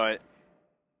 But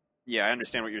yeah, I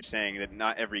understand what you're saying, that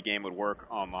not every game would work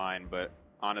online, but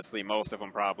honestly, most of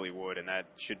them probably would, and that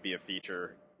should be a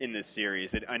feature in this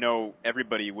series that I know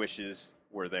everybody wishes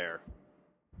were there.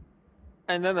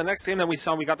 And then the next game that we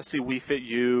saw, we got to see Wii Fit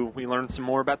U. We learned some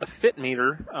more about the Fit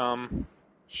Meter.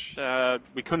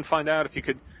 We couldn't find out if you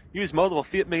could use multiple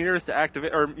Fit Meters to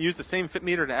activate, or use the same Fit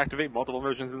Meter to activate multiple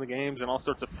versions in the games, and all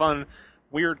sorts of fun,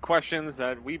 weird questions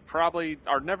that we probably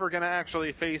are never going to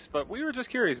actually face, but we were just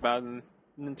curious about, and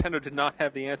Nintendo did not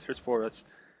have the answers for us.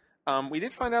 We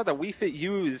did find out that Wii Fit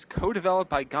U is co-developed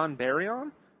by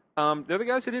Ganbarion. They're the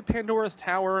guys who did Pandora's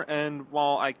Tower, and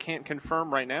while I can't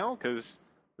confirm right now, because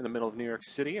I'm in the middle of New York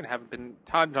City and haven't been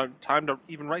time to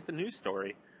even write the news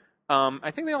story,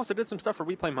 I think they also did some stuff for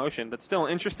Replay Motion, but still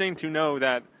interesting to know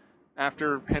that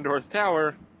after Pandora's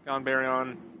Tower,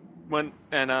 Ganbarion went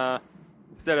and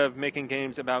instead of making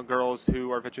games about girls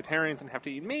who are vegetarians and have to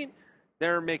eat meat,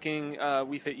 they're making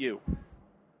Wii Fit U.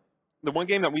 The one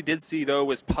game that we did see, though,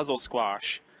 was Puzzle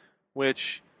Squash,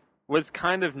 which was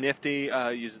kind of nifty.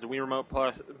 Uses the Wii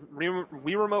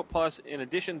Remote Plus in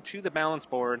addition to the balance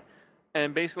board,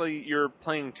 and basically you're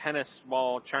playing tennis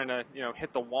while trying to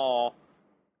hit the wall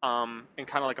in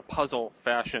kind of like a puzzle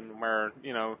fashion, where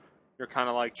you're kind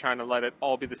of like trying to let it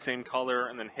all be the same color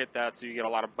and then hit that, so you get a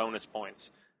lot of bonus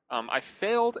points. I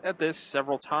failed at this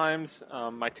several times.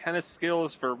 My tennis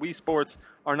skills for Wii Sports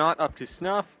are not up to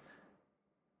snuff.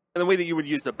 And the way that you would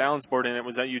use the balance board in it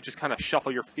was that you just kind of shuffle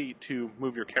your feet to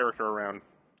move your character around.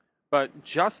 But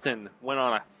Justin went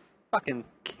on a fucking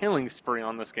killing spree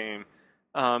on this game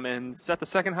and set the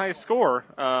second highest score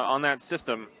on that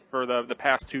system for the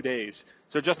past 2 days.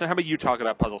 So Justin, how about you talk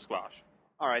about Puzzle Squash?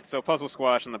 All right, so Puzzle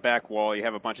Squash on the back wall, you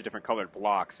have a bunch of different colored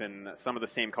blocks, and some of the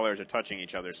same colors are touching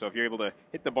each other. So if you're able to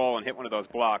hit the ball and hit one of those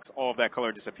blocks, all of that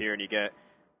color disappears, and you get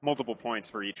multiple points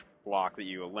for each block that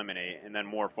you eliminate, and then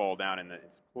more fall down in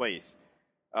its place.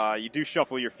 You do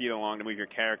shuffle your feet along to move your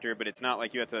character, but it's not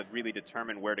like you have to really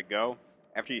determine where to go.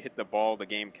 After you hit the ball, the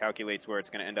game calculates where it's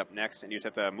going to end up next, and you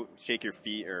just have to shake your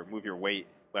feet or move your weight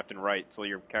left and right until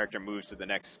your character moves to the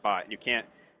next spot. And you can't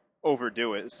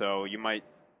overdo it, so you might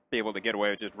be able to get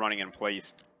away with just running in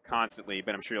place constantly,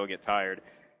 but I'm sure you'll get tired.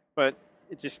 But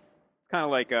it's just kind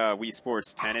of like Wii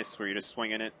Sports Tennis, where you're just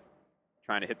swinging it,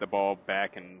 trying to hit the ball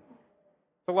back, and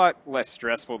it's a lot less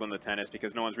stressful than the tennis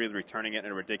because no one's really returning it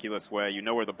in a ridiculous way. You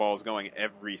know where the ball's going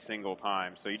every single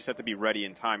time, so you just have to be ready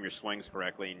and time your swings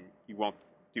correctly, and you won't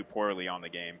do poorly on the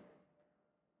game.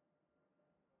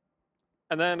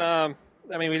 And then, I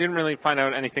mean, we didn't really find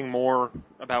out anything more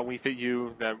about Wii Fit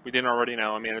U that we didn't already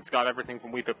know. I mean, it's got everything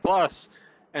from Wii Fit Plus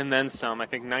and then some. I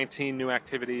think 19 new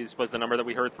activities was the number that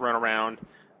we heard thrown around.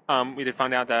 We did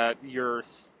find out that your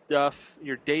stuff,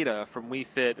 your data from Wii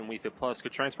Fit and Wii Fit Plus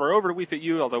could transfer over to Wii Fit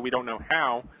U, although we don't know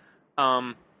how.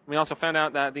 We also found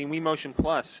out that the Wii Motion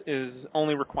Plus is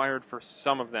only required for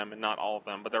some of them and not all of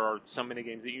them, but there are some mini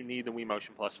games that you need the Wii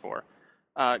Motion Plus for.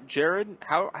 Jared,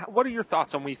 what are your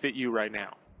thoughts on Wii Fit U right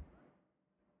now?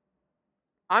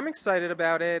 I'm excited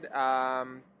about it.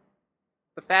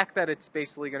 The fact that it's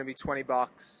basically going to be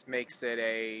 $20 makes it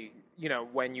a,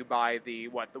 when you buy the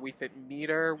Wii Fit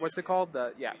meter, what's it called?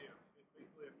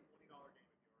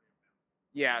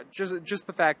 Just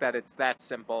the fact that it's that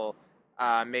simple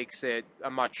makes it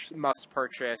a must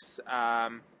purchase.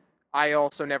 I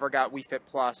also never got Wii Fit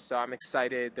Plus, so I'm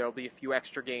excited. There'll be a few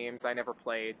extra games I never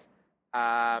played.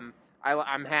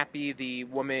 I'm happy the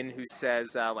woman who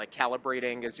says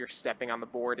calibrating as you're stepping on the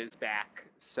board is back.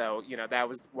 So, that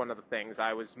was one of the things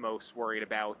I was most worried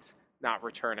about not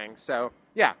returning. So,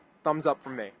 yeah, thumbs up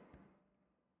from me.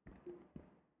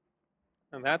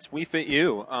 And that's Wii Fit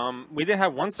U. We did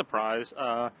have one surprise.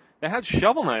 They had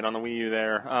Shovel Knight on the Wii U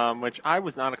there, which I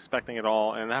was not expecting at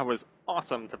all, and that was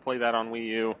awesome to play that on Wii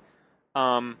U.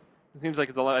 It seems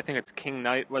like I think it's King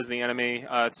Knight was the enemy.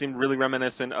 It seemed really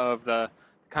reminiscent of the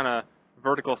kind of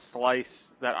vertical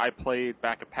slice that I played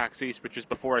back at PAX East, which is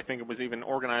before I think it was even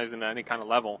organized into any kind of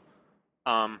level.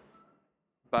 But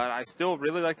I still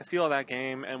really like the feel of that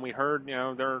game, and we heard,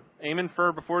 they're aiming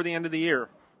for before the end of the year.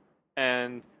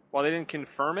 And while they didn't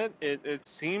confirm it, it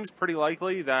seems pretty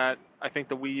likely that I think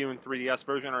the Wii U and 3DS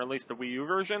version, or at least the Wii U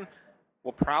version,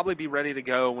 will probably be ready to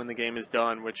go when the game is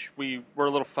done, which we were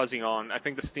a little fuzzy on. I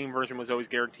think the Steam version was always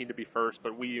guaranteed to be first,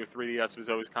 but Wii U 3DS was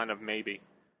always kind of maybe.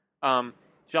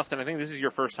 Justin, I think this is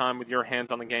your first time with your hands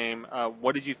on the game.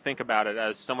 What did you think about it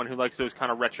as someone who likes those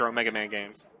kind of retro Mega Man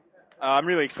games? I'm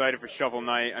really excited for Shovel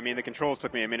Knight. I mean, the controls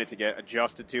took me a minute to get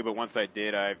adjusted to, but once I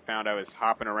did, I found I was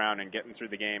hopping around and getting through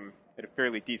the game at a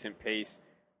fairly decent pace.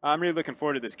 I'm really looking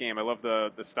forward to this game. I love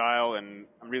the style, and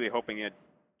I'm really hoping it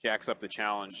jacks up the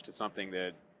challenge to something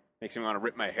that makes me want to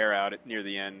rip my hair out near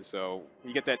the end. So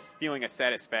you get that feeling of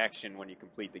satisfaction when you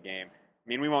complete the game. I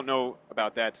mean, we won't know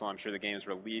about that till I'm sure the game's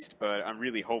released, but I'm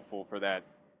really hopeful for that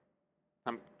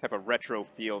type of retro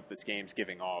feel this game's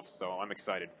giving off. So I'm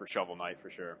excited for Shovel Knight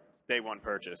for sure. It's day one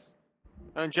purchase.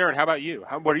 And Jared, how about you?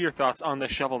 What are your thoughts on the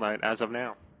Shovel Knight as of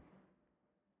now?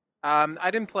 I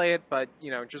didn't play it, but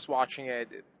just watching it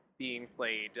being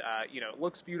played, it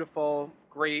looks beautiful,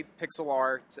 great pixel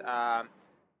art,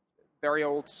 very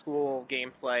old school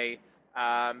gameplay.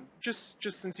 Just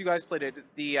since you guys played it,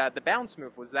 the bounce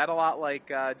move, was that a lot like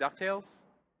DuckTales?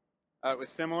 It was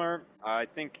similar. I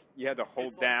think you had to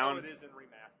hold down. How it is in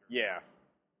Remastered. Yeah,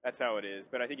 that's how it is.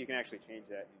 But I think you can actually change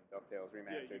that in DuckTales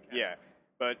Remastered. Yeah,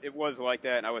 but it was like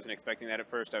that, and I wasn't expecting that at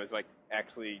first. I was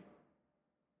actually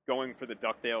going for the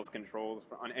DuckTales controls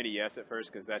on NES at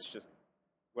first because that's just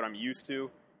what I'm used to.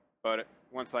 But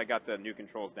once I got the new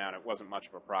controls down, it wasn't much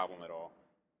of a problem at all.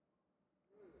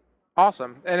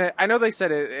 Awesome, and I know they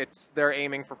said they're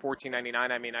aiming for $14.99.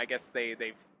 I mean, I guess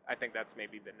I think that's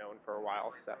maybe been known for a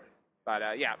while. So,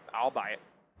 but yeah, I'll buy it.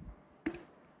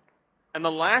 And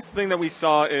the last thing that we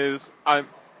saw is I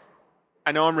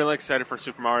know I'm really excited for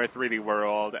Super Mario 3D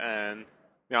World, and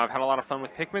I've had a lot of fun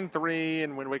with Pikmin 3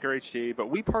 and Wind Waker HD, but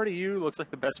Wii Party U looks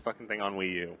like the best fucking thing on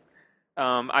Wii U.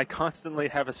 I constantly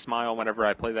have a smile whenever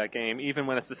I play that game, even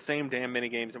when it's the same damn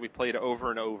minigames that we played over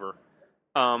and over.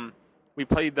 We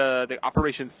played the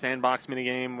Operation Sandbox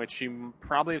minigame, which you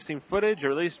probably have seen footage,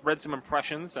 or at least read some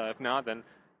impressions. If not, then you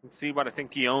can see what I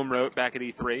think Guillaume wrote back at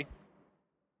E3.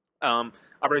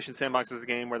 Operation Sandbox is a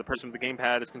game where the person with the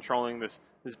gamepad is controlling this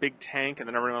big tank, and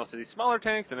then everyone else has these smaller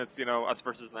tanks, and it's us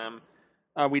versus them.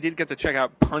 We did get to check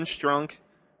out Punch Drunk,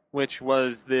 which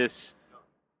was this...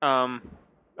 or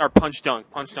Punch Dunk.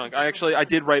 I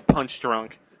did write Punch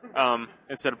Drunk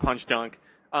instead of Punch Dunk.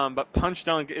 But Punch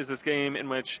Dunk is this game in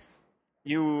which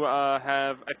you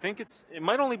have, I think it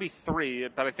might only be 3,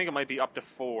 but I think it might be up to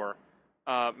 4.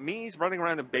 Me's running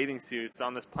around in bathing suits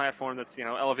on this platform that's,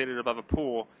 elevated above a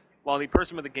pool, while the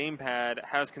person with the gamepad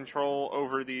has control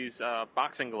over these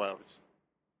boxing gloves.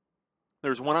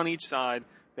 There's one on each side.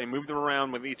 They move them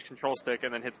around with each control stick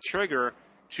and then hit the trigger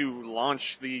to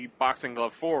launch the boxing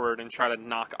glove forward and try to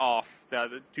knock off,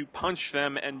 to punch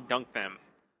them and dunk them.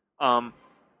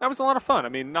 That was a lot of fun. I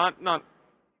mean, not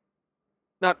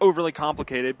overly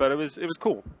complicated, but it was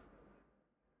cool.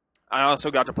 I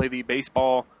also got to play the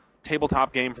baseball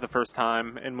tabletop game for the first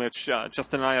time, in which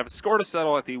Justin and I have a score to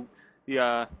settle at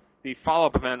the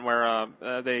follow-up event where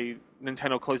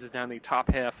Nintendo closes down the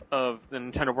top half of the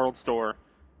Nintendo World Store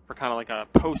for kind of like a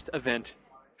post-event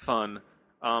fun.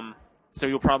 So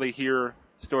you'll probably hear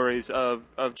stories of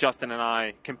Justin and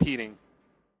I competing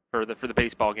for the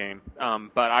baseball game.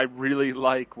 But I really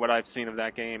like what I've seen of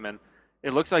that game, and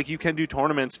it looks like you can do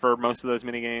tournaments for most of those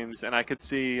mini games, and I could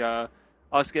see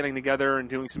us getting together and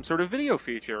doing some sort of video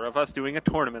feature of us doing a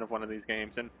tournament of one of these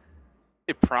games. And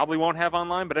it probably won't have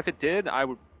online, but if it did, I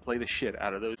would play the shit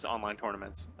out of those online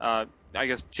tournaments. I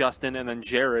guess Justin and then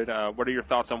Jared, what are your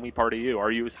thoughts on Wii Party U? Are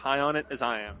you as high on it as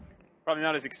I am? Probably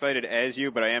not as excited as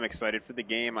you, but I am excited for the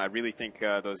game. I really think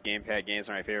those gamepad games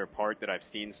are my favorite part that I've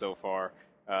seen so far.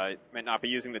 It might not be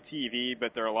using the TV,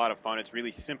 but they're a lot of fun. It's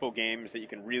really simple games that you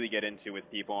can really get into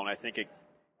with people, and I think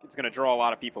it's going to draw a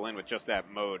lot of people in with just that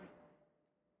mode.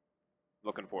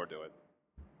 Looking forward to it.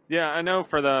 Yeah, I know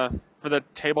for the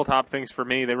tabletop things for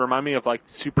me, they remind me of like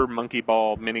Super Monkey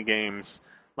Ball mini games.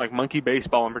 Like Monkey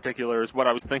Baseball in particular is what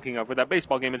I was thinking of with that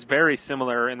baseball game. It's very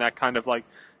similar in that kind of like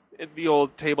the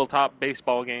old tabletop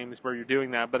baseball games where you're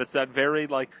doing that, but it's that very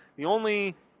like the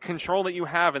only control that you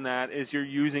have in that is you're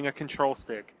using a control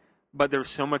stick. But there's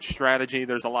so much strategy,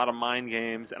 there's a lot of mind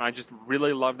games, and I just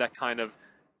really love that kind of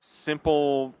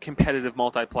simple competitive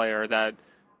multiplayer that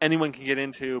anyone can get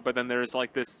into, but then there's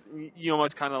like this, you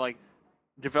almost kind of like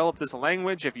develop this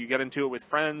language if you get into it with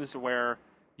friends where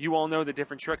you all know the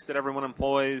different tricks that everyone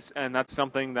employs, and that's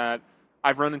something that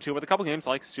I've run into with a couple games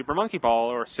like Super Monkey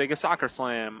Ball or Sega Soccer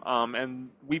Slam, and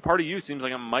Wii Party U seems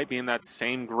like it might be in that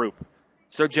same group.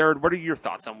 So Jared, what are your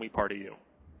thoughts on Wii Party U?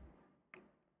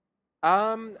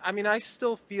 I mean, I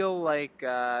still feel like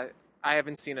I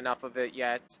haven't seen enough of it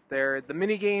yet. The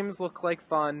mini games look like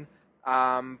fun.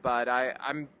 But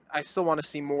I still want to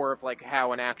see more of like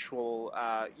how an actual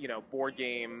board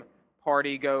game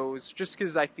party goes, just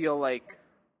because I feel like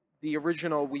the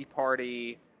original Wii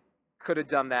Party could have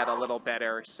done that a little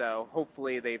better, so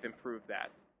hopefully they've improved that.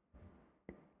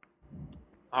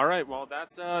 All right, well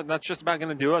that's just about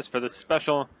going to do us for this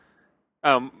special.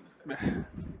 I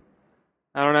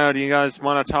don't know, do you guys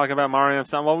want to talk about Mario and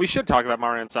Sonic? Well, we should talk about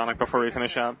Mario and Sonic before we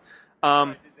finish up.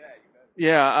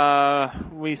 Yeah,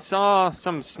 we saw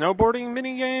some snowboarding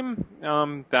minigame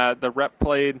that the rep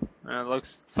played. It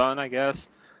looks fun, I guess.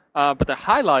 But the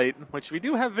highlight, which we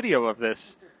do have video of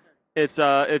this, it's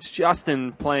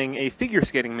Justin playing a figure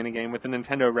skating minigame with the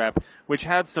Nintendo rep, which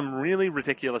had some really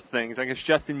ridiculous things. I guess,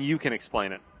 Justin, you can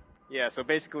explain it. Yeah, so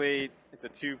basically it's a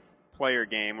two-player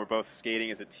game. We're both skating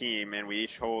as a team, and we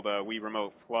each hold a Wii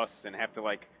Remote Plus and have to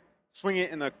like swing it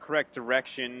in the correct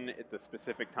direction at the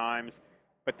specific times.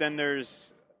 But then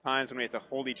there's times when we have to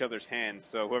hold each other's hands.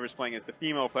 So whoever's playing as the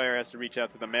female player has to reach out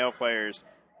to the male player's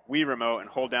Wii Remote and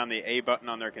hold down the A button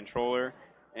on their controller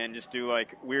and just do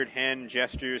like weird hand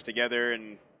gestures together,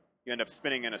 and you end up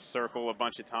spinning in a circle a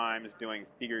bunch of times doing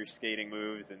figure skating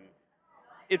moves. And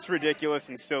it's ridiculous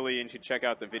and silly, and you should check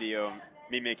out the video of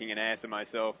me making an ass of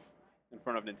myself in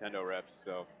front of Nintendo reps.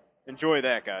 So enjoy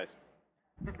that, guys.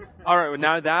 All right, well,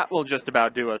 now that will just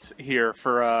about do us here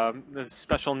for the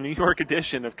special New York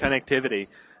edition of Connectivity,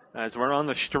 as we're on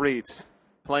the streets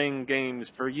playing games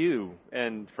for you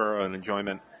and for our own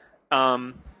enjoyment.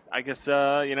 I guess,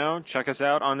 check us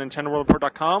out on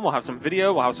NintendoWorldReport.com. We'll have some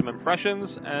video, we'll have some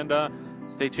impressions, and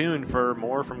stay tuned for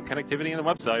more from Connectivity on the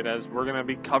website, as we're going to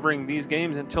be covering these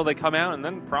games until they come out, and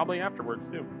then probably afterwards,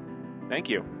 too. Thank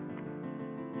you.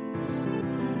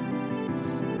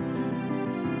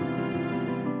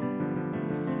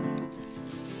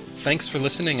 Thanks for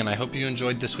listening, and I hope you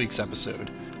enjoyed this week's episode.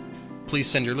 Please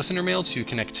send your listener mail to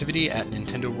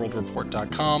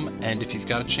connectivity@nintendoworldreport.com, and if you've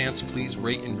got a chance, please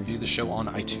rate and review the show on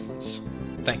iTunes.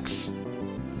 Thanks.